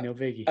biggie.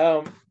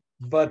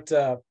 But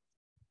that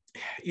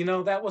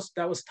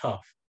was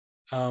tough.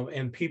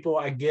 And people,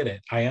 I get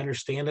it. I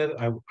understand it.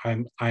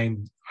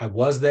 I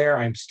was there.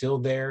 I'm still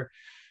there.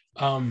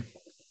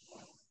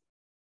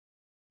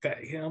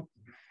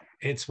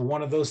 It's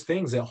one of those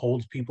things that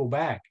holds people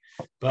back.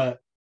 But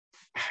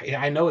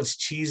I know it's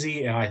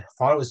cheesy, and I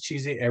thought it was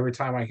cheesy every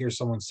time I hear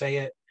someone say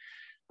it.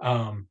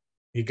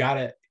 You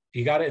gotta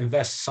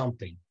invest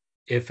something.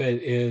 If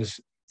it is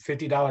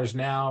 $50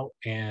 now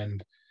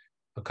and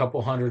a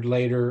couple hundred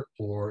later,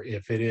 or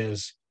if it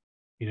is,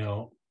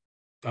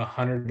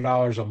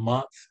 $100 a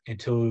month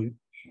until,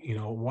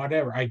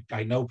 whatever.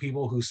 I know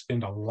people who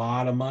spend a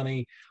lot of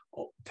money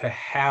to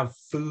have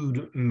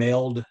food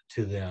mailed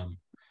to them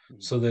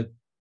so that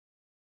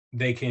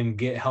they can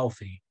get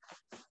healthy.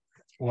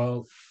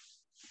 Well,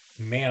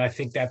 man, I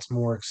think that's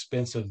more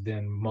expensive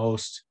than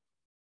most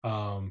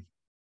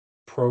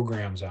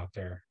programs out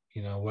there,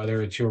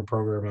 whether it's your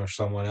program or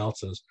someone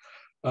else's.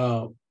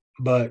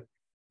 But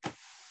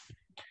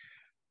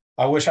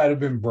I wish I'd have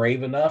been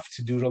brave enough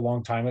to do it a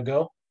long time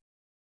ago.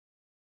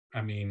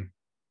 I mean,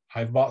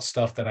 I've bought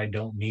stuff that I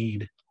don't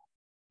need,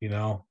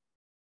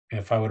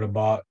 if I would have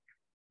bought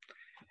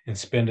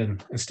instead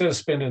of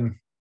spending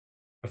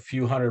a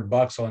few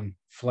 $100 on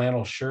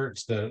flannel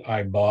shirts that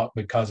I bought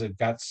because it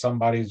got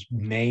somebody's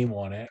name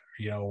on it,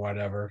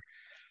 whatever.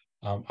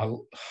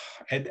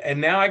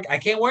 And now I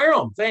can't wear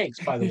them. Thanks,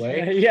 by the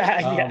way.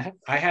 Yeah.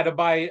 I had to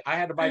buy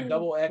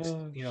double X,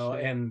 shit.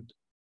 and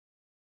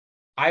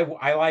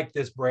I like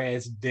this brand.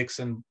 It's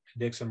Dixon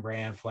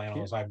brand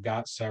flannels. I've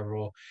got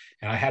several,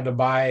 and I had to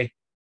buy,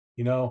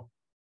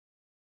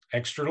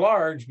 extra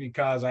large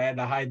because I had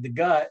to hide the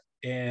gut,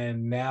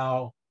 and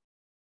now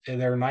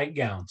they're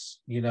nightgowns.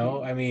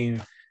 I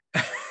mean.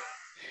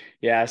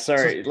 Yeah,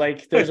 sorry.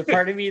 Like, there's a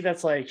part of me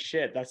that's like,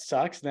 shit, that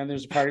sucks. And then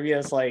there's a part of me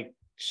that's like,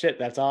 shit,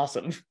 that's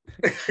awesome.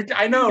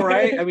 I know,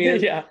 right? I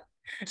mean, yeah.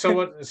 So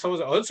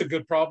it's a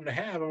good problem to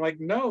have. I'm like,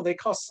 no, they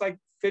cost like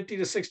 $50 to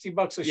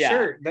 $60 a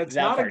shirt. That's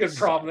not a good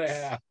problem to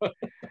have.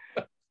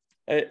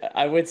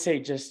 I would say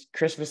just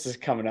Christmas is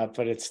coming up,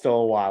 but it's still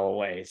a while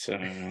away. So,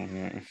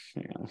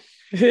 Well,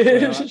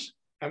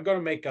 I'm going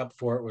to make up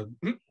for it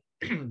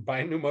with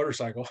buying a new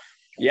motorcycle.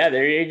 Yeah,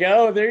 there you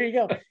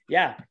go.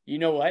 Yeah, you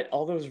know what?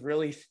 All those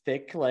really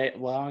thick, like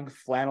long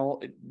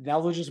flannel.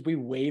 Now they'll just be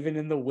waving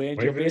in the wind.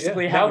 You'll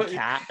basically have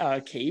a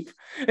cape.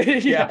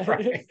 Yeah,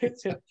 right.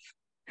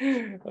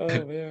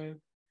 Oh man.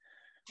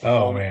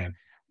 Oh man.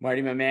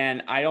 Marty, my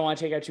man, I don't want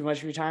to take out too much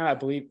of your time. I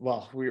believe,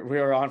 we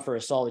were on for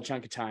a solid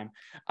chunk of time.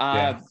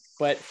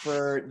 But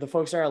for the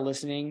folks that are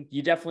listening,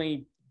 you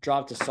definitely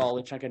dropped a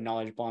solid chunk of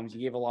knowledge bombs. You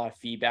gave a lot of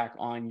feedback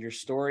on your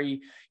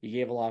story. You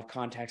gave a lot of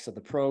context of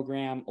the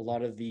program, a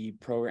lot of the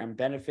program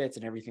benefits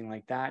and everything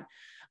like that.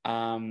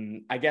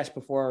 I guess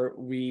before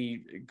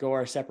we go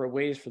our separate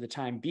ways for the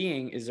time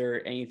being, is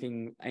there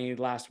any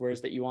last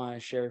words that you want to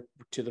share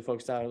to the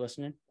folks that are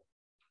listening?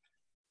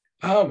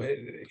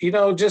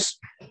 Just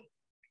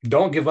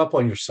don't give up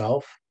on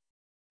yourself.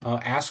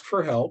 Ask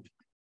for help.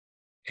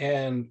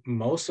 And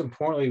most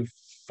importantly,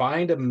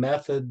 find a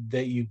method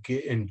that you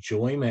get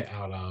enjoyment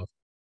out of.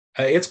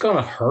 It's going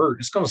to hurt.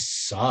 It's going to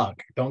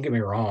suck. Don't get me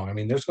wrong. I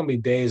mean, there's going to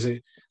be days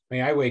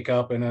I wake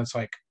up and it's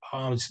like,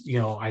 a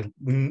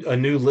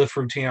new lift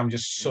routine. I'm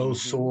just so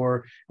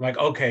sore. I'm like,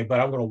 okay, but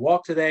I'm going to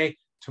walk today.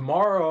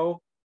 Tomorrow,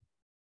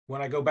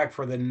 when I go back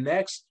for the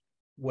next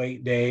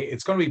weight day,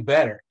 it's going to be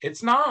better.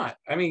 It's not.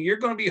 I mean, you're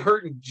going to be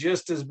hurting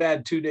just as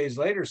bad 2 days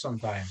later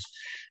sometimes.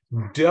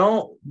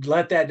 Don't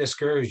let that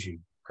discourage you,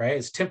 right?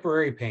 It's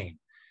temporary pain.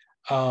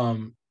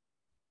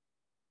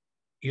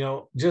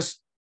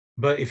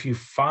 But if you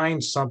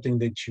find something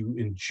that you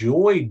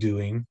enjoy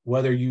doing,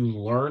 whether you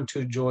learn to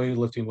enjoy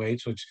lifting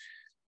weights, which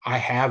I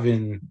have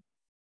in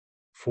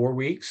 4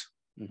 weeks,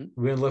 we've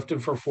been lifting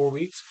for 4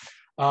 weeks.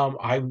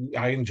 I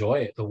enjoy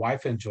it. The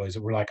wife enjoys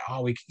it. We're like,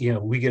 oh, we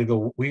get to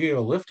go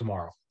lift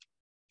tomorrow.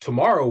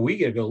 Tomorrow we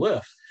get to go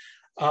lift,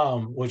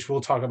 which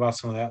we'll talk about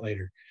some of that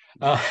later.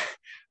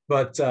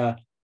 But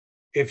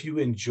if you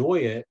enjoy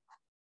it,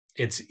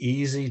 it's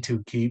easy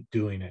to keep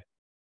doing it,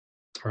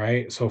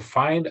 right? So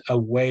find a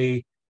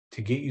way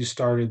to get you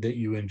started that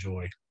you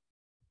enjoy.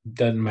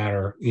 Doesn't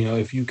matter.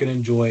 If you can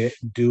enjoy it,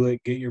 do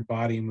it, get your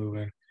body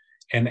moving,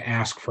 and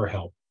ask for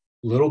help.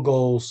 Little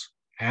goals,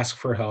 ask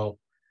for help.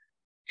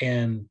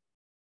 And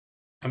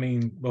I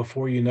mean,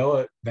 before you know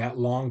it, that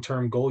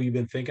long-term goal you've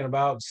been thinking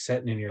about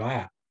sitting in your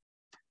lap,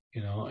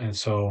 and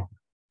so,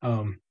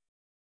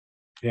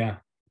 yeah.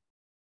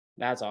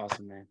 That's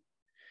awesome, man.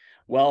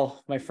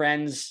 Well, my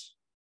friends,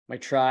 my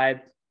tribe,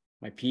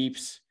 my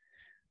peeps,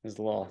 there's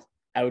a little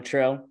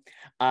outro.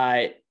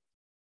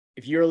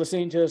 If you're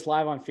listening to this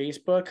live on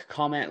Facebook,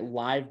 comment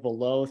live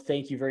below.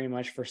 Thank you very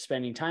much for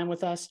spending time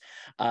with us.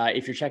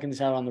 If you're checking this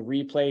out on the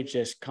replay,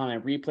 just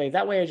comment replay.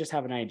 That way I just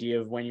have an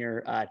idea of when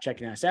you're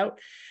checking us out.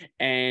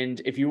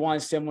 And if you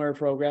want similar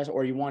progress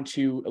or you want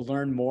to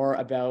learn more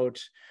about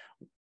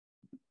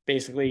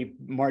basically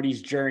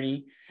Marty's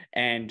journey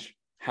and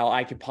how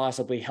I could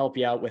possibly help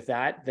you out with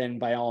that, then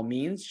by all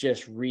means,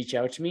 just reach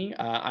out to me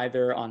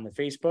either on the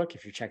Facebook,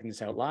 if you're checking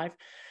this out live,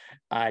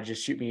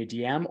 just shoot me a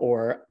DM,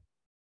 or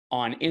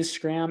on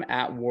Instagram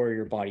at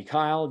Warrior Body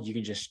Kyle. You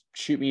can just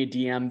shoot me a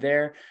DM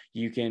there.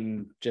 You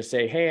can just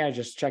say, hey, I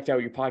just checked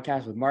out your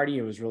podcast with Marty.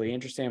 It was really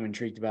interesting. I'm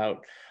intrigued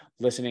about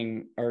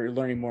listening or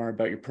learning more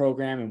about your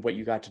program and what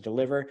you got to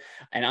deliver.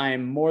 And I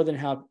am more than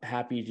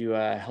happy to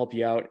help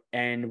you out.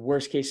 And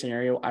worst case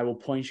scenario, I will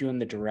point you in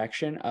the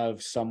direction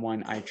of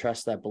someone I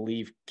trust that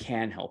believe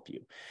can help you.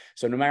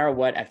 So no matter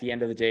what, at the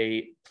end of the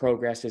day,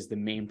 progress is the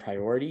main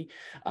priority.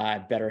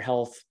 Better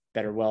health,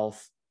 better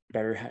wealth,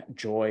 better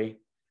joy,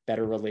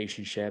 better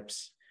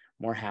relationships,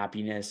 more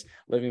happiness,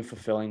 living a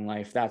fulfilling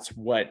life. That's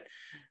what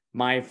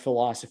my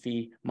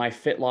philosophy, my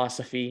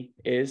philosophy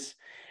is.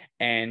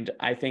 And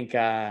I think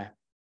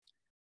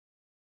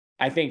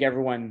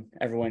everyone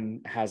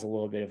has a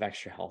little bit of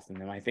extra health in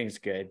them. I think it's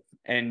good.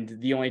 And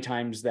the only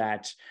times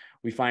that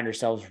we find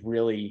ourselves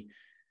really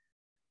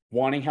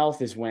wanting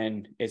health is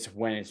when it's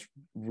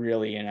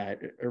really in a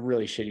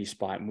really shitty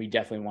spot. And we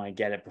definitely want to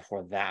get it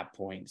before that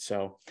point.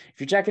 So if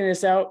you're checking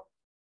this out,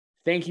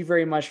 thank you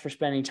very much for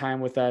spending time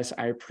with us.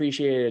 I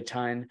appreciate it a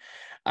ton.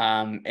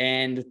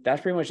 And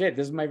that's pretty much it.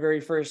 This is my very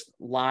first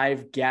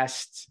live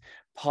guest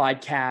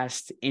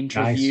podcast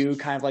interview, Nice.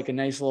 kind of like a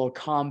nice little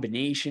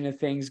combination of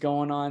things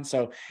going on.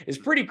 So it's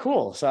pretty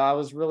cool. So I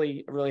was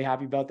really, really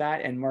happy about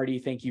that. And Marty,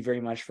 thank you very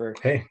much for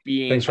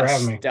being thanks for a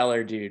having me.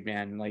 stellar dude,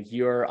 man. Like,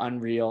 you're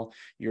unreal.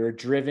 You're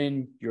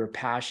driven, you're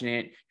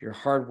passionate, you're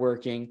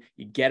hardworking,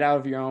 you get out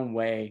of your own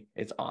way.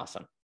 It's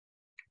awesome.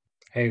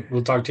 Hey,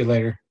 we'll talk to you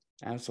later.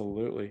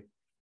 Absolutely.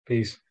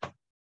 Peace.